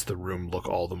makes the room look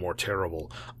all the more terrible.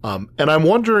 And I'm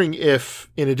wondering if,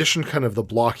 in addition kind of the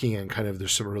blocking and kind of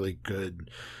there's some really good,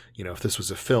 if this was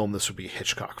a film, this would be a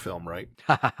Hitchcock film, right?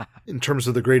 In terms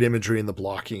of the great imagery and the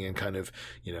blocking and kind of,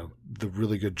 the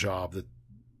really good job that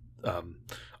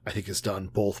I think is done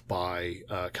both by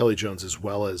Kelly Jones as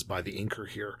well as by the inker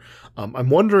here.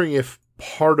 I'm wondering if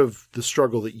part of the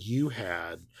struggle that you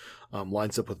had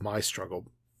lines up with my struggle.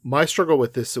 My struggle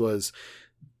with this was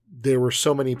there were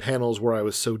so many panels where I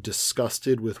was so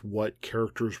disgusted with what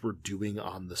characters were doing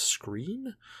on the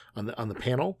screen, on the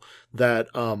panel, that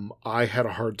I had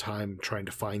a hard time trying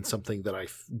to find something that I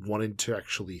wanted to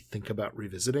actually think about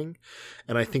revisiting.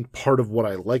 And I think part of what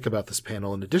I like about this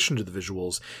panel, in addition to the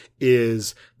visuals,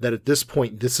 is that at this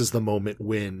point, this is the moment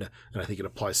when, and I think it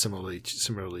applies similarly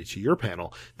to your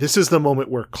panel, this is the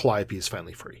moment where Calliope is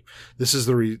finally free. This is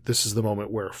the moment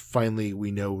where finally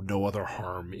we know no other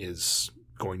harm is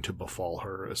going to befall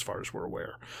her as far as we're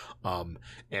aware.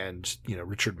 And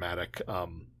Richard Maddock,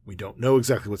 we don't know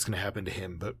exactly what's going to happen to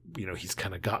him, but he's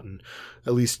kind of gotten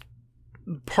at least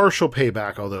partial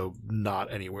payback, although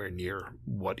not anywhere near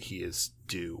what he is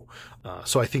due.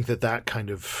 So I think that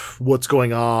kind of what's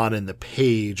going on in the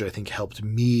page, I think, helped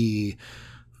me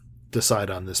decide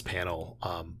on this panel.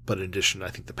 But in addition, I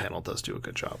think the panel does do a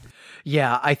good job.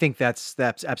 Yeah, I think that's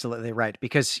absolutely right,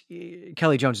 because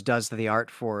Kelly Jones does the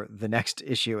art for the next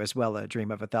issue as well, A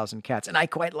Dream of a Thousand Cats, and I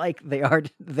quite like the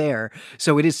art there.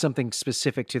 So it is something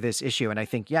specific to this issue, and I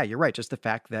think, yeah, you're right, just the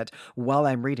fact that while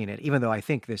I'm reading it, even though I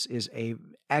think this is a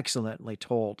excellently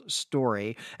told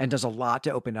story and does a lot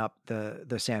to open up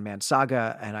the Sandman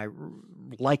saga, and I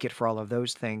like it for all of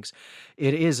those things,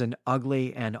 it is an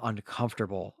ugly and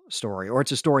uncomfortable story, or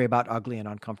it's a story about ugly and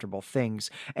uncomfortable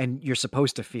things, and you're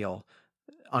supposed to feel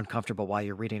uncomfortable while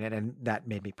you're reading it, and that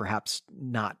made me perhaps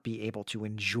not be able to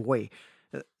enjoy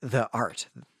the art.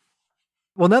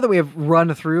 Well, now that we have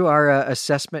run through our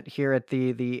assessment here at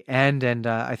the end, and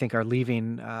I think are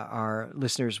leaving our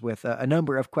listeners with a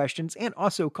number of questions and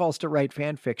also calls to write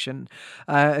fan fiction,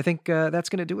 I think that's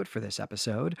going to do it for this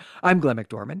episode. I'm Glenn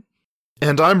McDorman.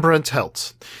 And I'm Brent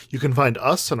Helt. You can find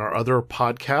us and our other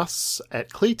podcasts at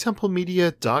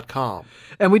claytemplemedia.com.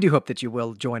 And we do hope that you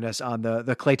will join us on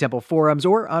the Clay Temple forums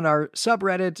or on our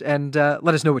subreddit and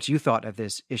let us know what you thought of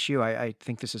this issue. I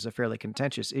think this is a fairly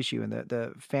contentious issue in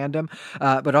the fandom,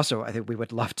 but also I think we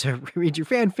would love to read your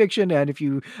fan fiction. And if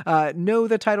you know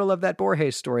the title of that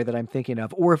Borges story that I'm thinking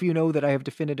of, or if you know that I have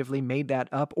definitively made that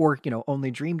up or,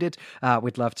 only dreamed it,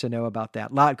 we'd love to know about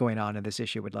that. A lot going on in this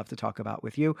issue we'd love to talk about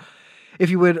with you. If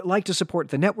you would like to support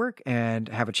the network and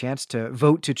have a chance to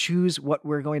vote to choose what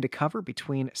we're going to cover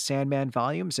between Sandman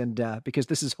volumes, and because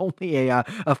this is only a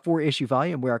 4-issue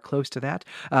volume, we are close to that,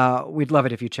 we'd love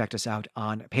it if you checked us out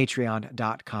on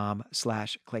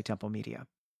patreon.com/ClayTempleMedia.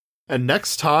 And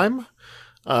next time,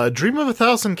 Dream of a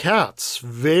Thousand Cats.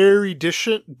 Very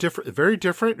different,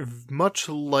 much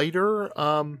lighter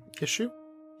issue.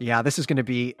 Yeah, this is going to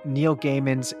be Neil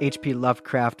Gaiman's H.P.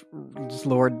 Lovecraft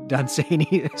Lord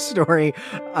Dunsany story.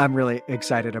 I'm really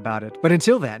excited about it. But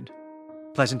until then,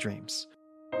 pleasant dreams.